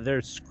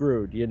they're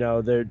screwed.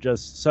 They're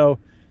just so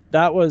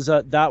that was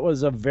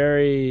a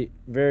very,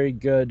 very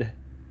good.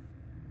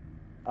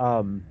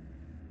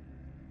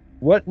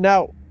 What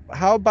now?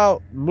 How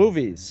about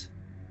movies?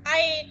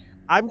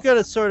 I'm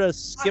gonna sort of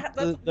skip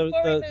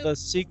the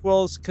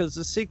sequels, because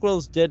the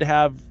sequels did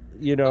have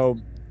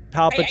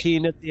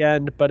Palpatine at the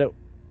end, but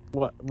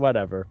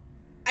whatever.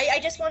 I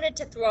just wanted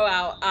to throw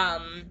out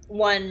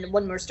one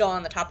when we're still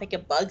on the topic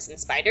of bugs and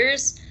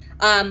spiders.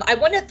 I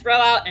want to throw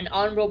out an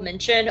honorable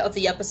mention of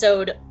the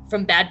episode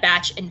from Bad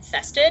Batch,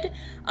 Infested.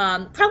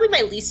 Probably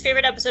my least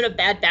favorite episode of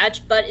Bad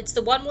Batch, but it's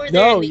the one where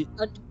they're in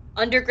the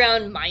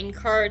underground mine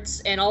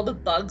carts and all the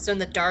bugs are in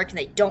the dark and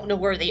they don't know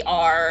where they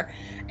are,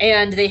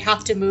 and they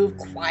have to move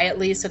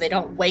quietly so they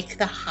don't wake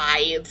the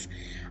hive.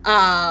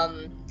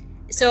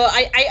 So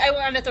I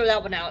want to throw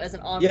that one out as an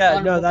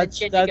honorable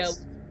mention.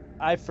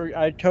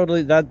 I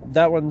totally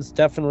that one's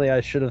definitely,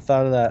 I should have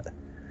thought of that.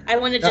 I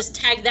want to just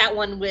tag that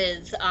one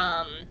with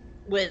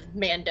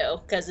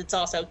Mando, because it's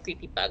also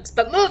creepy bugs.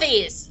 But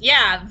movies,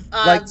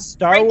 like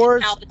Star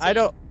Wars.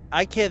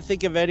 I can't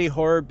think of any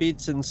horror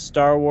beats in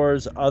Star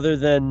Wars other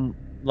than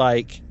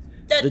like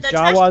the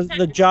Jawas.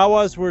 The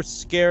Jawas were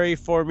scary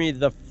for me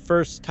the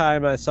first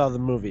time I saw the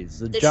movies.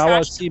 The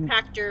Jawas seemed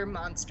compactor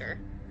monster.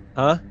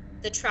 Huh?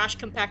 The trash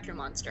compactor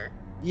monster.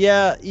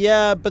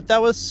 Yeah, but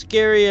that was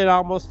scary in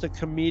almost a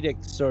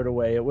comedic sort of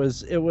way. It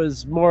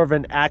was more of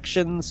an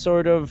action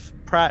sort of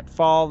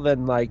pratfall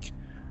than like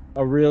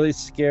a really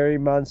scary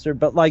monster.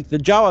 But like the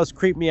Jawas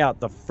creeped me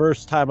out the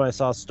first time I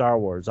saw Star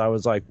Wars. I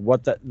was like,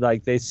 what the,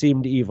 like they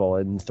seemed evil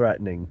and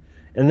threatening.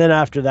 And then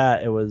after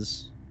that, they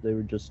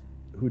were just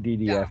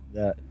Houdini after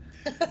that.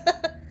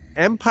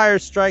 Empire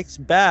Strikes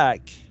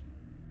Back.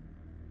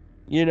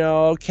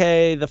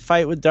 Okay, the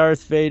fight with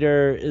Darth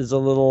Vader is a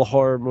little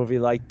horror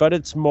movie-like, but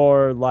it's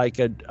more like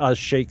a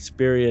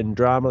Shakespearean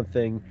drama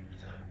thing.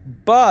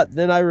 But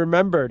then I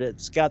remembered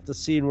it's got the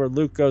scene where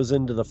Luke goes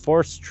into the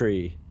Force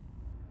tree.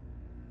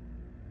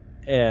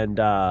 And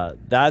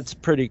that's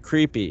pretty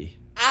creepy.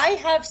 I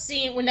have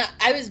seen, when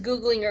I was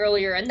Googling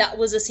earlier, and that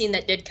was a scene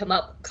that did come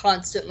up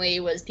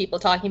constantly, was people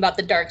talking about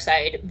the dark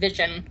side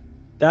vision.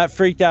 That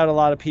freaked out a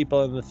lot of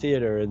people in the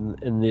theater,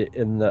 in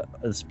the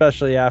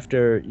especially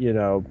after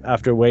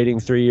after waiting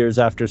 3 years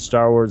after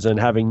Star Wars and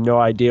having no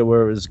idea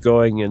where it was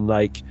going, and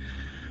like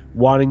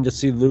wanting to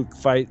see Luke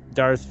fight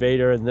Darth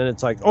Vader, and then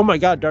it's like, oh my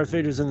God, Darth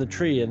Vader's in the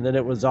tree, and then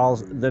it went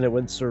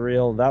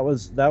surreal.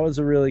 That was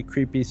a really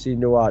creepy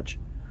scene to watch.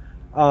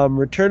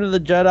 Return of the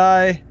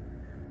Jedi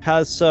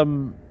has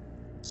some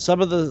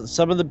of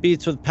the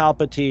beats with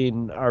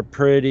Palpatine are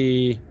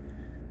pretty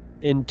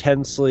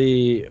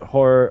intensely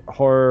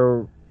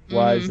horror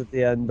wise at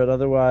the end, but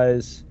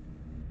otherwise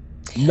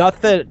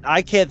nothing.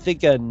 I can't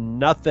think of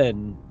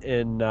nothing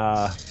in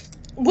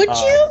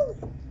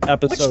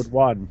episode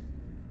 1.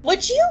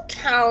 Would you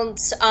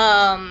count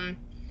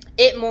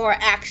it more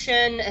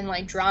action and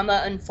like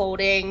drama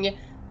unfolding,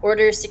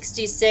 Order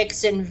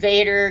 66 and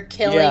Vader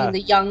killing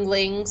the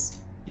younglings?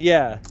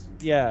 Yeah.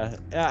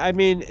 I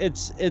mean,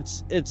 it's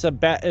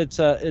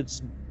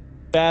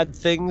bad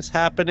things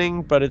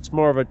happening, but it's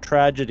more of a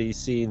tragedy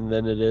scene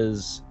than it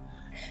is.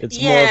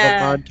 It's more of a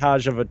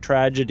montage of a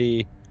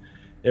tragedy.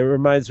 It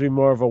reminds me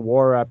more of a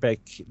war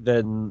epic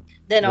than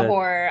a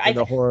horror.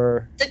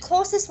 Horror. The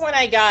closest one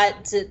I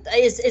got to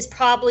is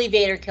probably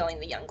Vader killing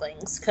the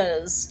younglings,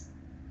 because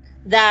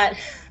that,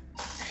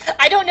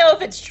 I don't know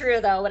if it's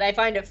true though, but I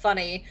find it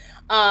funny.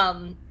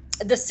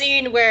 The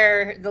scene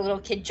where the little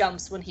kid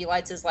jumps when he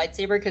lights his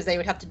lightsaber, because they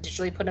would have to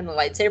digitally put in the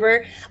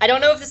lightsaber. I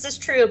don't know if this is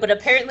true, but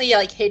apparently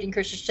like Hayden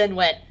Christensen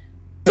went,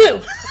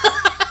 boo!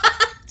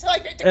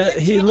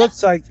 He looks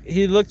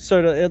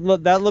sort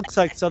of, that looks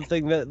like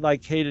something that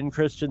like Hayden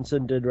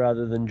Christensen did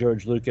rather than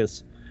George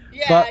Lucas.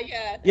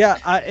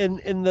 Yeah,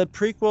 in the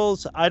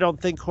prequels, I don't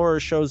think horror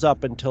shows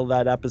up until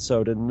that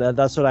episode, and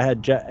that's what I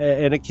had.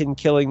 Anakin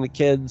killing the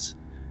kids,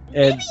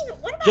 and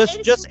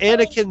just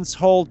Anakin's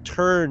whole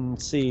turn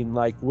scene,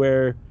 like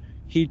where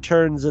he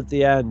turns at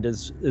the end,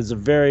 is a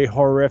very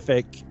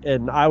horrific,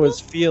 and I was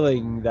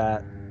feeling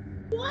that.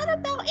 What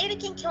about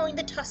Anakin killing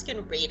the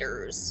Tusken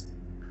Raiders?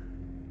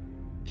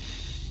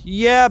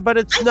 Yeah, but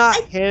it's not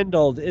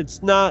handled.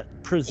 It's not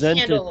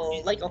presented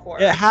like a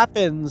horror. It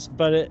happens,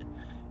 but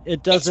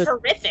it doesn't. It's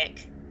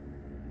horrific.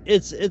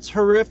 It's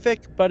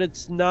horrific, but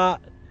it's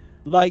not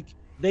like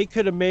they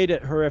could have made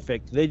it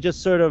horrific. It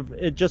just sort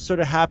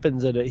of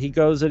happens in it. He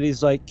goes and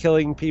he's like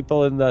killing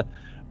people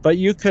but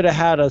you could have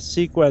had a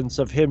sequence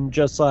of him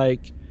just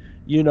like,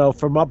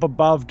 from up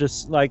above,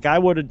 just like I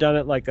would have done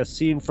it like a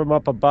scene from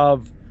up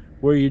above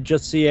where you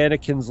just see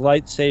Anakin's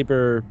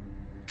lightsaber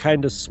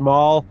kind of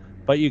small,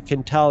 but you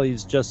can tell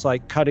he's just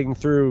like cutting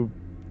through,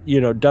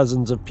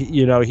 dozens of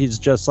people, he's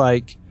just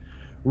like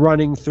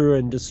running through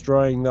and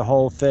destroying the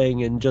whole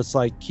thing and just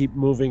like keep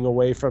moving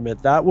away from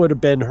it. That would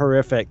have been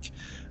horrific.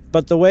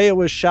 But the way it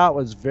was shot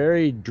was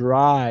very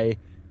dry.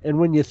 And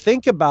when you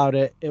think about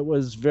it, it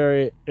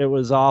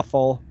was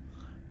awful.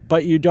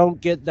 But you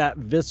don't get that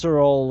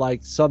visceral,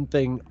 like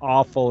something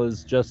awful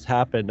has just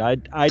happened. I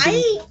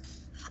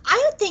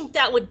think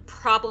that would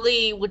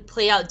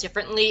play out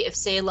differently if,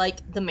 say, like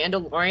the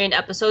Mandalorian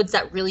episodes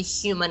that really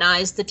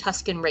humanize the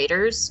Tusken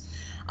Raiders.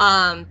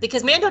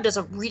 Because Mando does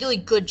a really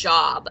good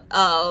job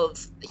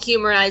of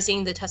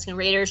humanizing the Tusken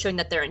Raiders, showing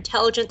that they're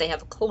intelligent, they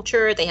have a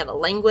culture, they have a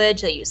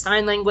language, they use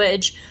sign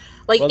language.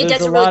 Like, it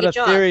does a really good job. There's a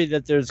lot of theory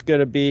that there's going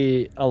to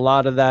be a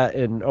lot of that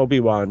in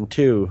Obi-Wan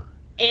too.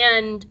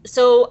 And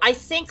so I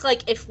think,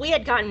 like, if we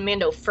had gotten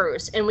Mando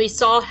first and we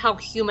saw how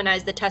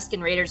humanized the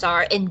Tusken Raiders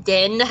are, and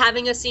then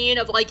having a scene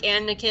of, like,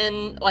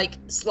 Anakin, like,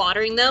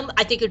 slaughtering them,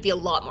 I think it would be a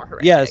lot more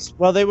horrific. Yes,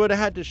 well, they would have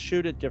had to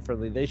shoot it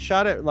differently. They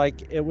shot it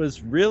like it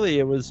was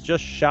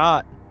just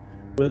shot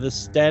with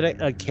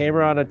a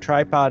camera on a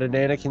tripod, and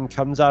Anakin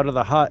comes out of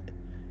the hut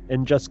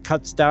and just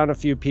cuts down a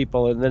few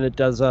people, and then it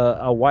does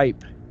a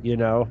wipe,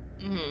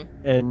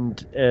 Mm-hmm.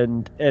 And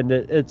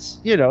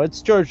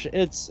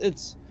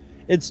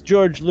it's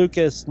George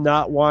Lucas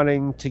not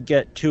wanting to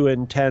get too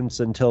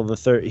intense until the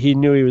third. He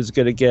knew he was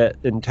going to get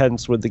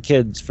intense with the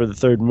kids for the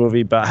third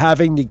movie, but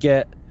having to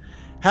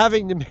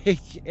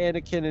make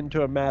Anakin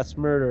into a mass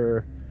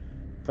murderer.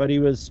 But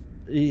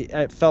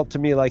it felt to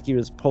me like he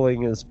was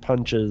pulling his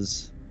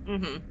punches.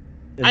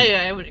 Mm-hmm.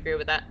 I would agree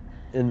with that.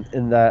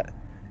 In that,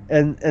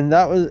 and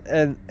that was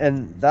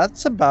and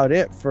that's about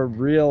it for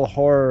real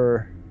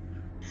horror.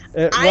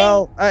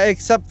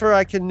 Except for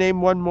I can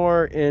name one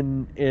more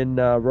in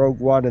Rogue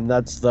One, and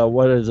that's the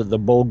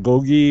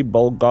Bulgogi,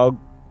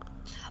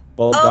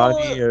 or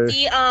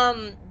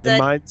the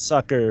mind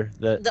sucker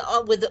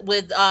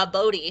with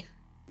Bodhi.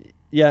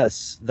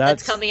 Yes,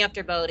 that's coming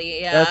after Bodhi.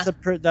 Yeah,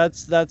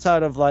 that's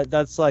out of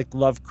that's like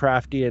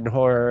Lovecraftian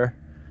horror.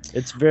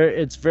 It's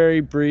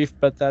very brief,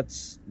 but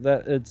it's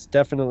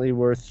definitely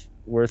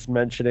worth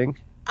mentioning.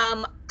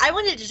 I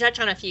wanted to touch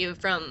on a few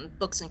from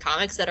books and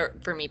comics that are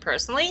for me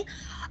personally.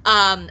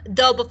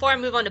 Though before I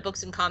move on to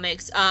books and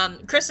comics,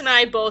 Chris and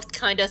I both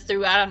kind of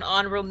threw out an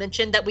honorable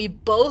mention that we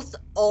both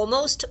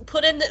almost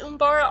put in the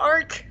Umbara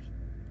arc.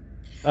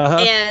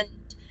 Uh-huh.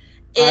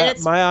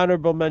 And my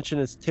honorable mention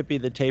is Tippy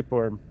the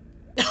Tapeworm.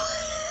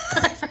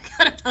 I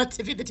forgot about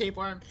Tippy the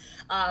Tapeworm.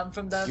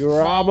 From the You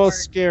were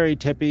almost scary,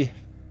 Tippy.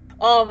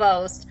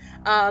 Almost.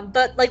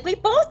 But like we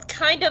both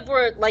kind of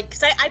were like,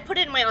 because I put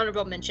it in my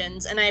honorable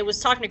mentions, and I was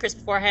talking to Chris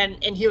beforehand,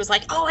 and he was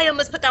like, "Oh, I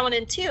almost put that one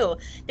in too,"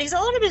 because a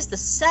lot of it is the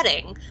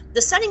setting.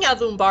 The setting of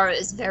Umbara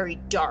is very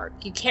dark.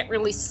 You can't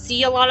really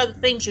see a lot of the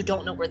things. You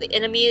don't know where the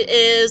enemy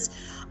is.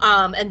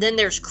 And then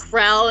there's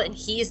Krell, and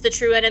he's the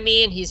true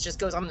enemy, and he just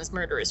goes on this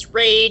murderous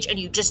rage, and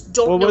you just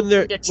don't know who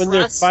to trust. When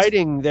they're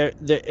fighting,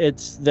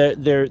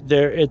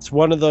 it's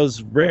one of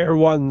those rare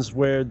ones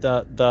where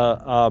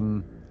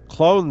the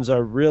clones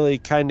are really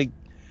kind of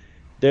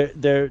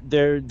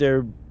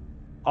they're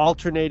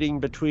alternating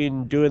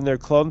between doing their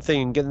clone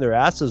thing and getting their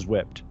asses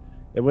whipped.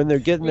 And when they're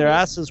getting their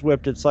asses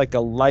whipped, it's like a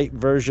light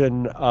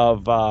version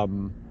of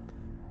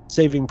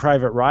Saving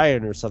Private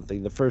Ryan or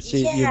something. The first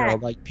scene,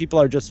 like people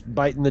are just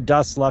biting the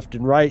dust left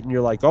and right, and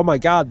you're like, oh my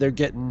God, they're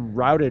getting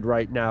routed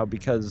right now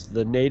because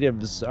the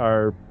natives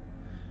are,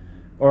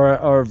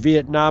 or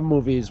Vietnam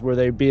movies where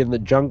they'd be in the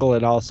jungle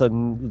and all of a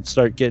sudden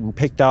start getting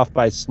picked off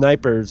by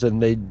snipers and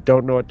they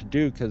don't know what to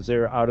do because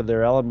they're out of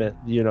their element.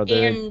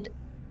 And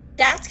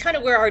that's kind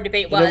of where our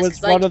debate was. It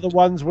was one of the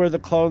ones where the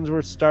clones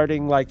were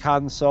starting, like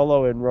Han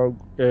Solo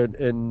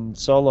in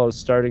Solo,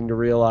 starting to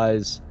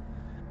realize,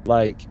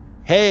 like,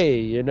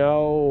 hey,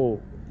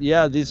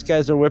 these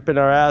guys are whipping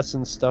our ass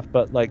and stuff,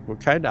 but like we're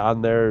kind of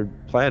on their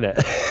planet.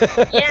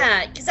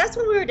 Yeah, because that's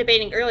what we were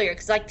debating earlier.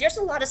 Because like, there's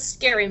a lot of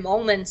scary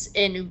moments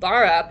in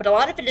Umbara, but a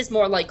lot of it is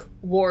more like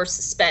war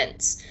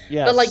suspense.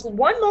 Yes. But like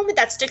one moment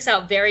that sticks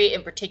out very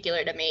in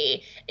particular to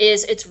me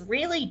is it's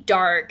really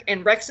dark,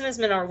 and Rex and his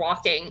men are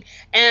walking,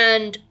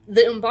 and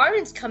the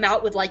Umbarans come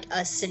out with like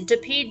a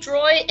centipede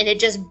droid, and it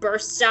just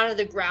bursts out of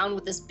the ground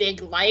with this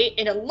big light,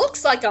 and it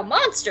looks like a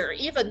monster,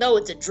 even though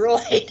it's a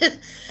droid.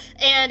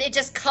 And it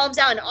just comes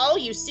out, and all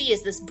you see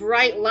is this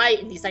bright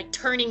light and these like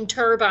turning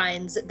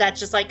turbines that's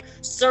just like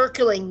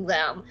circling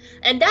them.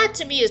 And that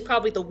to me is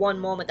probably the one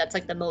moment that's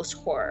like the most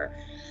horror.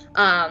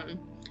 Yeah,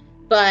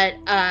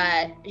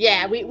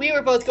 we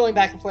were both going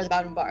back and forth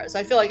about Umbara, so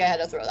I feel like I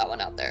had to throw that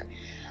one out there.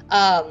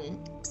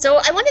 So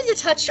I wanted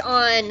to touch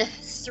on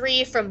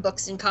 3 from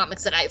books and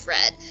comics that I've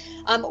read.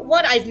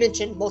 One I've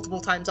mentioned multiple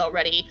times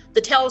already,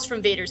 the Tales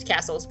from Vader's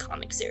Castles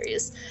comic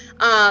series.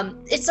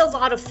 It's a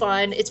lot of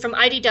fun. It's from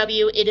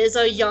IDW. It is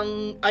a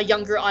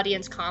younger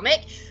audience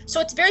comic,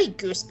 so it's very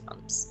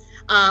Goosebumps.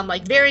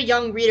 Like very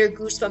young reader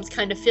Goosebumps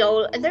kind of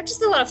feel, and they're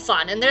just a lot of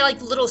fun. And they're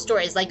like little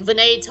stories. Like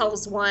Vinay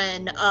tells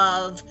one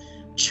of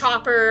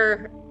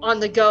Chopper on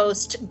the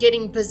Ghost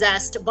getting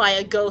possessed by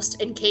a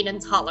ghost in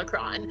Kanan's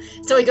holocron.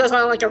 So he goes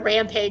on like a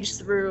rampage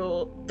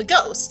through the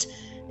ghost.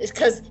 It's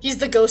because he's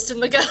the ghost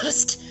in the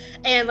ghost.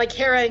 And like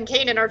Hera and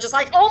Kanan are just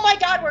like, oh my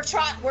god, we're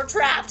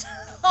trapped.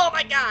 Oh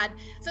my god.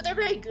 So they're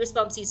very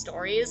Goosebumpsy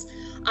stories.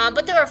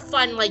 But they're a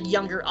fun, like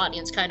younger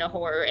audience kind of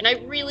horror. And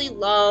I really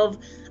love,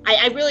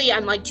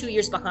 I'm like 2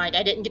 years behind.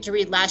 I didn't get to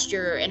read last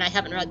year, and I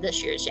haven't read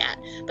this year's yet.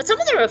 But some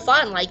of them are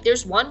fun. Like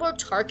there's one where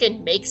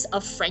Tarkin makes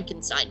a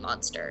Frankenstein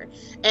monster,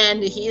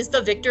 and he's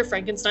the Victor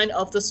Frankenstein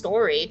of the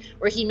story,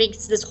 where he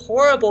makes this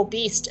horrible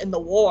beast in the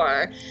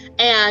war,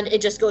 and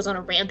it just goes on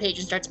a rampage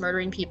and starts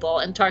murdering people.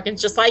 And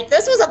Tarkin's just like,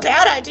 this was a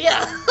bad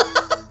idea.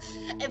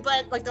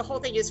 But like the whole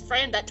thing is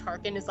framed that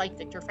Tarkin is like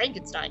Victor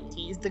Frankenstein.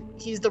 He's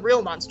the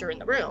real monster in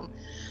the room.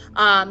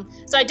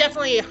 So I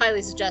definitely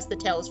highly suggest the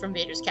Tales from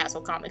Vader's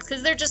Castle comics,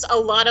 because they're just a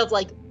lot of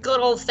like good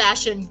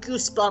old-fashioned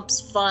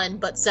Goosebumps fun,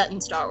 but set in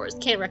Star Wars.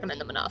 Can't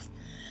recommend them enough.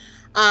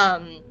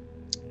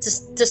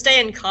 To stay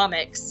in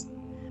comics,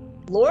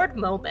 Lord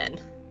Momin,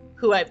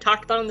 who I've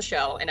talked about on the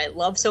show and I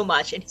love so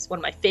much, and he's one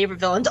of my favorite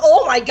villains.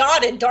 Oh my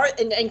god, and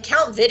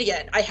Count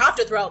Vidian. I have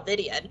to throw out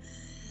Vidian.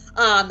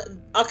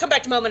 I'll come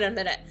back to Momin in a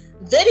minute.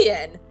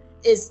 Vidian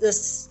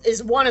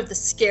is one of the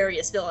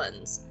scariest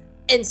villains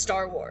in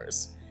Star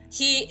Wars.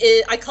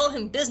 I call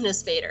him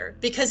Business Vader,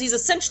 because he's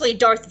essentially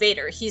Darth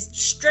Vader. He's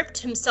stripped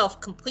himself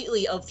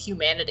completely of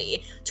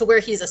humanity to where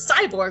he's a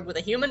cyborg with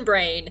a human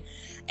brain,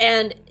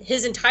 and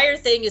his entire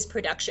thing is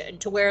production,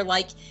 to where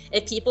like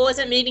if people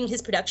isn't meeting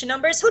his production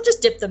numbers, he'll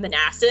just dip them in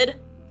acid,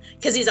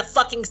 because he's a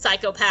fucking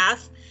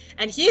psychopath.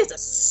 And he is a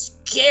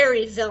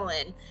scary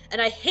villain. And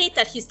I hate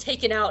that he's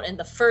taken out in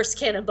the first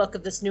canon book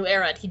of this new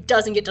era and he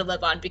doesn't get to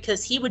live on,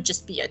 because he would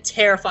just be a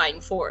terrifying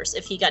force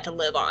if he got to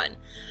live on.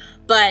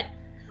 But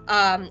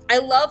I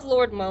love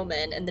Lord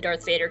Momin in the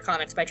Darth Vader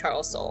comics by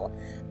Charles Soule,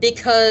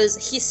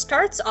 because he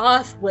starts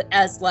off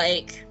as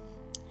like,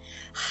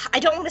 I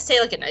don't want to say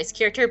like a nice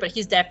character, but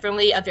he's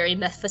definitely a very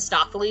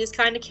Mephistopheles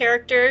kind of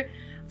character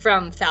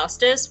from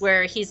Faustus,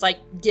 where he's like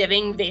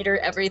giving Vader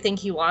everything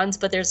he wants,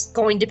 but there's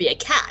going to be a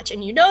catch,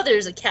 and you know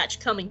there's a catch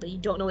coming, but you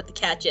don't know what the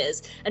catch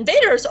is. And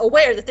Vader's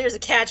aware that there's a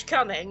catch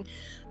coming,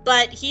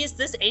 but he's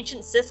this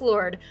ancient Sith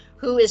Lord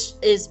who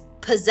is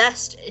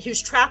possessed,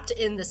 who's trapped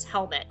in this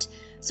helmet.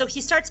 So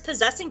he starts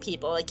possessing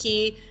people. Like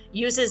he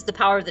uses the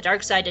power of the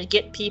dark side to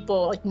get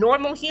people, like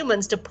normal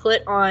humans, to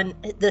put on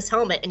this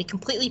helmet, and he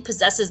completely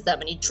possesses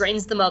them and he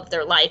drains them of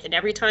their life. And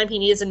every time he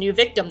needs a new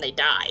victim, they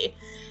die.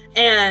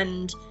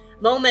 And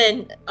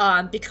Momin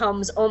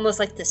becomes almost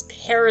like this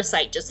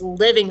parasite, just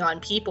living on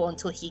people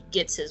until he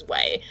gets his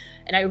way.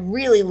 And I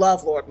really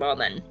love Lord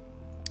Momin.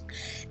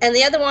 And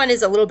the other one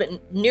is a little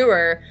bit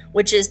newer,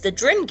 which is the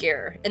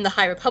Drengir in the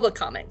High Republic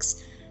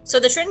comics. So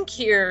the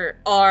Drengir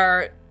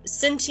are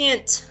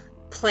sentient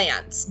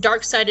plants,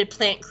 dark-sided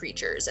plant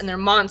creatures, and they're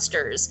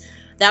monsters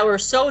that were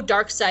so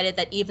dark-sided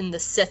that even the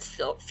Sith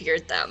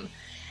feared them.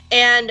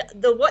 And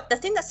the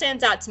thing that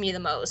stands out to me the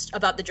most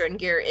about the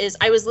Drengir is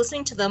I was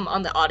listening to them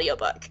on the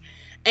audiobook,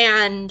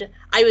 and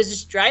I was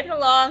just driving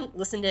along,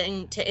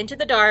 listening to Into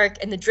the Dark,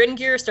 and the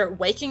Drengir start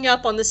waking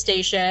up on the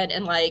station,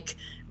 and like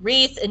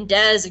Reeth and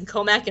Dez and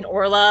Comac and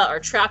Orla are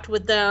trapped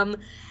with them,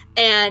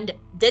 and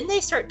then they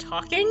start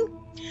talking.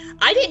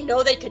 I didn't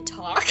know they could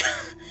talk.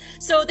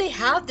 So they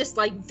have this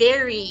like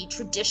very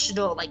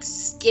traditional, like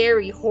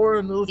scary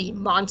horror movie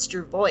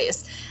monster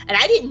voice, and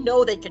I didn't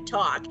know they could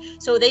talk.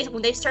 So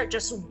when they start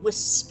just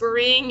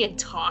whispering and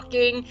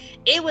talking,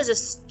 it was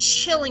a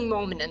chilling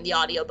moment in the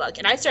audiobook,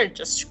 and I started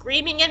just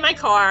screaming in my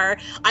car.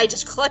 I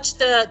just clutched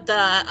the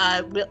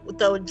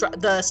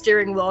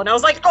steering wheel, and I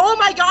was like, "Oh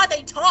my god,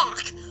 they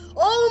talk!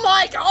 Oh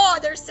my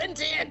god, they're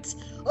sentient!"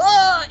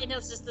 Oh, and it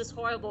was just this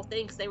horrible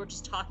thing, because they were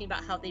just talking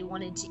about how they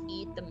wanted to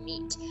eat the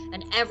meat,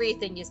 and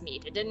everything is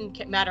meat. It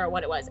didn't matter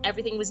what it was.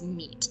 Everything was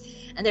meat.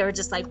 And they were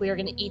just like, we are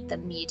going to eat the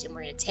meat and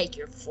we're going to take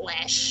your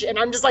flesh. And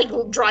I'm just like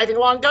driving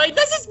along going,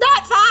 this is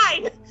not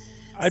fine.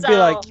 I'd be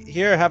like,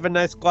 here, have a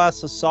nice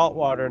glass of salt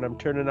water, and I'm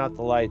turning out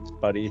the lights,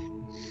 buddy.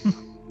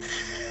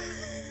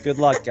 Good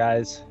luck,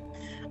 guys.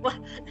 Well,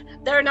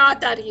 they're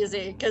not that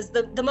easy, because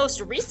the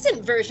most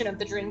recent version of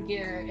the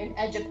Dringir in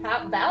Edge of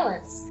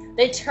Balance,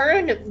 they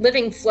turned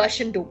living flesh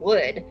into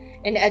wood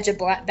in Edge of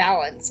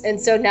Balance. And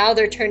so now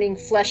they're turning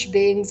flesh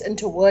beings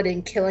into wood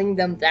and killing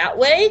them that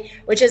way,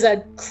 which is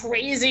a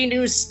crazy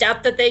new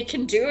step that they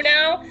can do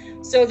now.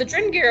 So the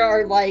Dringir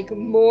are like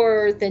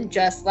more than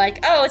just like,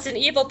 oh, it's an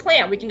evil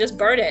plant, we can just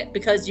burn it,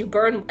 because you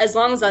burn, as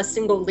long as a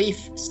single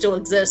leaf still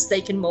exists,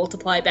 they can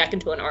multiply back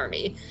into an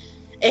army.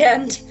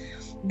 And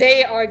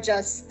they are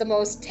just the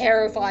most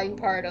terrifying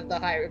part of the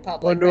High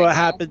Republic. Wonder what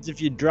happens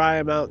if you dry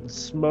them out and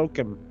smoke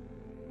them.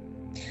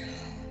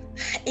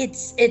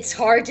 It's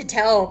hard to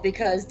tell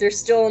because they're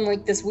still in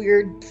like this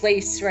weird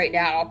place right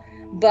now.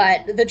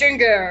 But the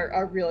Dringir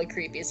are really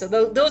creepy. So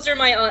those are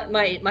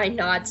my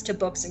nods to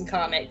books and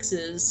comics.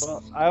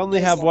 Well, I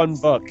only have one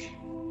book,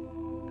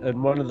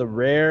 and one of the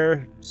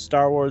rare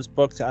Star Wars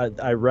books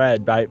I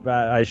read.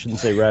 I shouldn't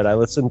say read. I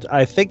listened.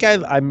 I think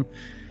I'm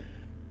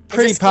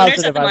pretty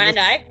positive.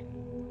 I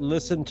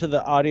listened to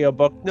the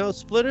audiobook. No,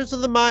 Splinters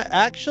of the Mind.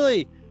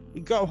 Actually,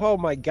 oh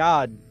my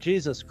God,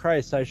 Jesus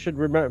Christ! I should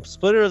remember.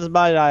 Splinters of the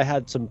Mind. I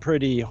had some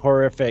pretty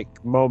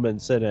horrific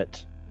moments in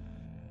it.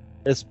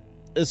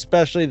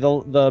 Especially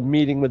the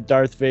meeting with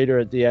Darth Vader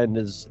at the end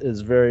is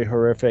very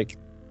horrific,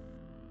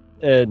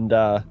 and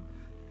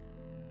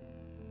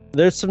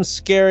there's some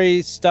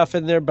scary stuff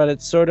in there, but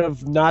it's sort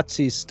of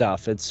Nazi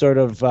stuff. It's sort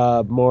of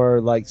more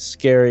like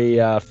scary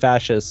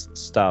fascist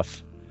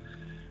stuff,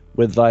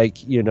 with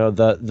like, you know,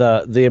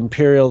 the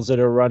Imperials that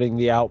are running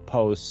the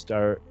outpost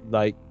are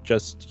like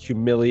just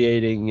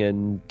humiliating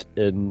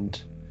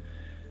and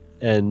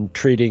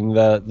treating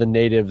the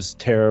natives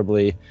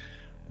terribly.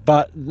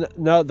 But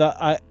no,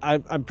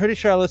 I'm pretty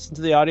sure I listened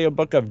to the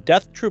audiobook of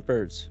Death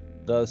Troopers,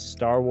 the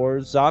Star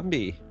Wars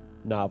zombie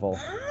novel.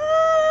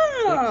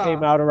 It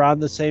came out around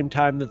the same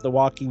time that The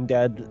Walking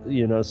Dead,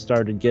 you know,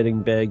 started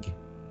getting big.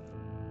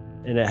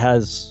 And it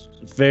has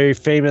a very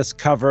famous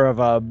cover of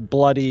a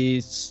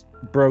bloody,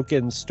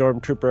 broken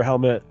stormtrooper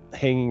helmet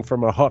hanging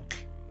from a hook,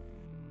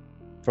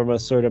 from a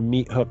sort of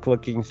meat hook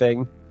looking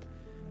thing.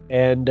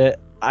 And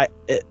I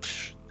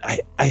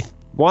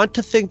want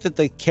to think that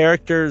the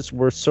characters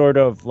were sort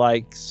of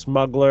like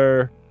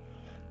smuggler,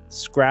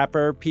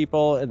 scrapper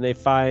people, and they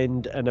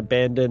find an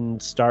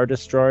abandoned Star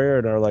Destroyer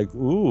and are like,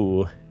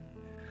 ooh,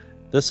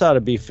 this ought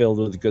to be filled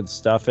with good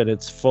stuff, and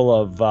it's full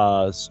of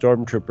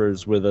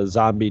stormtroopers with a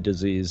zombie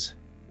disease.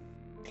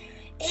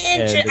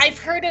 I've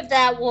heard of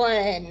that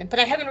one, but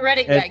I haven't read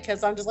it yet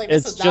because I'm just like,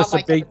 this is not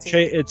my cup of tea.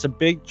 It's a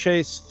big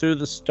chase through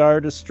the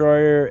Star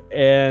Destroyer,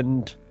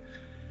 and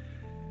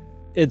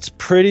it's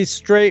pretty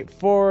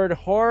straightforward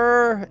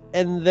horror,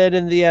 and then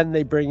in the end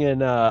they bring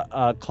in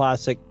a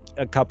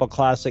couple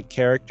classic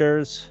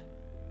characters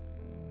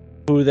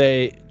who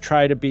they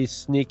try to be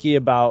sneaky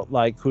about,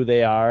 like who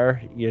they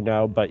are, you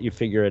know, but you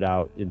figure it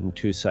out in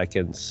 2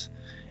 seconds.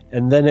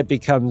 And then it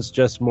becomes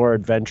just more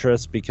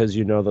adventurous because,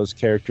 you know, those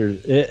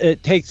characters,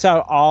 it takes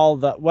out all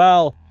the,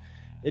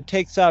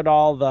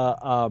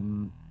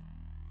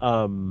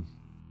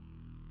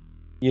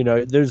 you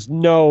know, there's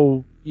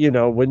no, you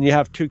know, when you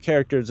have two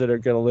characters that are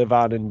going to live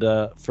on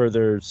into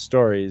further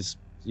stories,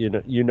 you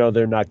know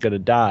they're not going to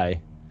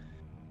die.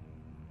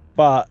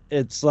 But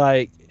it's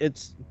like,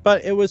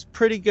 but it was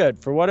pretty good.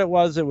 For what it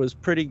was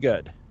pretty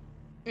good.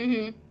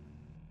 Mm-hmm.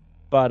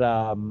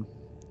 But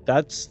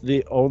that's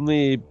the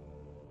only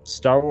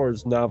Star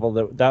Wars novel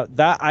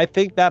that I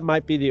think that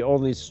might be the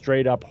only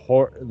straight up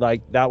horror,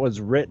 like that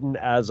was written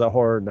as a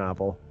horror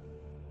novel.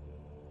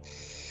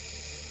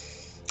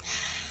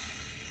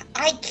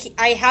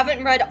 I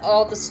haven't read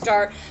all the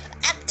Star.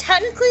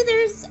 Technically,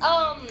 there's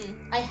I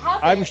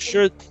haven't. I'm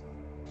sure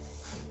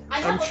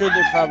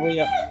they're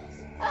probably.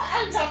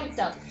 I'm talking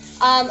stuff.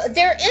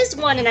 There is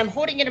one, and I'm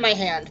holding it in my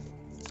hand.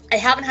 I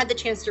haven't had the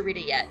chance to read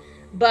it yet,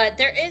 but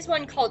there is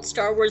one called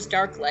Star Wars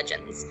Dark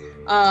Legends.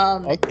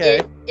 Okay.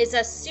 It is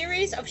a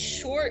series of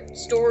short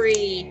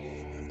story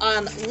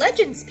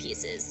legends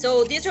pieces.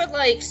 So these are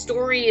like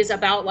stories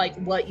about like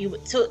what you.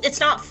 So it's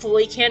not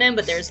fully canon,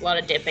 but there's a lot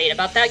of debate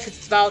about that because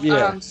it's about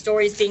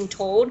stories being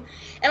told.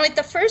 And like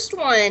the first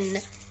one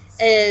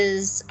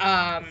is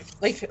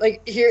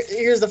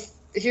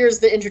here's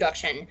the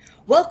introduction.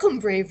 Welcome,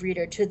 brave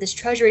reader, to this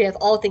treasury of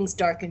all things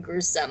dark and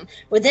gruesome.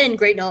 Within,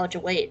 great knowledge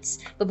awaits.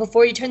 But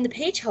before you turn the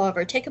page,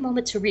 however, take a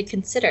moment to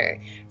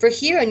reconsider. For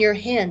here in your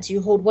hands,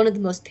 you hold one of the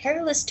most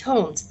perilous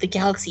tomes the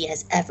galaxy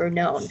has ever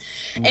known.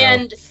 No.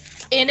 And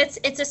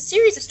it's a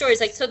series of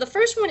stories. Like, so the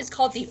first one is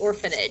called The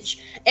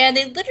Orphanage. And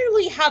they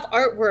literally have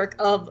artwork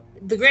of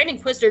the Grand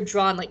Inquisitor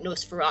drawn like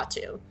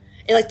Nosferatu.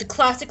 And like the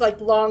classic, like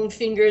long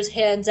fingers,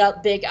 hands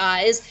up, big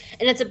eyes,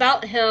 and it's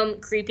about him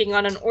creeping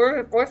on an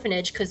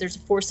orphanage because there's a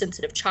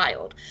Force-sensitive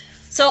child.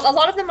 So a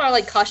lot of them are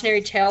like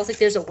cautionary tales. Like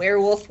there's a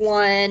werewolf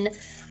one.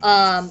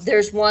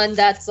 There's one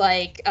that's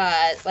like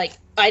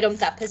items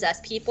that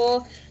possess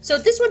people. So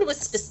this one was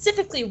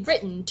specifically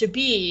written to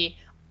be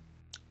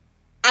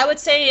I would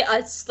say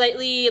a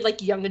slightly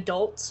like young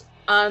adult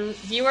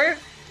viewer,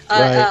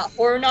 Right.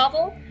 horror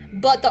novel.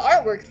 But the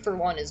artwork for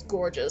one is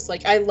gorgeous.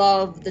 Like I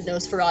love the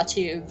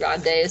Nosferatu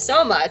Grande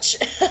so much.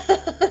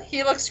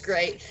 He looks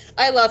great.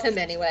 I love him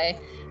anyway.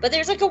 But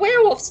there's like a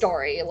werewolf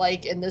story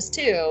like in this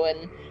too,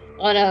 and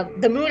on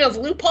the moon of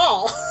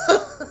Lupol.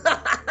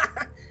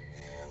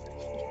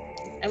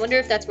 I wonder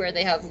if that's where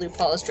they have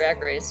Lupol's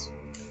Drag Race.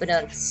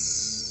 But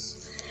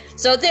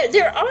so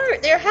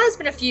there has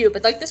been a few,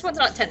 but like this one's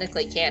not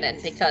technically canon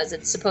because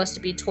it's supposed to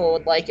be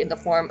told like in the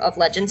form of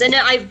legends. And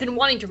I've been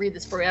wanting to read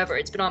this forever.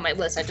 It's been on my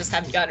list. I just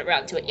haven't gotten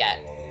around to it yet.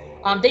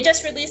 They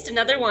just released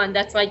another one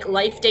that's like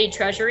Life Day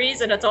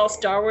Treasuries, and it's all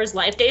Star Wars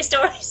Life Day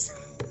stories.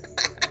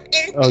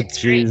 Oh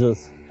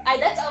Jesus!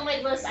 That's on my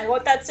list. I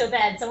want that so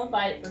bad. Someone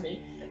buy it for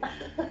me.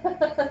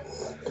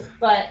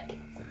 But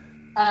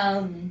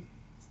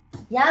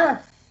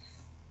yeah,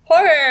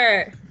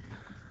 horror,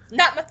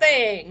 not my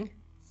thing.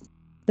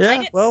 I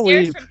Yeah, get well,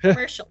 scared from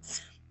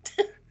commercials.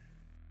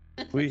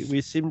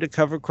 we seem to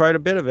cover quite a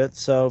bit of it,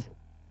 so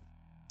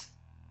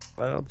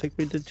I don't think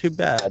we did too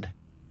bad.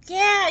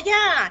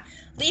 Yeah.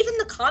 Leave in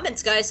the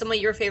comments, guys, some of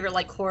your favorite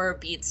like horror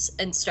beats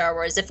in Star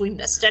Wars if we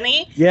missed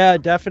any. Yeah,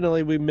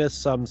 definitely we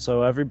missed some,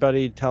 so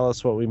everybody tell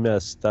us what we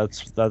missed.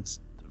 That's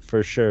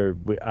for sure.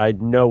 I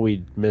know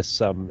we missed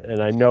some,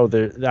 and I know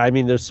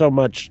there's so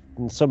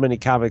many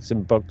comics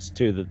and books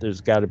too that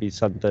there's got to be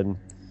something.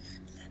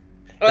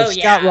 Oh, If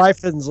Scott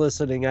Riffin's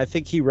listening, I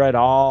think he read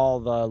all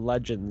the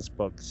Legends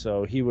books,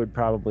 so he would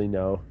probably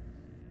know.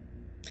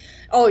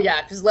 Oh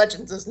yeah, because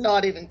Legends is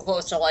not even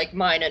close to like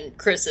mine and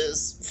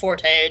Chris's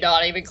forte,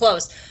 not even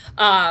close.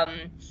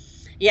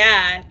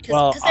 Yeah,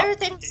 because there are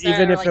things.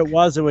 Even if like, it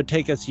was, it would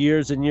take us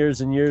years and years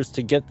and years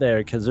to get there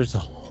because there's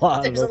a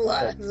lot. There's a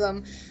lot of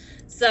them.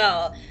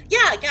 So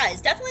yeah,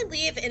 guys, definitely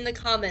leave in the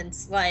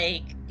comments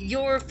like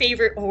your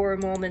favorite horror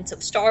moments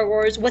of Star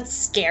Wars. What's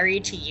scary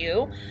to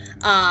you?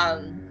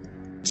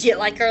 Do you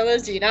like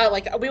Carlos? Do you not?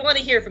 Like, we want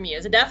to hear from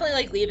you. So definitely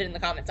like leave it in the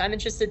comments. I'm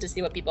interested to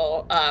see what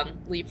people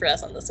leave for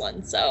us on this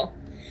one. So,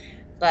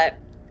 but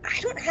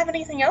I don't have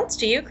anything else.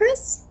 Do you,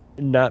 Chris?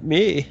 Not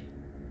me.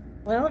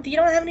 Well, if you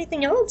don't have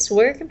anything else,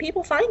 where can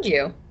people find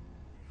you?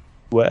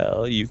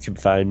 Well, you can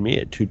find me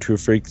at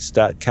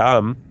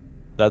twotruefreaks.com.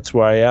 That's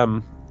where I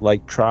am,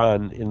 like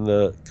Tron in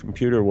the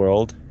computer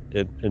world,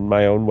 in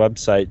my own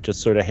website,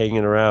 just sort of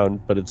hanging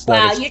around. But it's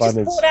not as fun as...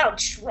 Wow, you just pulled out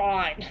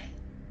Tron.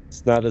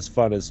 It's not as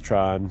fun as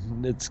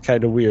Tron. It's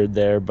kind of weird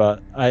there,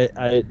 but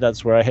I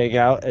that's where I hang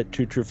out at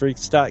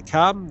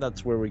twotruefreaks.com.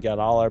 That's where we got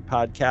all our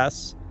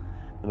podcasts,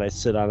 and I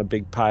sit on a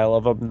big pile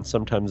of them, and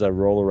sometimes I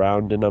roll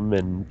around in them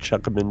and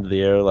chuck them into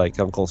the air like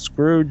Uncle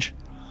Scrooge.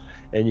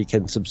 And you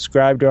can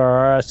subscribe to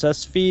our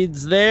RSS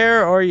feeds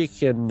there, or you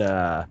can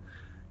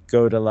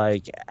go to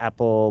like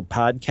Apple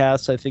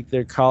Podcasts, I think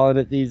they're calling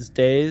it these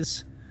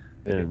days,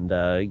 and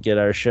get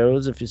our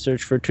shows. If you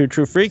search for Two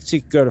True Freaks,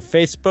 you can go to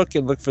Facebook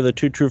and look for the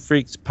Two True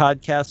Freaks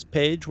podcast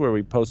page where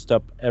we post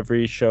up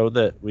every show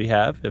that we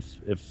have, if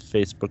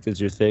Facebook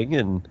is your thing.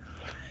 And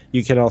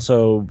you can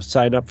also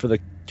sign up for the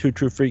Two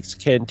True Freaks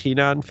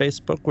Cantina on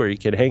Facebook where you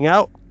can hang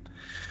out.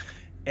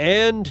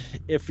 And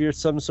if you're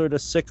some sort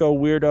of sicko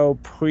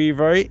weirdo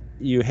pervert,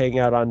 you hang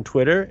out on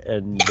Twitter,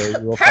 and there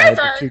you will find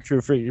the Two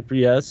True Freaks.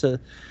 Yes,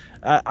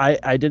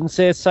 I didn't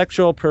say a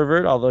sexual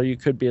pervert, although you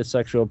could be a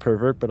sexual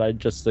pervert, but I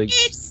just think...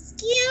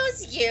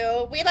 Excuse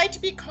you. We like to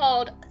be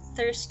called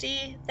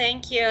thirsty.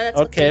 Thank you. That's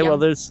okay, well,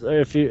 there's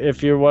if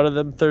you're one of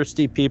them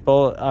thirsty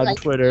people on like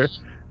Twitter,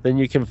 then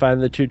you can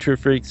find the Two True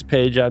Freaks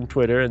page on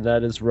Twitter, and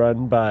that is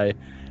run by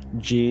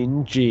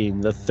Gene,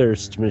 the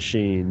Thirst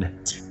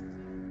Machine.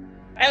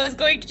 I was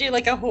going to do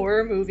like a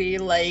horror movie,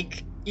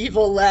 like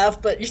Evil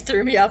Laugh, but you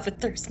threw me off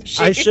with Thirst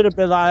Machine. I should have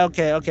been like,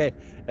 okay.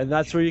 And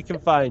that's where you can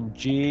find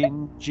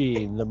Gene,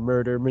 the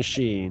Murder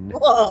Machine.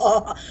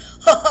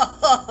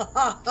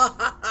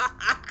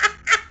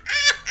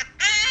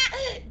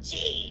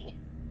 Gene.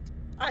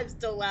 I'm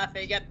still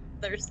laughing at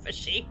Thirst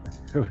Machine.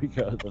 Here we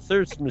go. The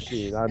Thirst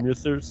Machine. I'm your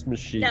Thirst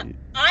Machine. Now,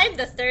 I'm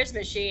the Thirst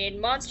Machine.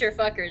 Monster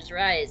fuckers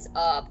rise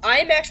up.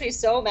 I'm actually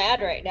so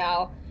mad right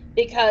now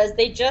because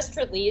they just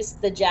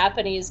released the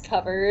Japanese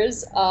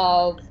covers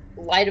of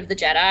Light of the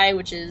Jedi,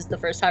 which is the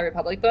first High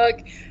Republic book.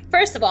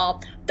 First of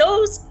all,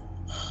 those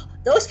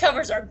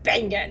covers are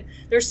banging.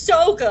 They're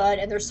so good,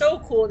 and they're so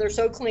cool, they're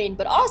so clean,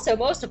 but also,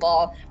 most of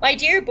all, my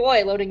dear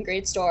boy, Loden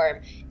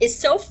Greatstorm, is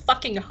so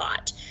fucking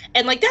hot.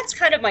 And, like, that's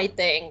kind of my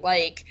thing.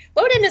 Like,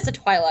 Loden is a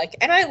Twi'lek,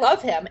 and I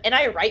love him, and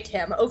I write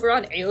him over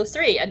on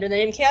AO3 under the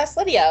name Chaos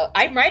Lydia.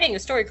 I'm writing a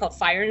story called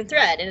Fire and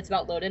Thread, and it's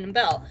about Loden and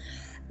Bell.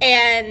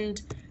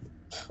 And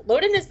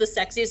Loden is the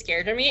sexiest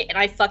character to me, and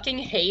I fucking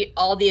hate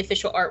all the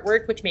official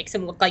artwork, which makes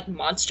him look like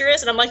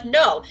monstrous. And I'm like,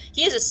 no,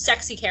 he is a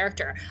sexy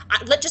character.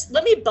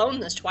 Let me bone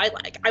this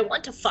Twi'lek. I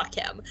want to fuck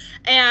him.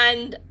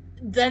 And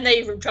then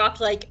they dropped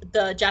like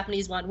the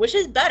Japanese one, which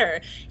is better.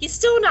 He's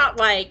still not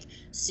like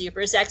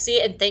super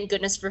sexy, and thank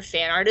goodness for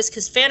fan artists,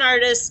 because fan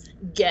artists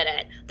get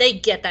it. They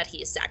get that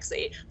he's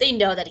sexy. They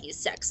know that he's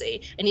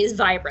sexy and he's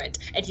vibrant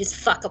and he's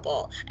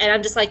fuckable. And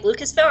I'm just like,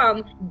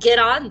 Lucasfilm, get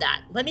on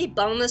that. Let me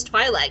bone this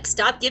Twi'lek.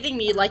 Stop giving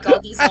me like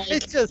all these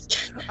like.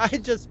 I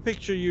just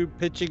picture you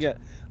pitching a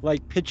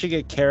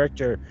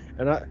character,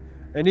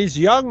 and he's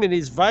young and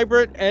he's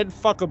vibrant and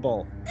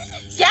fuckable.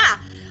 Yeah.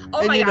 Oh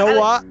and my you God. know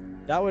what?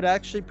 That would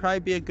actually probably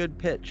be a good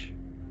pitch.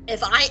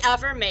 If I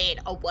ever made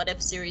a What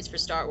If series for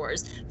Star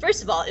Wars,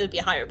 first of all, it would be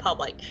High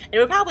Republic. And it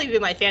would probably be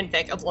my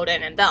fanfic of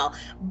Loden and Bell.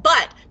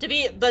 But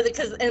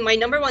my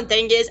number one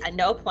thing is, at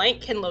no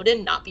point can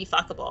Loden not be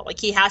fuckable. Like,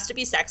 he has to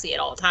be sexy at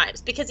all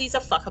times because he's a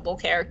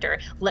fuckable character.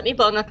 Let me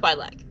bone a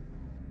Twi'lek.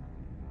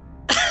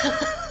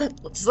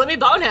 Just let me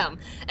bone him.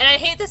 And I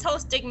hate this whole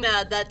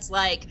stigma that's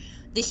like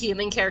the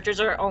human characters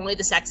are only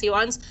the sexy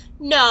ones.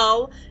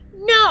 No,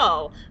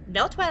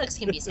 Twi'leks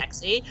can be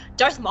sexy.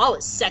 Darth Maul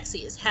is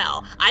sexy as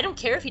hell. I don't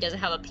care if he doesn't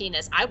have a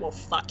penis. I will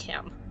fuck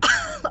him.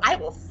 I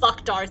will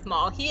fuck Darth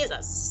Maul. He is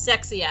a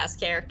sexy ass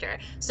character.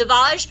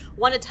 Savage,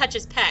 want to touch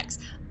his pecs.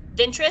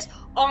 Ventress,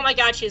 oh my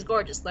god, she's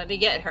gorgeous. Let me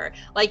get her.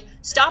 Like,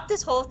 stop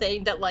this whole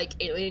thing that like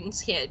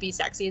aliens can't be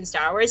sexy in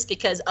Star Wars,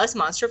 because us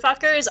monster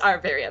fuckers are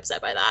very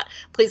upset by that.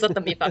 Please let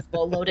them be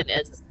fuckable. Loden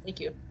is. Thank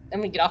you.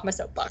 I'm gonna get off my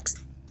soapbox.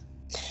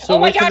 So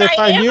where can they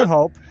find you,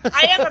 Hope?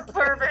 I am a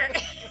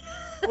pervert.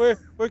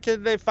 Where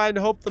can they find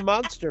Hope the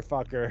monster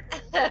fucker?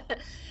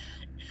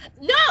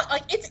 No,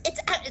 like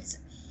it's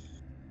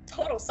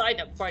total side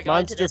note before I go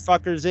Monster into this.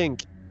 Fuckers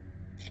Inc.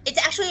 It's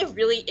actually a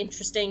really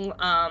interesting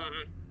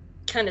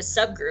kind of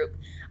subgroup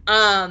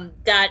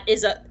that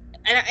is a.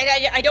 And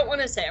I don't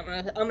want to say.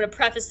 I'm gonna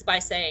preface by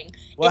saying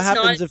what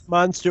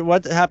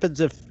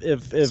happens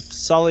if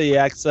Sully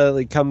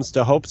accidentally comes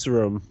to Hope's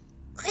room?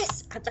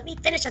 Chris, let me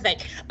finish a thing.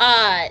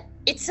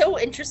 It's so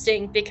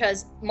interesting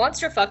because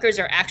monster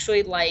fuckers are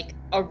actually like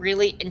a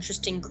really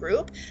interesting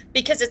group,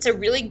 because it's a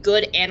really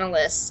good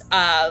analyst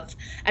of,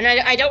 and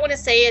I don't want to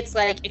say it's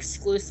like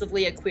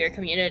exclusively a queer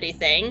community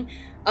thing,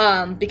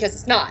 because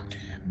it's not.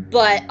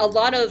 But a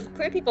lot of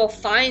queer people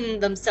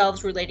find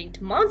themselves relating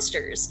to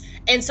monsters.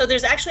 And so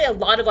there's actually a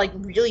lot of like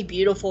really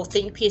beautiful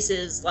think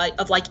pieces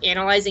of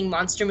analyzing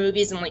monster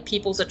movies and like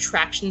people's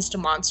attractions to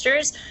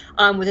monsters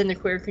within the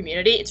queer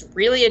community. It's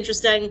really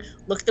interesting.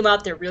 Look them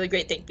up. They're really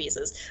great think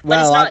pieces. But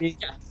well,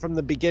 it's not, from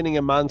the beginning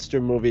of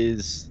monster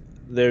movies,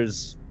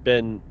 there's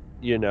been,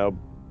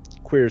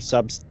 queer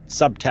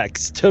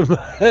subtext to,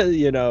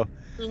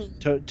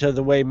 to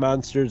the way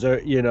monsters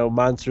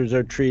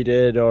are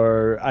treated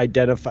or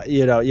identified,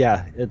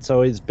 it's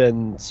always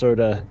been sort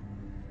of.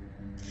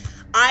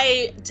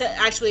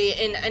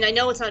 And I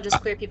know it's not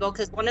just queer people,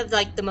 because one of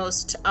like the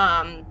most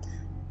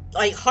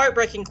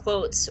heartbreaking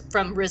quotes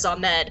from Riz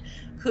Ahmed,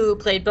 who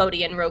played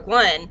Bodhi in Rogue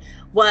One,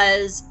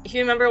 was, he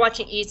remember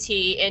watching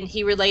E.T. and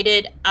he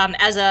related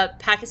as a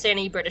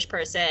Pakistani British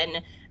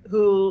person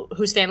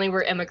whose family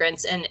were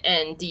immigrants in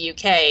the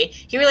UK,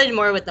 he related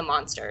more with the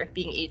monster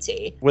being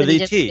E.T. With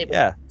E.T.,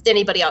 yeah.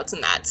 Anybody else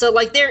in that. So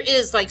like there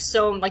is like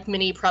so like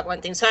many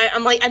prevalent things. So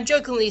I'm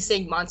jokingly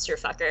saying monster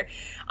fucker,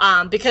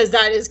 because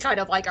that is kind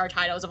of like our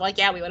titles of like,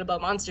 yeah, we want to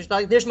bone monsters, but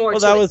like there's more. Well,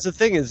 to that it. was the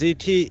thing, is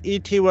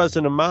E.T.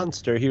 wasn't a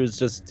monster. He was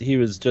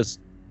just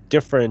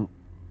different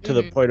to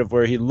the point of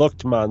where he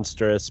looked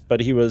monstrous, but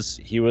he was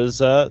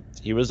a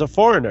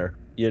foreigner.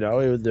 It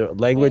was the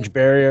language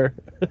barrier.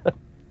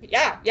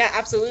 Yeah,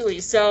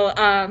 absolutely. So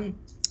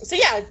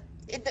yeah,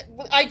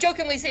 I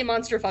jokingly say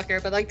monster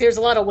fucker, but like there's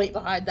a lot of weight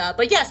behind that.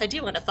 But yes, I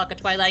do want to fuck a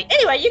Twi'lek.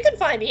 Anyway, you can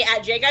find me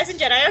at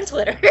JGuysandJedi on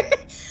Twitter.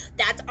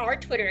 That's our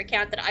Twitter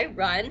account that I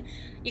run.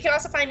 You can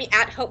also find me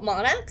at Hope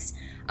Monarchs.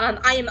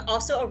 I am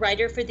also a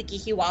writer for The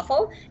Geeky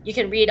Waffle. You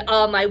can read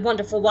all my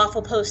wonderful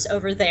waffle posts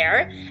over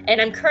there.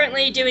 And I'm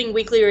currently doing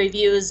weekly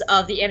reviews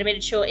of the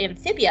animated show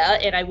Amphibia,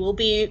 and I will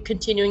be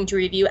continuing to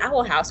review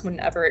Owl House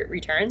whenever it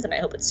returns, and I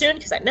hope it's soon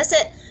because I miss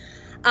it.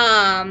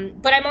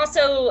 But I'm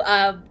also,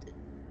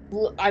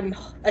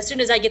 as soon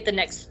as I get the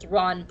next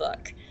Thrawn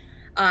book,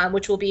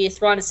 which will be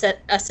Thrawn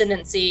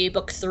Ascendancy,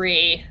 Book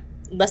 3,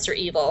 Lesser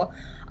Evil.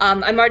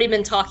 I've already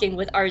been talking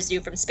with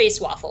Arzu from Space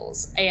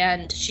Waffles,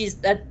 and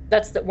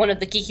that's one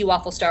of the Geeky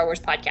Waffle Star Wars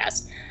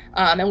podcasts.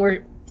 And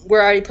we're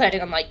already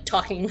planning on like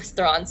talking with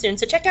Thrawn soon.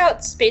 So check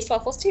out Space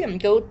Waffles too, and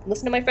go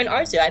listen to my friend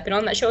Arzu. I've been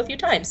on that show a few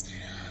times.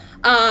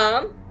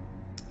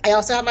 I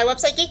also have my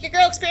website, Geek Your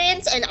Girl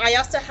Experience, and I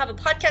also have a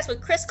podcast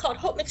with Chris called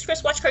Hope Makes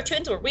Chris Watch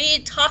Cartoons, where we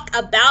talk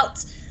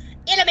about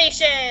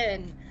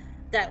animation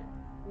that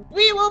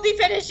we will be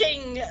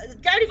finishing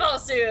Gravity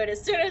Falls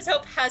soon as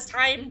Hope has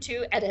time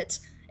to edit.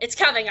 It's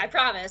coming, I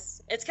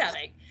promise. It's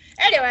coming.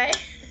 Anyway,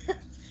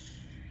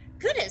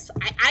 goodness,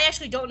 I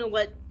actually don't know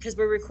because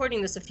we're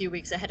recording this a few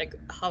weeks ahead of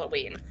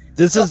Halloween.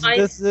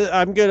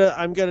 I'm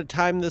gonna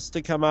time this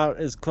to come out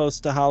as close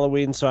to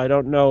Halloween, so I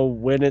don't know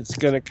when it's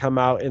gonna come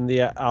out in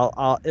the.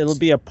 It'll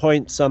be a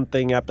point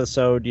something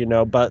episode,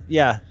 but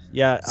yeah.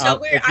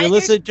 So if you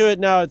listen to it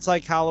now, it's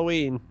like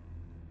Halloween.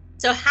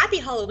 So happy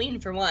Halloween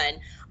for one.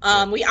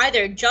 We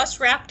either just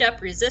wrapped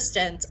up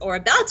Resistance, or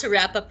about to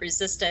wrap up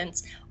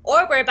Resistance,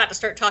 or we're about to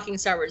start talking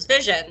Star Wars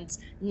Visions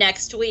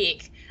next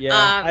week.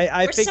 Yeah,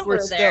 I think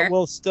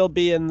we'll still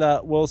be in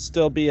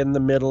the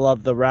middle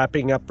of the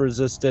wrapping up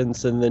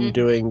Resistance, and then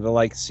doing the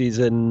like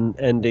season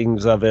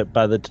endings of it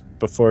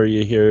before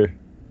you hear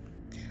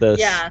this.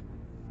 Yeah.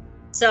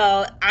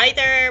 So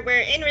either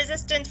we're in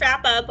Resistance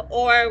wrap up,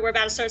 or we're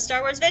about to start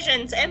Star Wars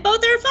Visions, and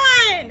both are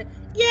fun.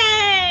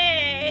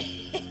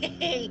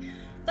 Yay!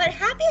 But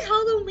happy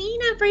Halloween,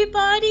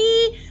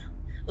 everybody!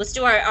 Let's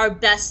do our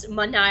best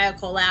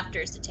maniacal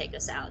laughters to take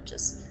us out.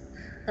 Just.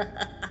 My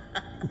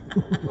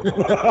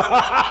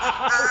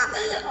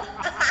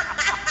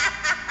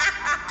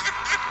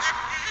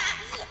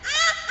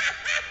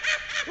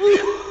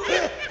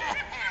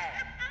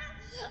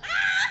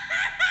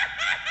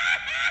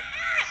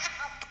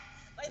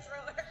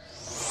throat hurts.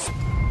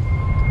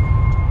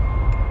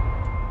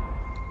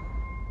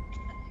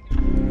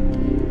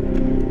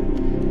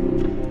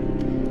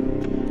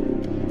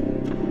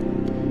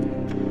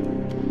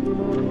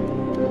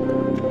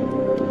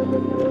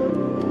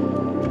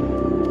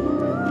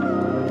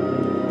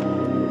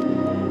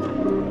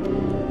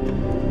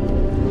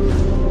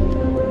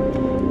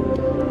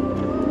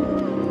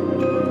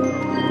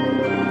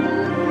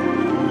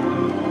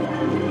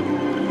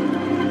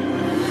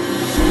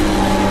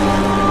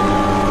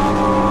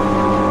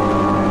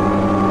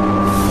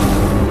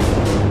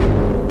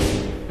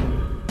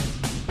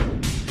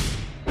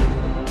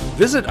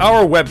 Visit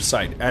our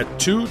website at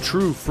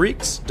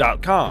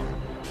twotruefreaks.com.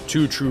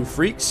 Two True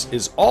Freaks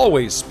is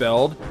always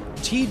spelled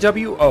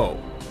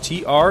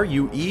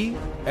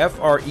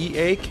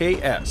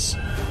TWOTRUEFREAKS.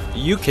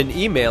 You can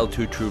email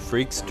Two True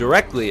Freaks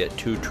directly at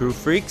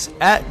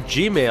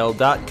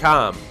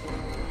twotruefreaks@gmail.com.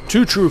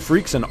 Two True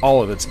Freaks and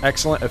all of its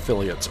excellent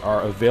affiliates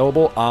are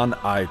available on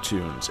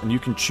iTunes, and you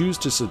can choose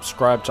to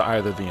subscribe to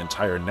either the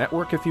entire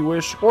network if you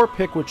wish, or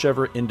pick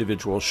whichever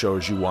individual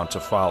shows you want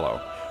to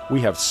follow.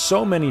 We have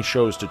so many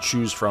shows to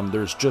choose from,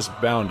 there's just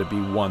bound to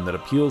be one that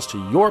appeals to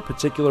your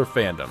particular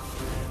fandom.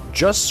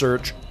 Just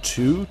search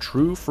Two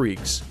True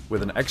Freaks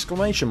with an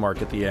exclamation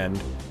mark at the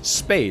end,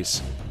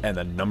 space, and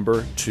the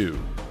number 2.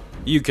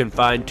 You can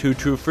find Two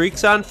True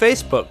Freaks on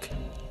Facebook.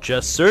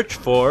 Just search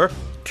for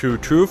Two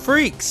True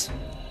Freaks.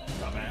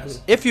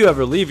 Dumbass. If you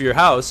ever leave your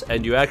house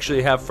and you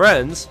actually have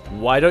friends,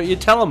 why don't you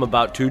tell them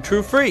about Two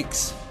True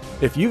Freaks?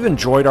 If you've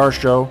enjoyed our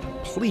show,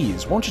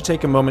 please, won't you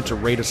take a moment to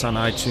rate us on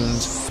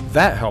iTunes?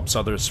 That helps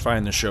others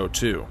find the show,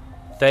 too.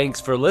 Thanks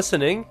for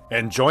listening.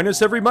 And join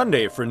us every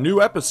Monday for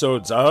new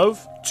episodes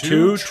of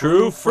Two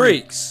True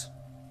Freaks.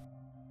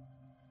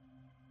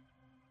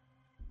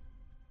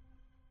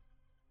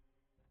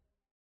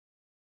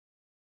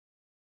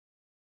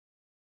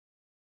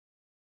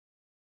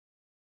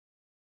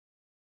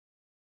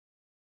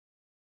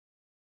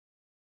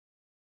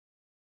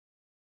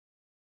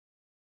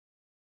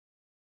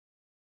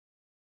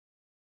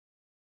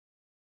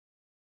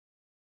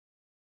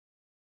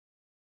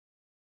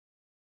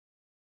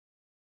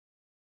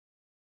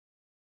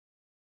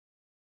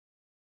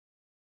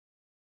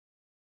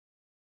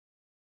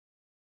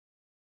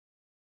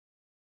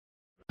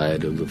 The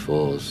side of the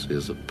Force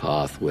is a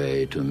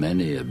pathway to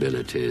many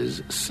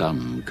abilities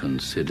some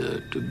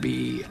consider to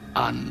be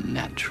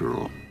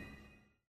unnatural.